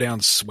needs to go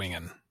down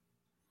swinging.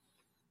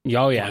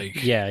 Oh, yeah.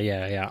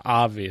 Yeah.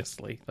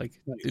 Obviously.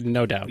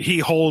 No doubt. He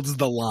holds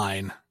the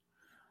line.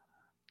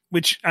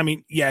 Which, I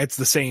mean, yeah, it's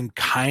the same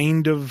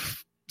kind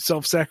of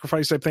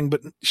self-sacrifice type thing, but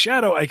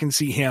Shadow, I can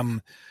see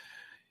him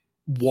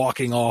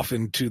walking off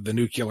into the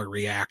nuclear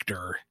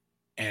reactor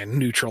and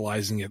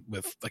neutralizing it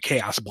with a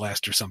chaos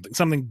blast or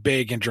something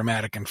big and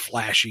dramatic and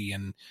flashy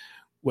and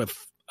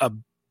with a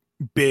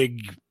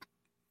big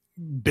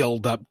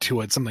build up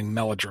to it, something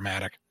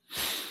melodramatic.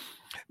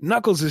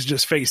 Knuckles is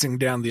just facing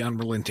down the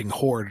unrelenting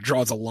horde,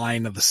 draws a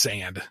line of the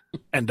sand,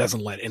 and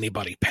doesn't let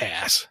anybody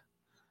pass.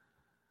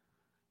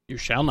 You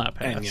shall not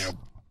pass. And,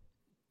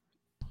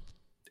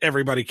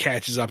 everybody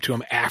catches up to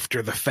him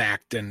after the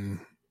fact, and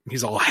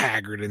he's all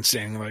haggard and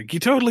saying, like, you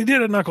totally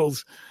did it,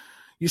 Knuckles.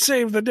 You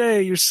saved the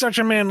day. You're such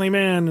a manly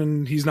man.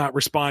 And he's not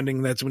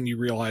responding. That's when you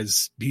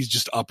realize he's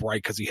just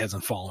upright because he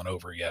hasn't fallen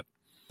over yet.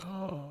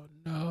 Oh,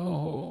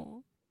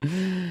 no.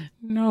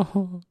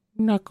 No,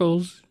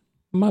 Knuckles,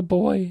 my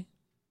boy.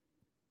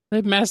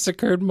 They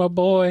massacred my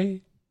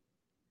boy.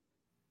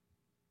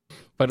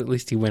 But at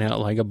least he went out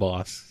like a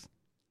boss.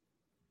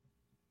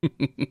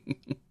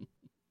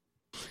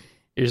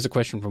 Here's a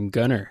question from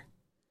Gunner.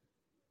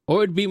 What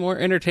would be more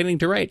entertaining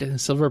to write?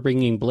 Silver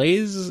bringing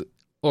Blaze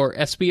or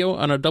Espio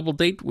on a double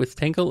date with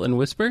Tangle and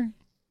Whisper?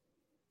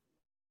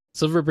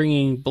 Silver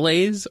bringing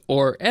Blaze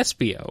or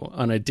Espio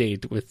on a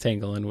date with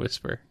Tangle and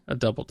Whisper? A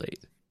double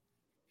date.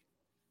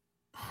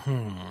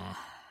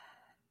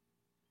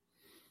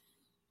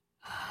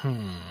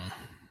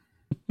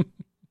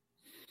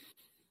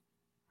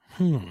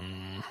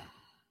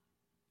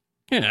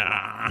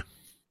 Yeah.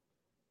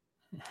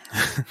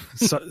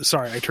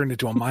 Sorry, I turned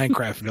into a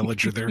Minecraft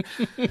villager there.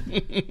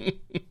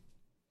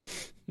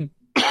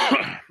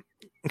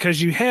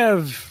 Because you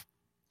have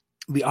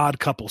the odd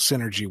couple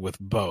synergy with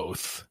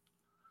both.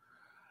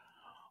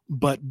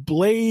 But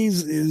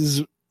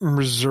Blaze's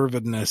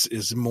reservedness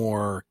is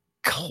more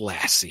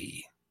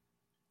classy.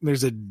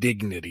 There's a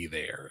dignity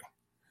there.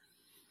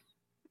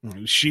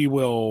 She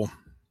will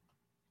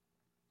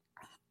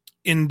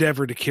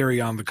endeavor to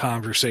carry on the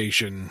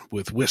conversation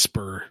with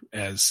Whisper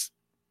as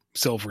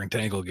Silver and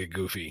Tangle get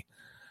goofy.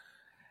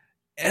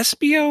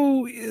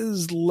 Espio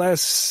is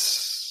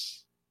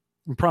less...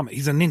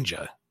 He's a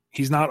ninja.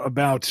 He's not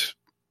about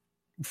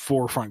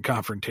forefront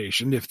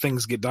confrontation. If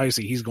things get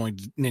dicey, he's going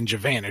to ninja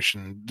vanish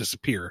and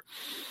disappear.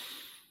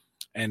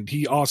 And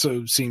he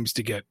also seems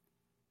to get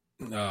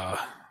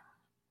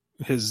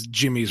his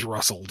jimmies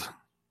rustled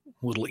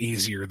a little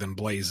easier than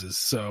Blaze's.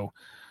 So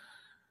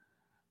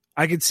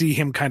I could see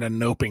him kind of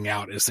noping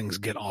out as things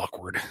get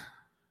awkward.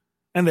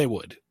 And they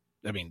would.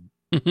 I mean,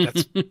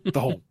 that's the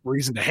whole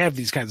reason to have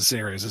these kinds of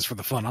scenarios is for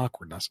the fun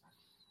awkwardness.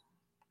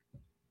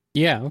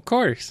 Yeah, of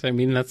course. I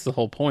mean, that's the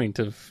whole point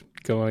of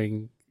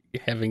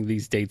having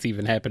these dates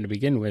even happen to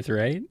begin with,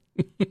 right?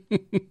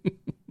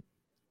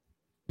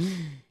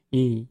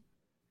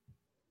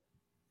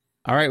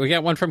 All right, we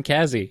got one from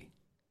Kazzy.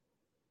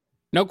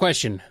 No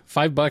question.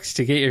 $5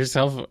 to get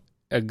yourself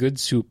a good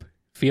soup.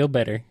 Feel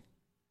better.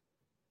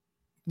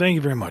 Thank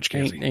you very much,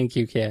 Kazzy. Thank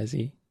you,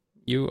 Kazzy.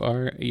 You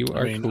are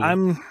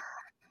cool.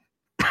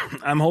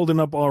 I'm holding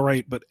up all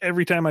right, but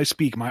every time I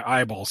speak, my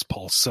eyeballs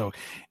pulse. So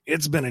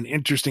it's been an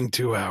interesting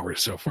 2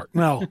 hours so far.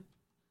 No,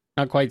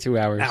 not quite 2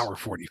 hours. Hour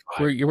 45.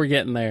 We're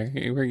getting there.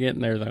 We're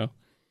getting there, though.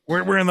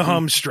 We're in the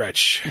home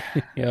stretch.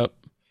 Yep.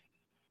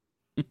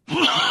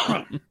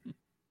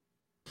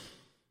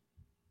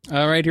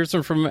 All right, here's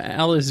one from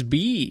Alice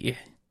B.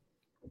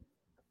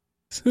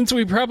 Since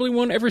we probably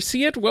won't ever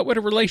see it, what would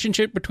a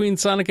relationship between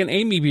Sonic and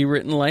Amy be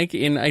written like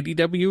in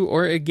IDW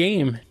or a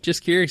game?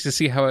 Just curious to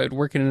see how it would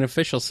work in an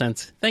official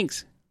sense.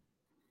 Thanks.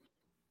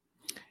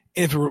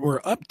 If it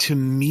were up to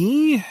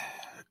me,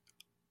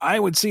 I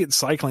would see it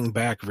cycling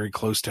back very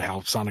close to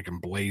how Sonic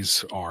and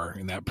Blaze are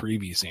in that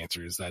previous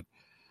answer, is that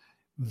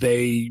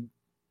they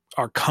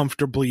are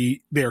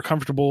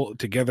comfortable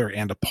together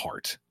and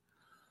apart.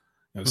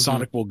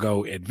 Sonic will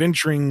go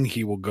adventuring,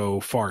 he will go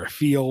far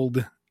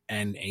afield,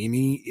 and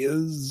Amy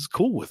is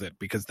cool with it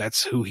because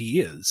that's who he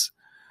is.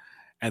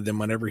 And then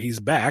whenever he's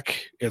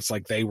back, it's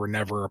like they were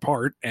never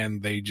apart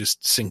and they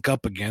just sync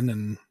up again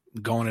and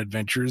go on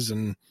adventures,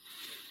 and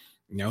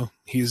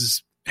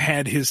he's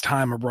had his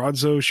time abroad,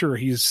 so sure,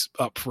 he's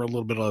up for a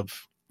little bit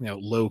of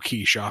low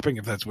key shopping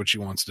if that's what she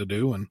wants to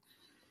do, and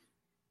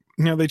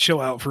they chill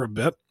out for a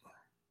bit,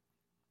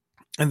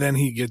 and then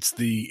he gets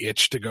the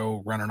itch to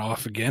go running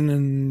off again,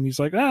 and he's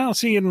like, I'll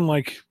see you in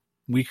like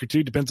a week or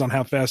two, depends on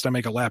how fast I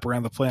make a lap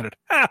around the planet.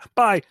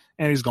 Bye,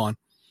 and he's gone.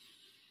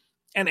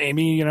 And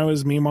Amy,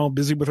 is meanwhile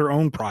busy with her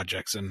own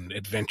projects and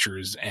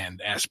adventures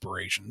and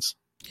aspirations.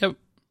 Yep.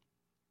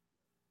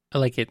 I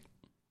like it.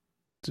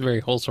 It's a very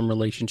wholesome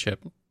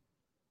relationship.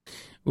 It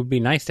would be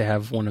nice to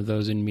have one of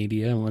those in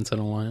media once in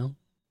a while.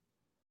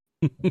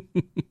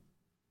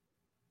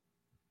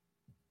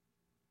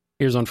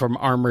 Here's one from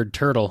Armored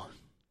Turtle.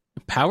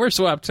 Power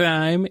swap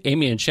time.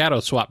 Amy and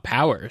Shadow swap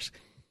powers.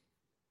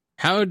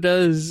 How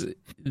does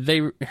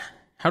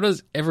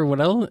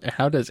everyone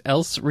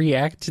else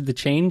react to the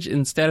change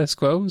in status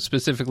quo,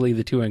 specifically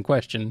the two in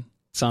question,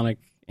 Sonic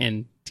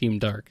and Team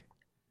Dark?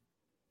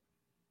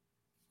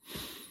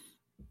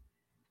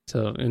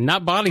 So,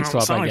 not body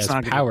swap, Sonic's,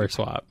 I guess, power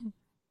swap.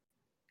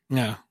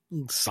 Yeah,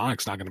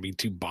 Sonic's not going to be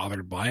too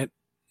bothered by it.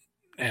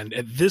 And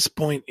at this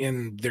point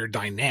in their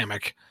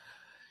dynamic,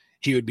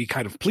 he would be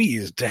kind of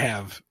pleased to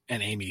have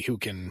an Amy who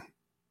can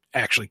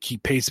actually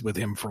keep pace with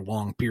him for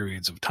long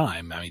periods of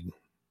time. I mean,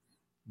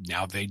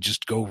 now they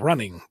just go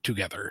running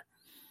together.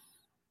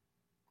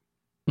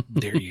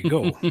 There you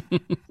go.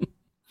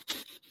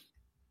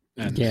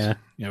 And, yeah.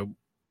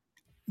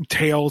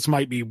 Tails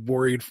might be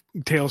worried.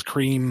 Tails,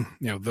 Cream,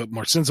 the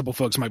more sensible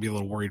folks might be a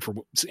little worried for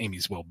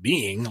Amy's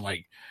well-being.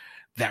 Like,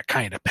 that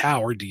kind of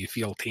power, do you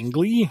feel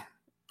tingly?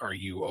 Are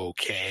you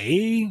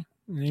okay?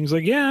 And he's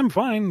like, yeah, I'm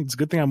fine. It's a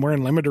good thing I'm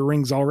wearing limiter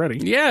rings already.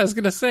 Yeah, I was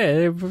going to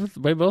say,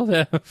 they both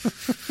have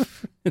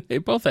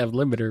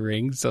limiter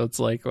rings, so it's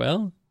like,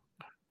 well,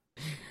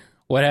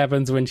 what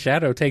happens when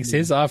Shadow takes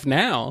his off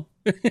now?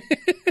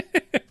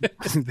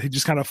 They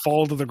just kind of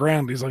fall to the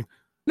ground. He's like,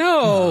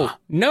 no,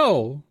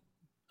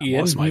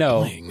 Ian,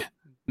 bling.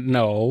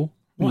 No,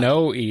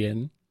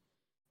 Ian.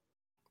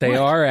 They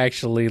are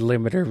actually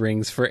limiter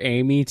rings for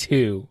Amy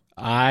too.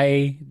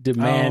 I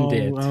demand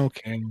it.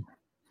 Okay.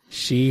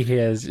 She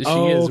is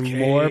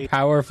more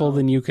powerful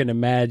than you can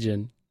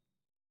imagine.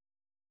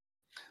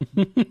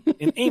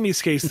 In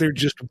Amy's case, they're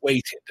just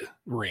weighted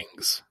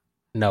rings.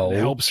 No. It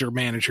helps her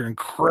manage her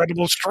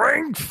incredible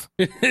strength.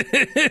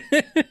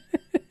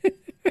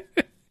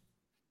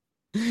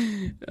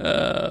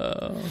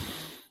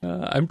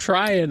 I'm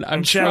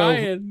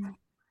trying.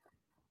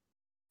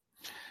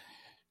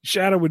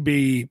 Shadow would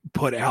be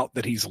put out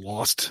that he's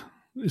lost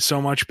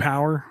so much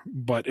power,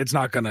 but it's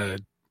not going to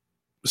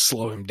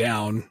slow him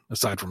down,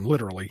 aside from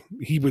literally.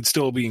 He would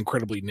still be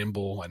incredibly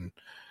nimble and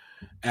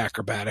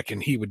acrobatic,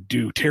 and he would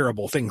do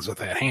terrible things with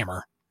that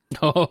hammer.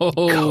 Oh,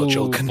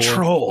 Cultural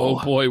control.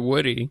 Oh boy,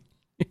 Woody.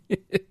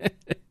 It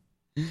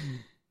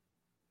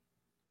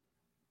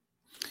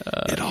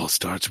all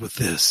starts with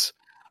this.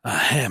 A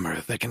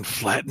hammer that can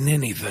flatten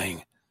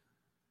anything.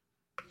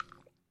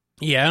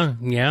 Yeah.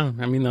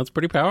 I mean, that's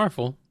pretty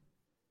powerful.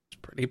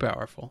 It's pretty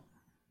powerful.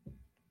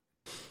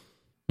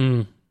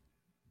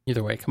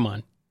 Either way, come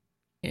on.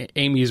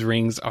 Amy's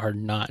rings are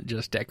not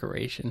just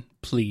decoration.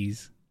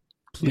 Please.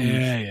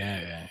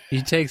 Yeah.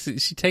 She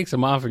takes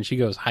them off and she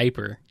goes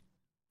hyper.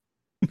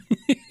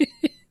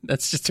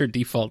 That's just her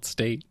default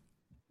state.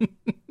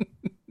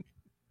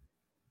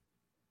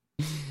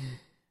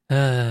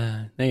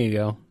 There you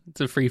go.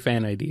 It's a free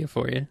fan idea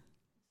for you.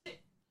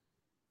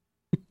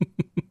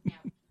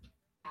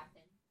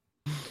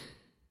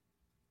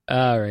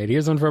 All right,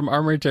 here's one from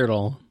Armored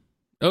Turtle.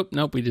 Oh,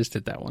 nope, we just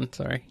did that one.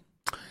 Sorry.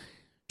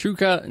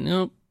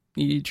 Nope.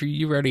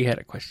 You already had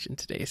a question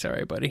today.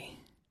 Sorry, buddy.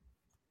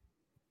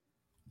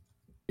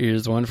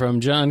 Here's one from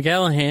John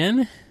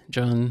Callahan.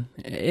 John,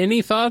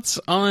 any thoughts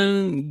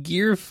on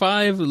Gear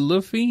 5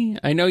 Luffy?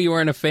 I know you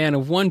aren't a fan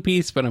of One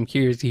Piece, but I'm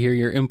curious to hear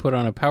your input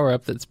on a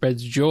power-up that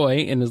spreads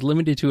joy and is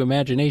limited to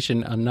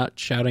imagination on not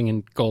shouting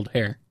and gold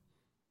hair.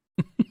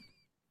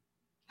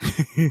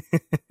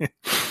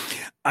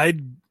 I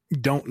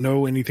don't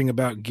know anything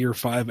about Gear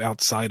 5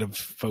 outside of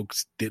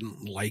folks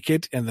didn't like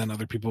it, and then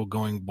other people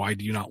going, why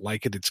do you not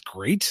like it? It's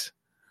great.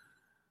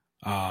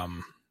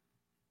 Again,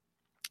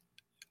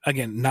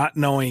 not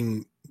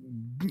knowing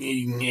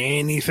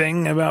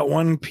anything about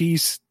One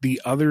Piece,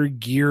 the other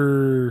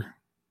gear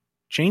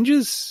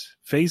changes,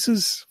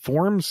 phases,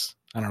 forms,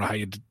 I don't know how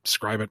you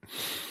describe it,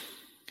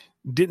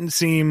 didn't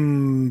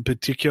seem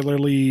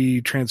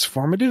particularly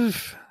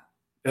transformative,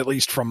 at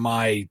least from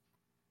my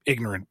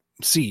ignorant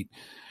seat.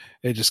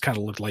 It just kind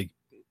of looked like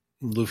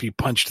Luffy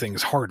punched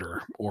things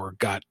harder or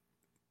got,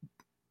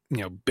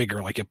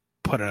 bigger, like it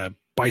put a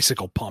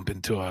bicycle pump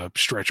into a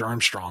Stretch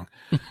Armstrong.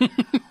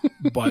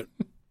 But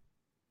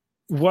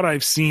what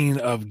I've seen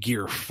of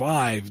Gear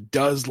 5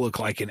 does look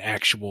like an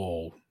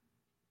actual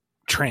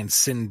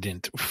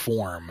transcendent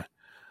form.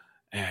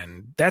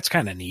 And that's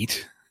kind of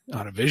neat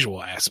on a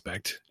visual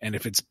aspect. And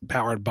if it's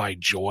powered by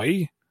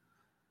joy,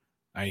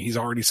 he's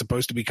already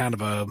supposed to be kind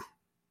of a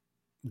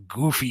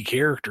goofy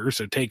character,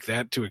 so take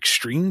that to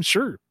extreme,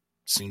 sure,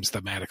 seems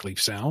thematically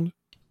sound.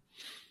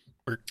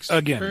 Works for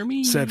Again,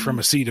 me. said from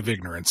a seat of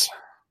ignorance.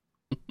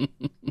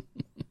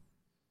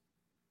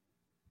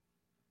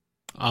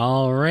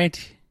 All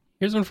right.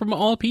 Here's one from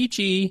All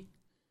Peachy.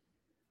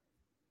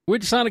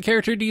 Which Sonic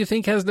character do you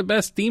think has the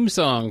best theme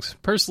songs?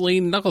 Personally,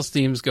 Knuckles'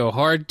 themes go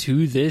hard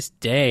to this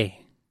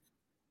day.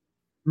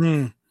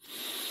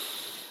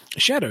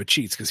 Shadow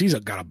cheats because he's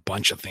got a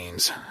bunch of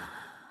themes.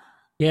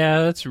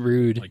 Yeah, that's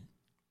rude. Like,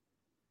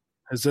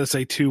 His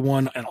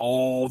SA2 and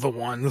all the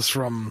ones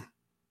from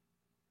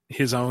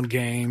his own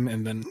game,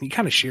 and then he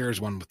kind of shares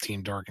one with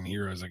Team Dark and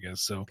Heroes, I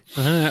guess. So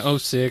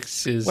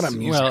 06 is What a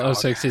music well, hog.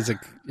 06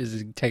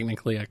 is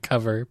technically a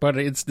cover, but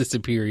it's the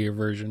superior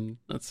version.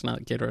 Let's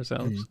not kid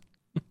ourselves.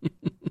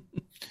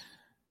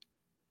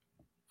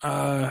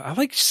 I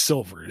like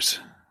Silvers.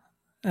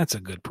 That's a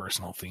good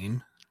personal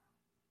theme.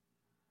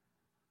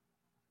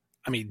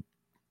 I mean,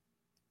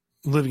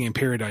 Living in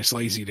Paradise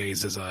Lazy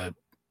Days is a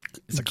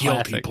guilty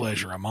classic.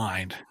 pleasure of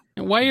mine.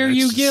 Why are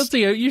you It's- guilty?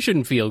 You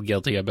shouldn't feel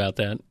guilty about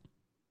that.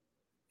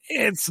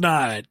 It's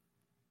not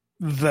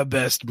the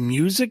best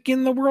music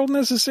in the world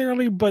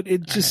necessarily, but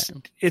it's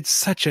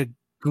such a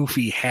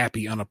goofy,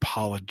 happy,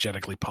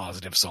 unapologetically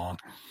positive song.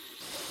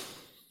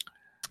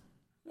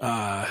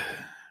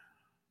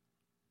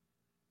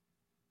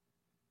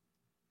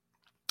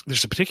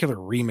 There's a particular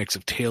remix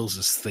of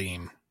Tails'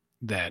 theme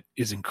that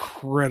is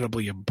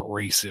incredibly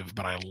abrasive,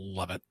 but I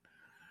love it.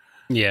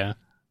 Yeah,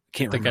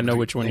 Can't I think I remember know the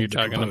which one name you're of the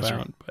talking composer.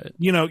 about, but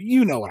You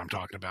know what I'm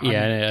talking about.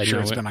 Yeah, I'm I sure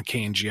know it's it. been on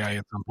KNGI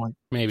at some point.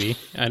 maybe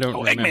I don't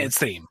remember Eggman's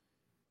theme.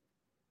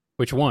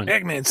 which one.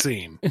 Eggman's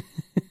theme.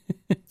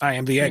 I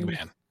am the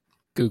Eggman.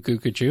 Cuckoo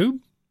Kachoo.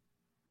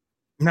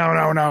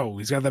 No.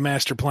 He's got the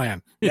master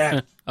plan.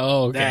 Yeah,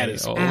 Oh, okay. That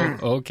is-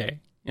 Okay.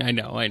 I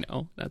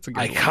know. That's a good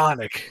one.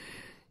 iconic.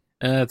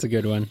 That's a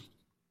good one.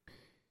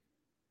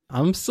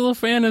 I'm still a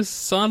fan of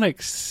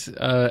Sonic's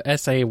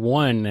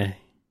SA1.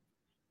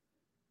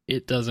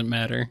 It doesn't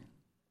matter.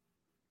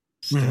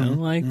 Still Mhm,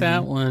 like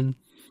that one.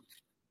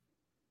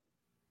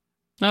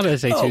 Not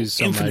SA2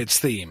 so Infinite's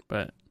much, theme.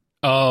 but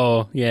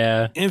oh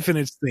yeah,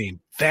 Infinite's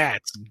theme.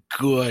 That's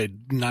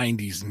good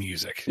 90s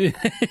music.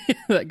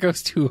 that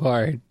goes too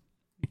hard.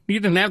 You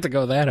didn't have to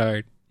go that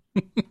hard.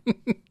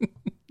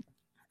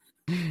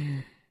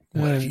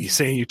 What, you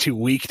saying you're too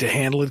weak to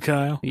handle it,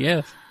 Kyle?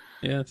 Yes.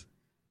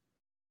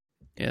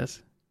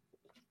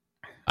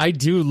 I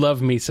do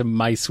love me some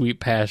My Sweet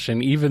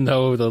Passion, even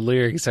though the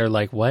lyrics are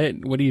like,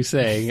 what? What are you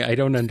saying? I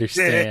don't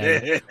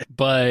understand.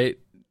 But,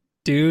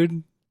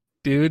 dude,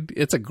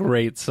 it's a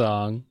great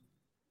song.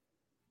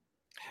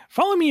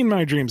 Follow Me in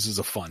My Dreams is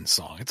a fun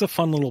song. It's a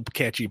fun little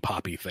catchy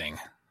poppy thing.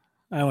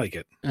 I like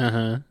it.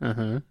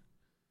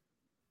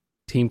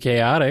 Team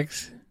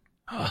Chaotix.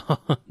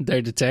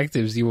 They're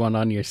detectives you want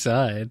on your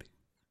side.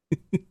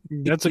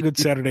 That's a good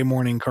Saturday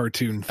morning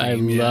cartoon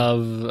theme.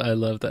 I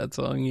love that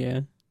song,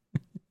 yeah.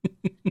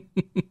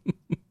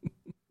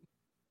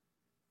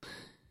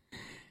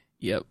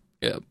 Yep.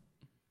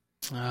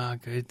 Ah,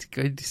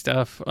 good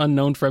stuff.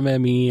 Unknown from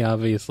ME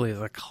obviously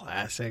is a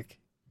classic.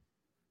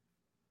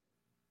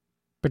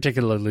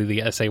 Particularly the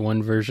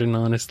SA1 version,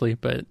 honestly,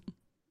 but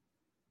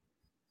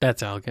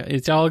that's all good.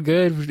 It's all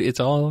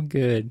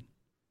good.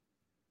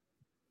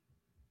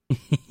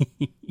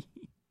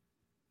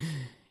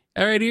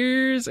 All right,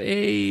 here's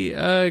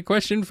a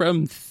question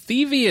from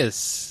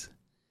Thievius.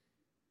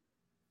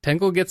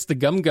 Tangle gets the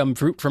gum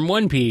fruit from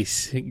One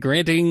Piece,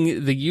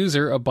 granting the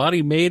user a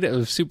body made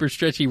of super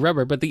stretchy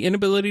rubber, but the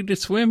inability to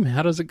swim.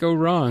 How does it go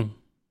wrong?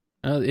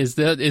 Is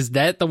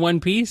that the One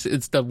Piece?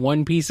 It's the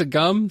one piece of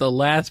gum, the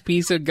last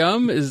piece of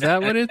gum? Is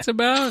that what it's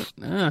about?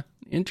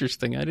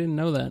 Interesting. I didn't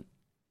know that.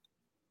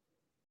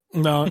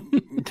 No,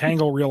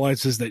 Tangle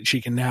realizes that she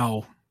can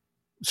now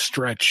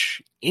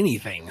stretch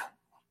anything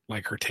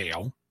like her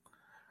tail.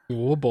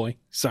 Oh, boy.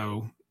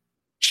 So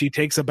she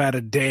takes about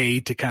a day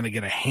to kind of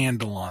get a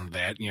handle on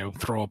that.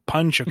 Throw a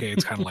punch. Okay,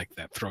 it's kind of like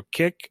that. Throw a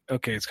kick.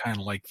 Okay, it's kind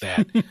of like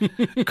that.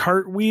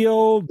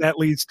 Cartwheel. That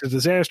leads to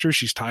disaster.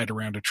 She's tied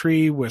around a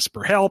tree.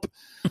 Whisper help.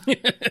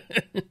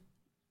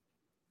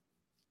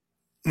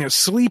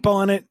 Sleep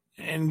on it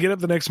and get up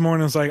the next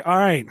morning. It's like, all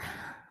right,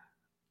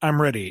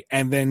 I'm ready.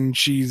 And then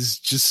she's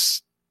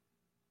just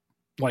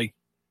like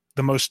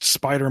the most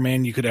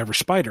Spider-Man you could ever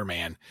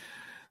Spider-Man.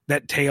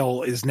 That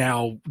tail is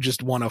now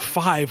just one of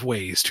 5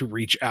 ways to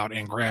reach out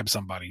and grab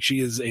somebody. She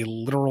is a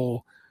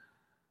literal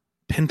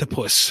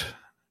pentapus.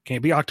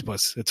 Can't be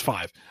octopus. It's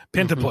 5.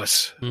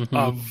 Pentapus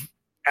of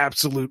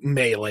absolute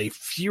melee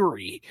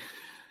fury.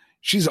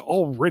 She's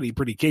already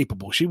pretty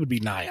capable. She would be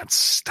nigh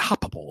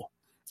unstoppable.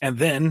 And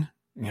then,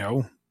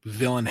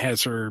 villain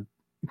has her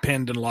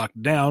pinned and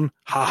locked down.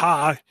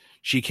 Ha.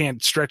 She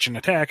can't stretch and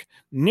attack.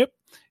 Nope.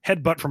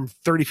 Headbutt from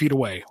 30 feet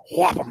away.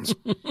 Whoppums.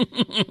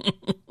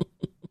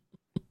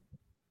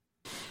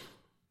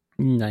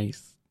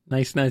 Nice.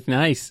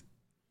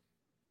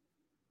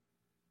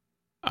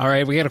 All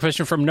right, we got a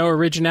question from No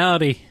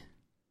Originality.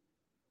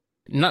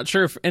 Not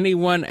sure if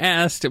anyone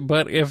asked,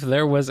 but if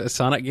there was a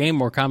Sonic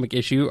game or comic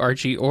issue,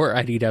 Archie or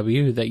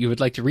IDW, that you would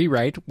like to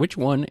rewrite, which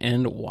one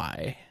and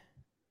why?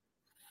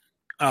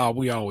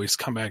 We always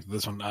come back to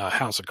this one,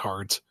 House of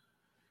Cards.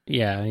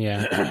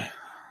 Yeah.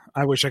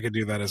 I wish I could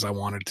do that as I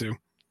wanted to.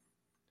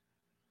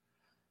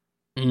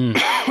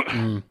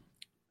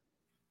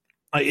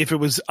 If it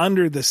was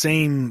under the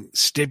same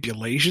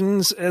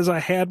stipulations as I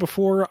had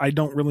before, I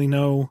don't really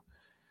know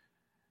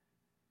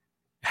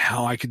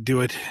how I could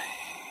do it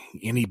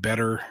any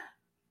better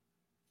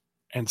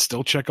and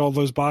still check all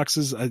those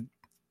boxes. I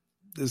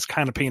was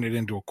kind of painted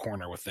into a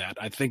corner with that.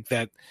 I think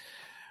that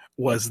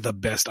was the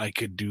best I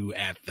could do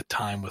at the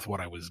time with what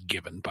I was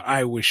given, but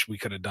I wish we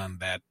could have done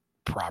that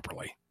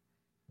properly.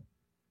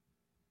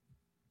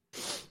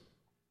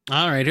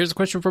 All right, here's a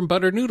question from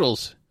Butter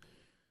Noodles.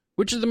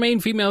 Which of the main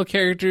female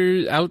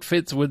character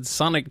outfits would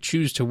Sonic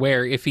choose to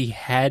wear if he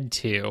had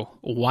to?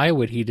 Why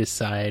would he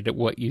decide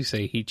what you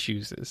say he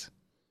chooses?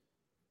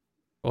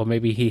 Well,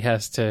 maybe he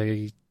has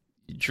to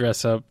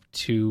dress up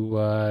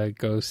to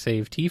go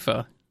save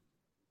Tifa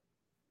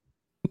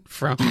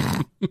from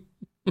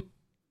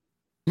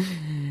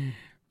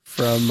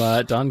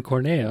Don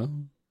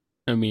Corneo.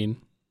 I mean,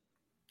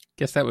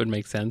 guess that would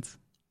make sense.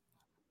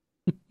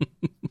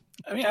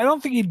 I mean, I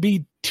don't think he'd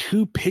be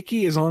too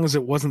picky as long as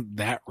it wasn't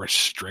that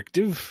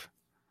restrictive.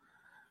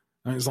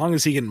 I mean, as long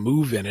as he can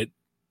move in it,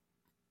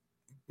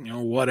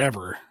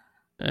 whatever.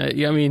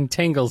 Yeah, I mean,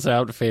 Tangle's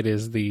outfit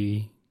is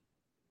the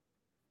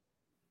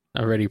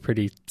already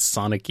pretty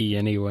Sonic-y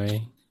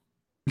anyway.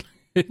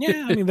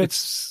 Yeah, I mean,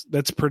 that's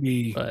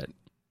pretty but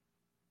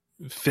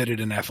fitted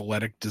and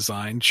athletic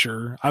design,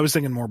 sure. I was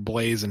thinking more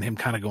Blaze and him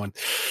kind of going,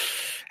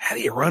 how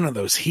do you run on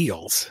those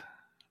heels?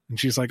 And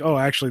she's like, oh,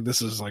 actually,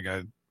 this is like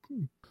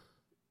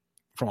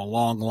from a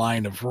long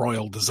line of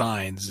royal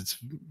designs. It's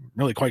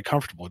really quite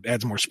comfortable. It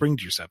adds more spring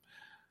to your step.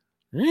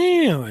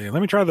 Really?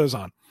 Let me try those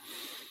on.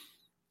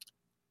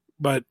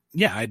 But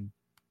yeah, I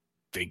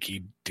think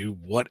he'd do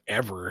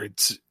whatever.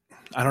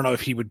 I don't know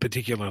if he would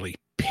particularly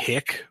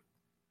pick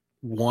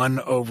one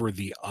over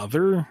the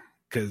other,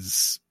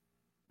 because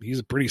he's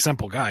a pretty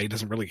simple guy. He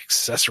doesn't really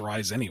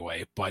accessorize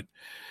anyway. But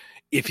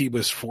if he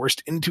was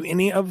forced into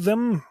any of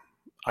them,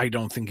 I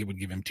don't think it would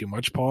give him too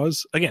much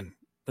pause. Again,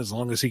 as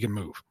long as he can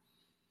move.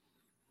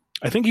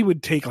 I think he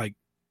would take like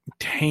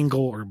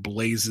Tangle or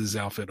Blaze's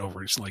outfit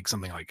over like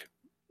something like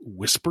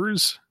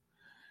Whispers,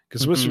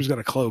 because Whispers got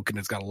a cloak and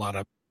it's got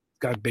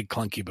got big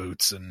clunky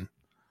boots and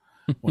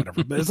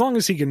whatever. But as long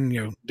as he can,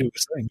 do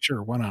his thing,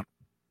 sure, why not?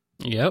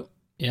 Yep.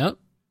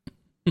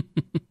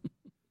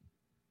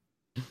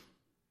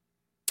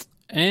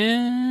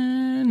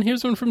 And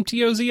here's one from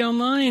TOZ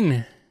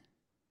Online.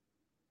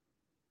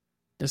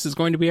 This is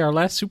going to be our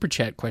last super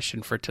chat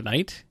question for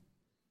tonight.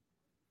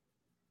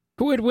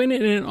 Who would win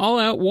in an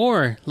all-out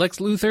war? Lex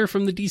Luthor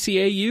from the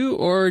DCAU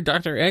or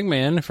Dr.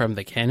 Eggman from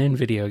the canon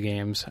video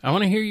games? I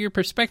want to hear your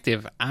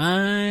perspective.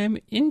 I'm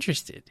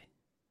interested.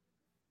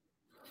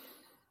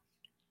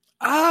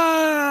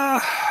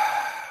 I'm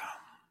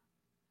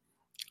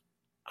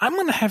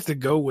going to have to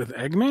go with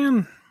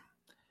Eggman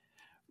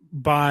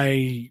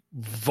by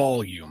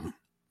volume.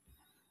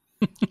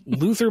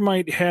 Luthor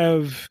might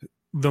have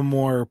the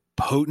more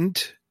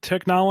potent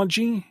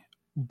technology,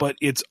 but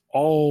it's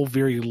all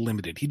very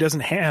limited. He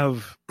doesn't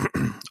have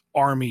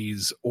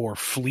armies or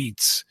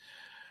fleets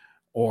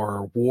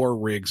or war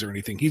rigs or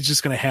anything. He's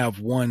just going to have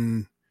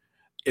one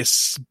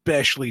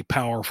especially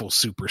powerful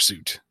super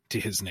suit to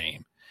his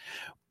name.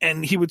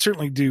 And he would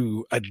certainly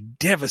do a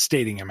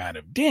devastating amount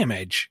of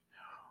damage,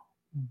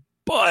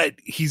 but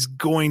he's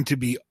going to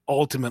be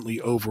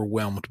ultimately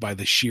overwhelmed by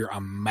the sheer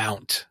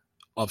amount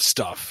of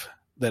stuff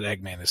that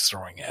Eggman is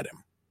throwing at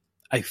him.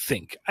 I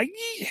think.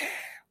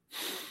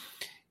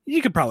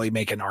 You could probably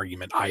make an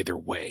argument either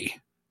way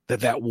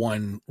that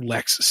one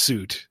Lex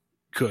suit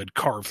could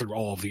carve through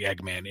all of the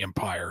Eggman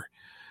empire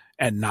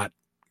and not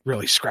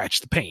really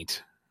scratch the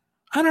paint.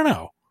 I don't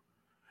know.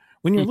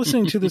 When you're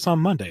listening to this on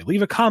Monday,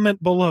 leave a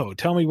comment below.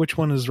 Tell me which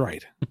one is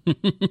right.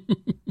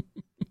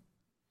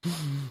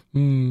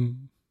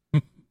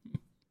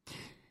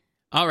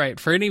 All right.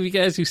 For any of you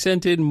guys who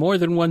sent in more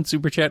than one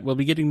super chat, we'll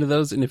be getting to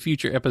those in a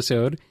future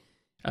episode.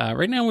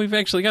 Right now, we've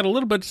actually got a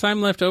little bit of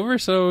time left over,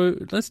 so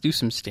let's do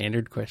some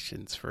standard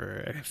questions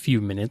for a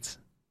few minutes.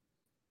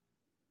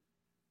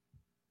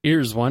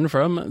 Here's one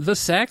from The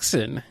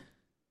Saxon.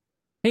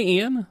 Hey,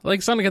 Ian.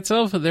 Like Sonic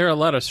itself, there are a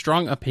lot of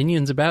strong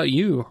opinions about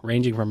you,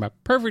 ranging from a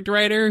perfect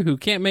writer who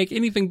can't make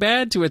anything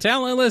bad to a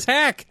talentless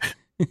hack.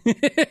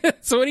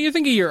 So what do you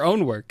think of your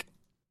own work?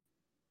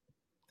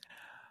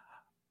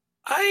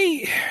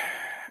 I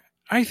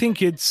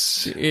think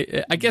it's...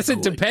 I guess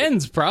it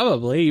depends,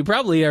 probably. You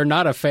probably are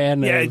not a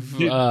fan of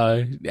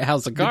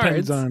House of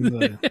Cards.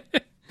 It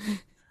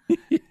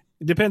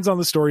depends on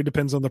the story,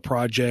 depends on the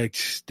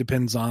project,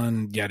 depends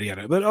on yada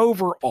yada. But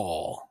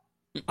overall,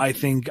 I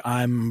think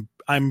I'm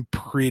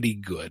pretty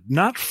good.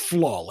 Not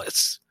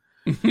flawless.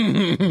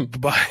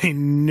 By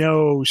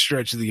no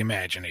stretch of the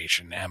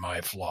imagination am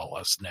I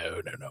flawless.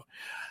 No.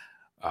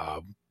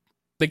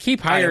 They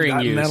keep hiring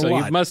you, so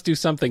you must do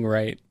something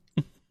right.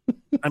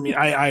 I mean,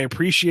 I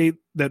appreciate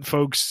that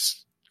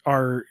folks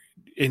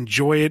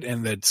enjoy it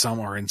and that some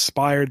are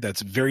inspired.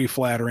 That's very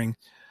flattering.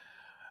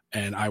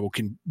 and I will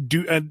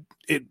do. And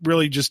it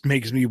really just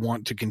makes me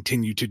want to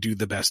continue to do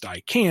the best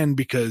I can,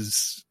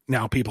 because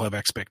now people have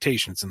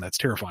expectations, and that's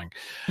terrifying.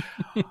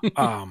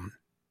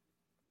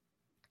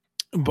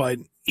 But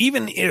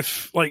even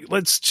if, like,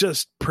 let's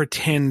just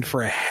pretend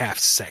for a half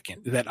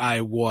second that I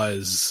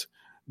was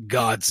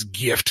God's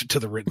gift to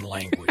the written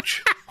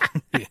language,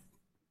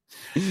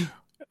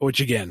 which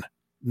again,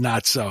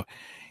 not so.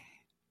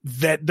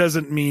 That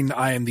doesn't mean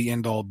I am the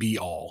end all be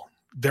all.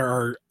 There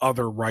are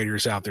other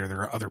writers out there.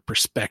 There are other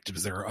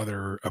perspectives. There are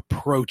other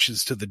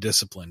approaches to the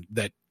discipline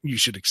that you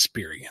should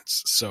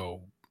experience.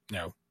 So,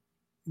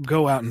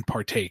 go out and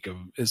partake of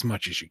as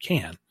much as you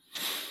can.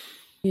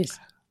 Yes.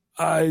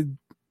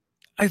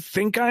 I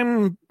think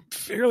I'm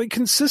fairly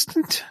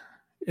consistent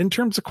in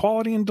terms of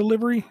quality and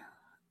delivery.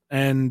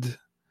 And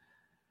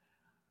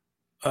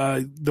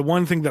the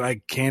one thing that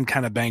I can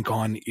kind of bank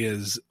on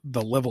is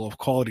the level of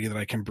quality that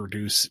I can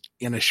produce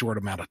in a short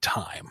amount of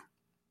time.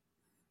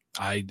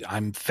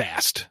 I'm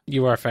fast.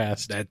 You are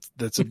fast.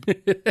 That's a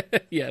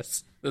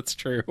yes, that's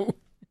true.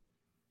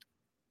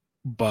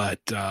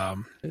 But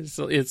I'm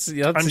sure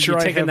you're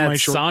taking that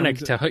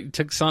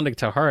took Sonic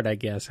to heart, I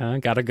guess, huh?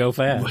 Gotta go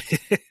fast.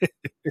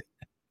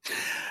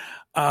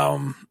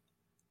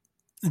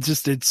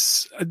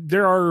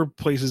 There are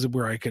places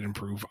where I could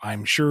improve.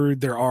 I'm sure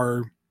there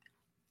are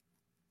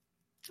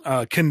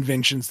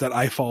conventions that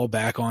I fall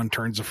back on,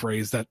 turns of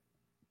phrase that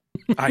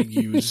I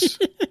use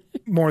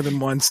more than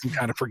once and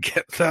kind of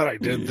forget that I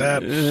did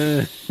that.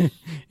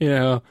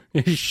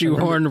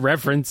 Shoehorn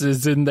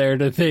references in there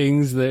to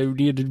things that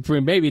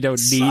you maybe don't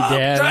need to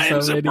have.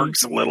 Sometimes it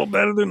works a little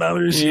better than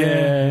others.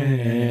 Yeah,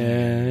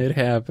 it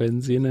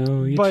happens.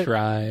 You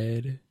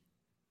tried.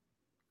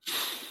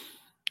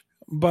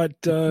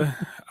 But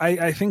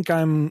I think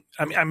I'm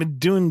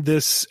doing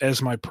this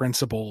as my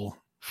principal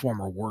form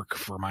of work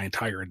for my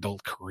entire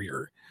adult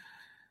career.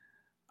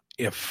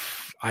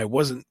 If it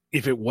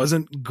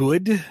wasn't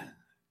good,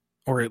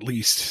 or at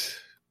least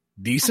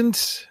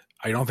decent,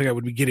 I don't think I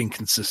would be getting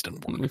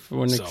consistent work. If it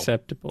wasn't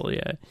acceptable,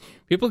 yeah.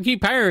 People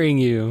keep hiring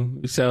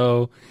you,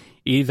 so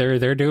either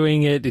they're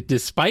doing it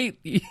despite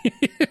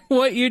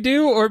what you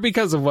do or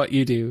because of what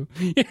you do.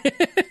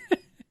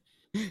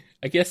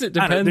 I guess it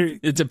depends.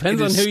 It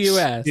depends on who you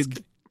ask.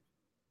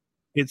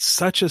 It's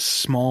such a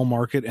small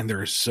market, and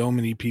there are so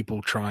many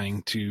people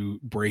trying to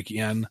break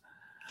in.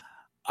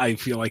 I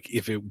feel like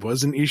if it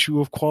was an issue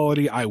of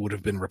quality, I would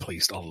have been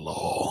replaced a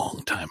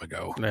long time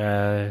ago.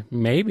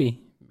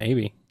 Maybe.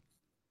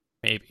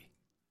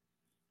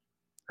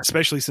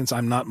 Especially since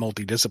I'm not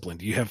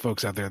multidisciplined. You have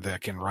folks out there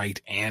that can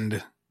write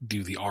and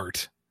do the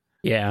art.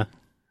 Yeah.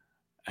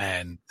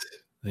 And,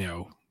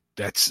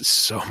 that's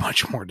so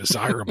much more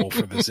desirable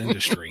for this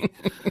industry.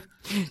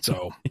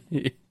 So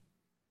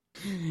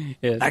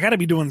I got to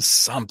be doing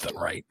something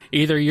right.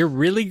 Either you're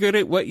really good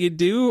at what you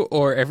do,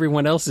 or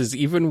everyone else is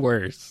even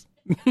worse.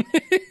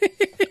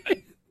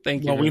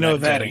 Thank you. Well, we know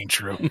that ain't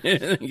true.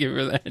 Thank you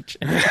for that.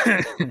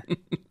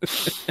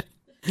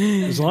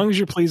 As long as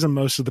you're pleasing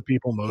most of the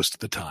people most of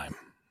the time,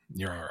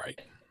 you're all right.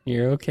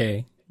 You're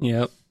okay.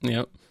 Yep. I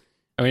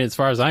mean, as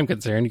far as I'm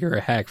concerned, you're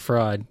a hack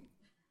fraud.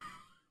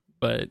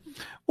 But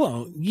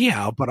well,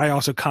 yeah, but I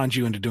also conned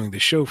you into doing the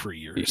show for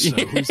years. So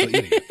who's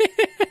the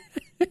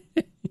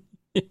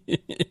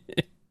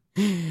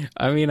idiot?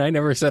 I mean, I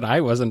never said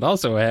I wasn't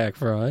also a hack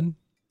fraud.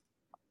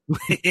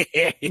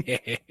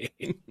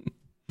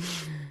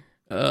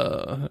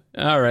 All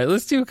right,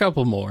 let's do a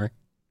couple more.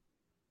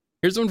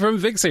 Here's one from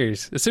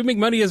Vixers. Assuming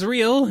money is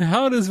real,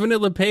 how does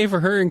Vanilla pay for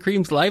her and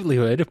Cream's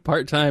livelihood?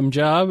 Part-time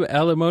job,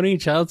 alimony,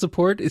 child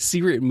support, a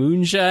secret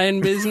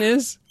moonshine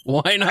business?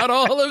 Why not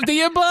all of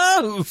the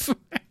above?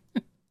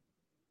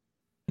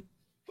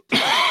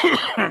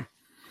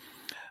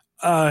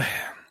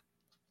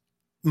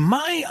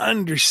 My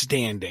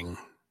understanding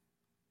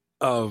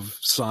of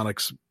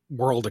Sonic's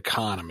world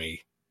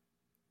economy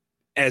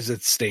as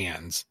it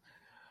stands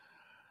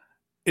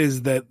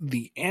is that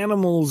the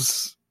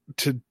animals,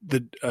 to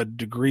a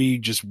degree,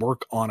 just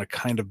work on a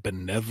kind of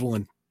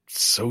benevolent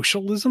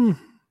socialism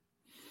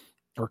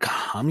or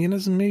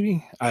communism,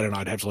 maybe. I don't know.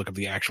 I'd have to look up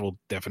the actual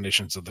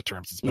definitions of the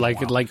terms. It's been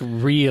like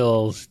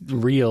real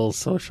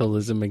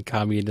socialism and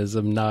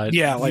communism, not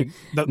like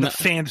the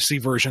fantasy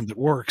version that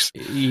works.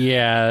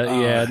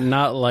 Yeah,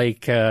 not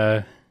like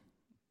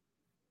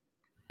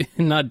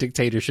not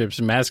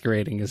dictatorships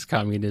masquerading as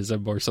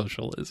communism or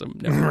socialism.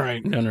 No.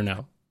 Right?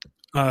 No.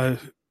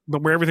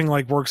 But where everything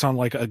works on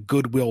a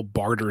goodwill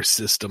barter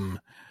system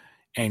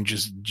and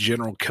just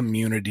general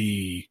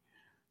community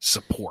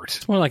support.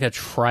 It's more like a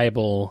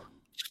tribal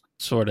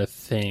sort of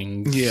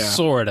thing. Yeah.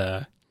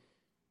 Sorta.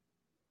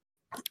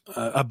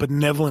 A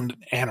benevolent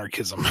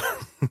anarchism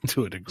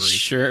to a degree.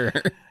 Sure.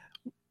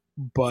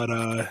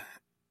 But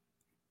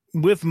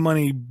with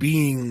money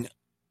being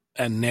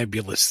a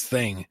nebulous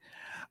thing,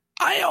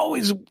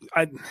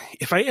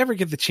 if I ever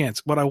get the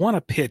chance, what I want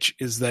to pitch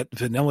is that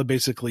Vanilla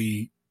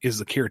basically is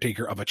the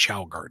caretaker of a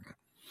chow garden,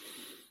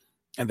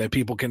 and that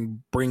people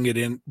can bring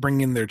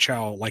in their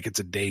chow like it's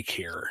a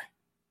daycare,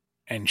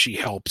 and she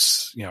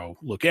helps,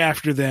 look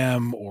after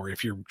them. Or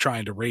if you're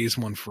trying to raise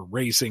one for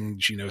racing,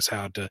 she knows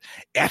how to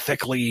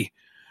ethically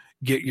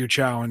get your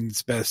chow in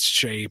its best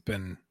shape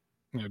and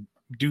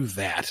do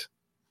that.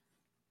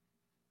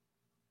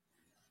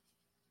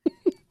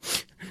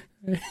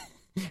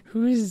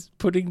 Who is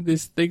putting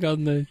this thing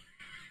on the...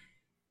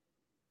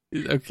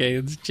 Okay,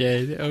 it's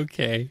Jen.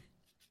 Okay.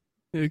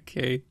 I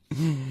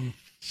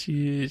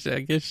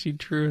guess she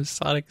drew a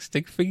Sonic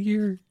stick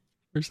figure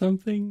or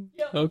something?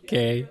 Yep,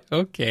 okay.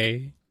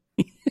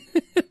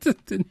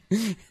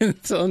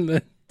 It's on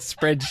the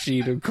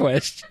spreadsheet of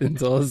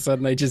questions. All of a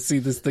sudden, I just see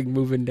this thing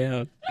moving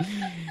down.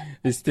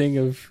 This thing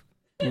of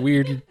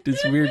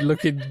this weird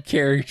looking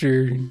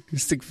character,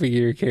 stick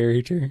figure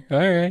character. All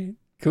right,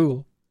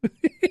 cool.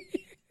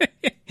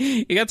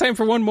 You got time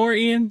for one more,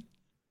 Ian?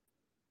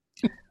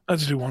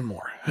 Let's do one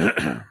more.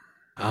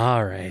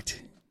 All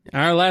right.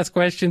 Our last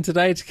question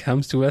tonight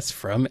comes to us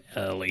from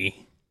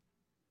Ellie.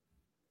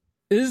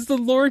 Is the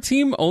lore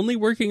team only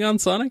working on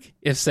Sonic?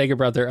 If Sega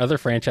brought their other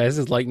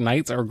franchises like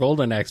Knights or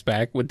Golden Axe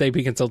back, would they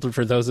be consulted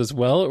for those as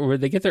well, or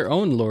would they get their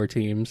own lore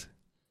teams?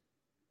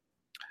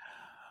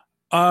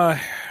 From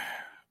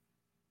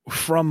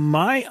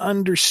my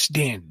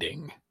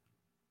understanding,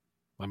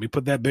 let me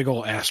put that big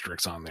old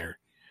asterisk on there.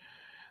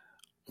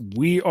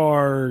 We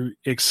are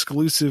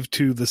exclusive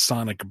to the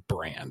Sonic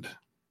brand.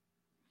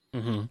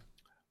 Mm-hmm.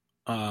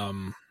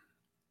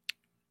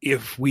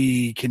 If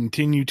we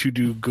continue to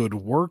do good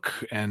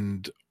work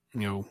and,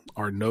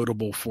 are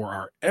notable for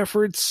our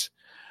efforts,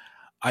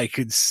 I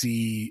could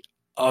see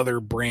other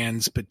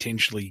brands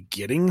potentially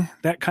getting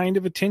that kind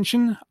of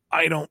attention.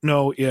 I don't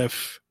know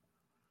if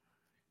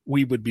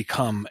we would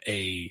become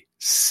a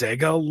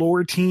Sega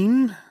lore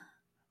team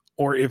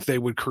or if they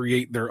would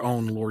create their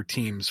own lore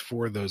teams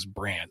for those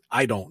brands.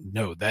 I don't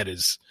know. That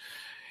is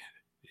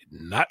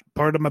not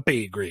part of my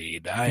pay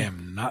grade. I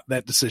am not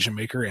that decision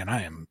maker, and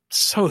I am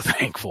so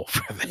thankful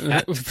for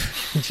that.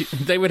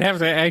 They would have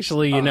to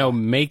actually,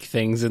 make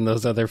things in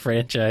those other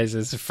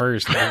franchises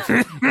first.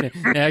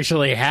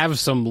 Actually have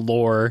some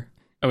lore.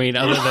 I mean,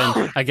 other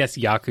than, I guess,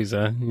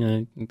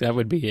 Yakuza. That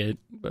would be it.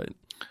 But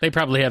they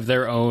probably have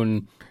their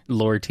own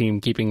lore team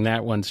keeping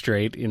that one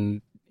straight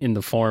in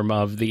the form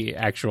of the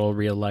actual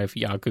real-life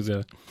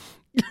Yakuza.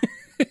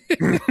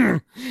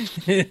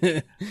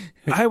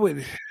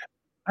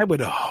 I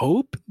would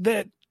hope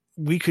that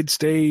we could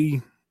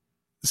stay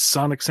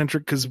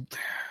Sonic-centric because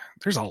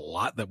there's a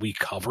lot that we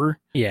cover.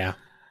 Yeah.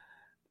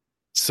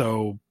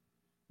 So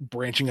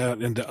branching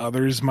out into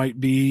others might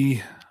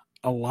be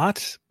a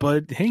lot.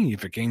 But hey,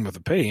 if it came with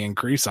a pay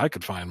increase, I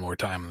could find more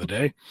time in the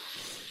day.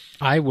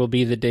 I will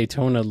be the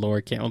Daytona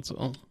Lore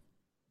Council.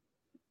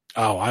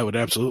 Oh, I would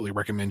absolutely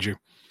recommend you.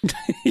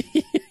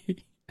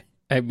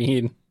 I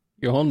mean,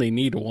 you only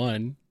need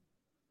one.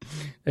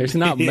 There's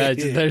not much.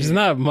 There's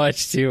not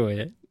much to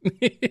it.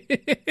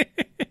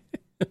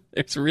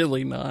 There's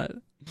really not.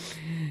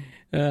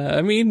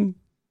 I mean,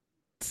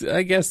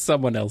 I guess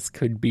someone else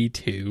could be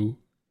too.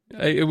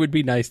 It would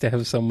be nice to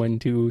have someone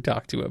to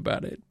talk to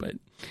about it, but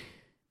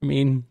I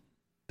mean,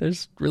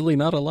 there's really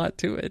not a lot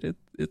to it.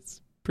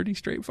 It's pretty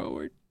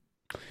straightforward.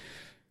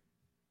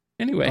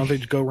 Anyway, don't they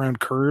go around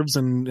curves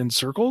and in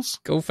circles?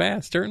 Go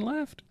fast, turn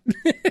left.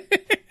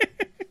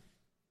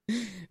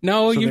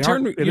 No, so you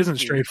turn. It isn't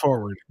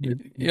straightforward.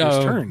 It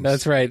just turns.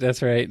 That's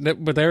right.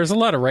 But there's a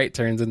lot of right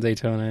turns in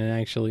Daytona,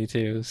 actually,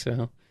 too.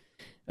 So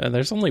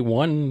there's only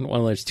one.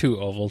 Well, there's two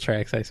oval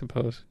tracks, I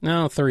suppose.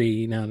 No,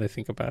 three. Now that I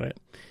think about it,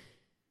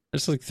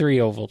 there's like three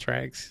oval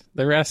tracks.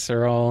 The rest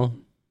are all.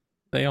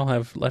 They all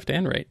have left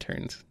and right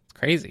turns. It's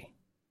crazy.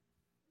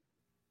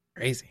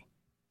 Crazy.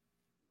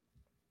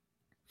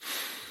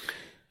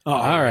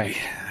 All right.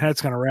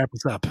 That's going to wrap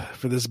us up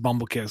for this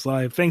BumbleKast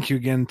Live. Thank you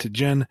again to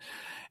Jen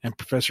and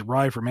Professor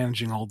Rye for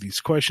managing all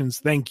these questions.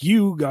 Thank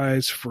you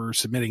guys for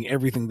submitting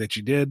everything that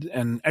you did,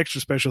 and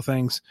extra special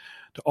thanks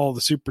to all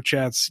the super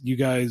chats. You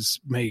guys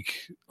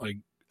make like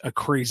a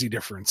crazy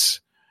difference.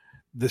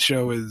 The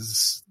show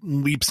is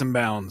leaps and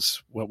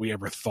bounds what we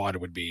ever thought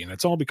it would be, and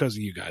it's all because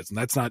of you guys. And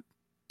that's not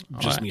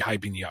just me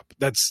hyping you up.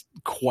 That's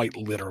quite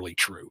literally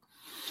true.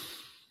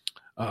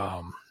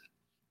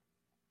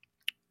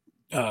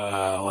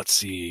 Let's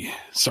see.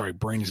 Sorry,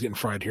 brain is getting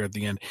fried here at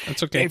the end.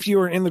 That's okay. If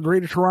you are in the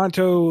Greater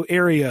Toronto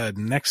area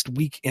next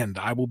weekend,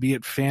 I will be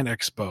at Fan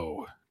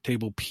Expo,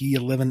 table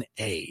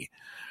P11A.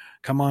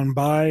 Come on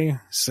by,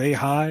 say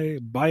hi,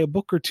 buy a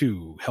book or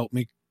two, help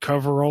me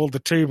cover all the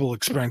table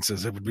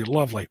expenses. It would be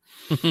lovely.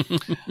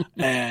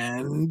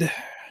 And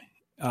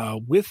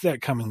with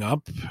that coming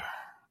up,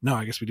 no,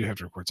 I guess we do have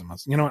to record some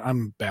months. You know what?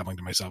 I'm babbling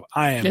to myself.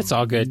 It's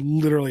all good.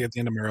 Literally at the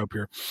end of my rope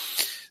here.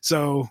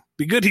 So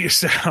be good to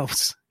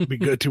yourselves, be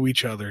good to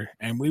each other,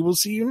 and we will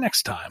see you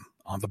next time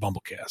on the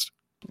BumbleKast.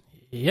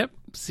 Yep.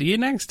 See you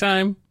next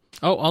time.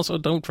 Oh, also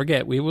don't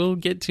forget, we will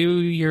get to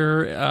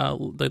your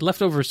the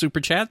leftover super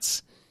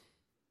chats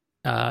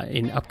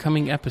in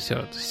upcoming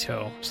episodes.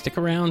 So stick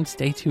around,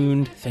 stay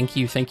tuned. Thank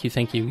you.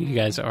 You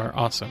guys are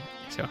awesome.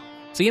 So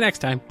see you next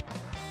time.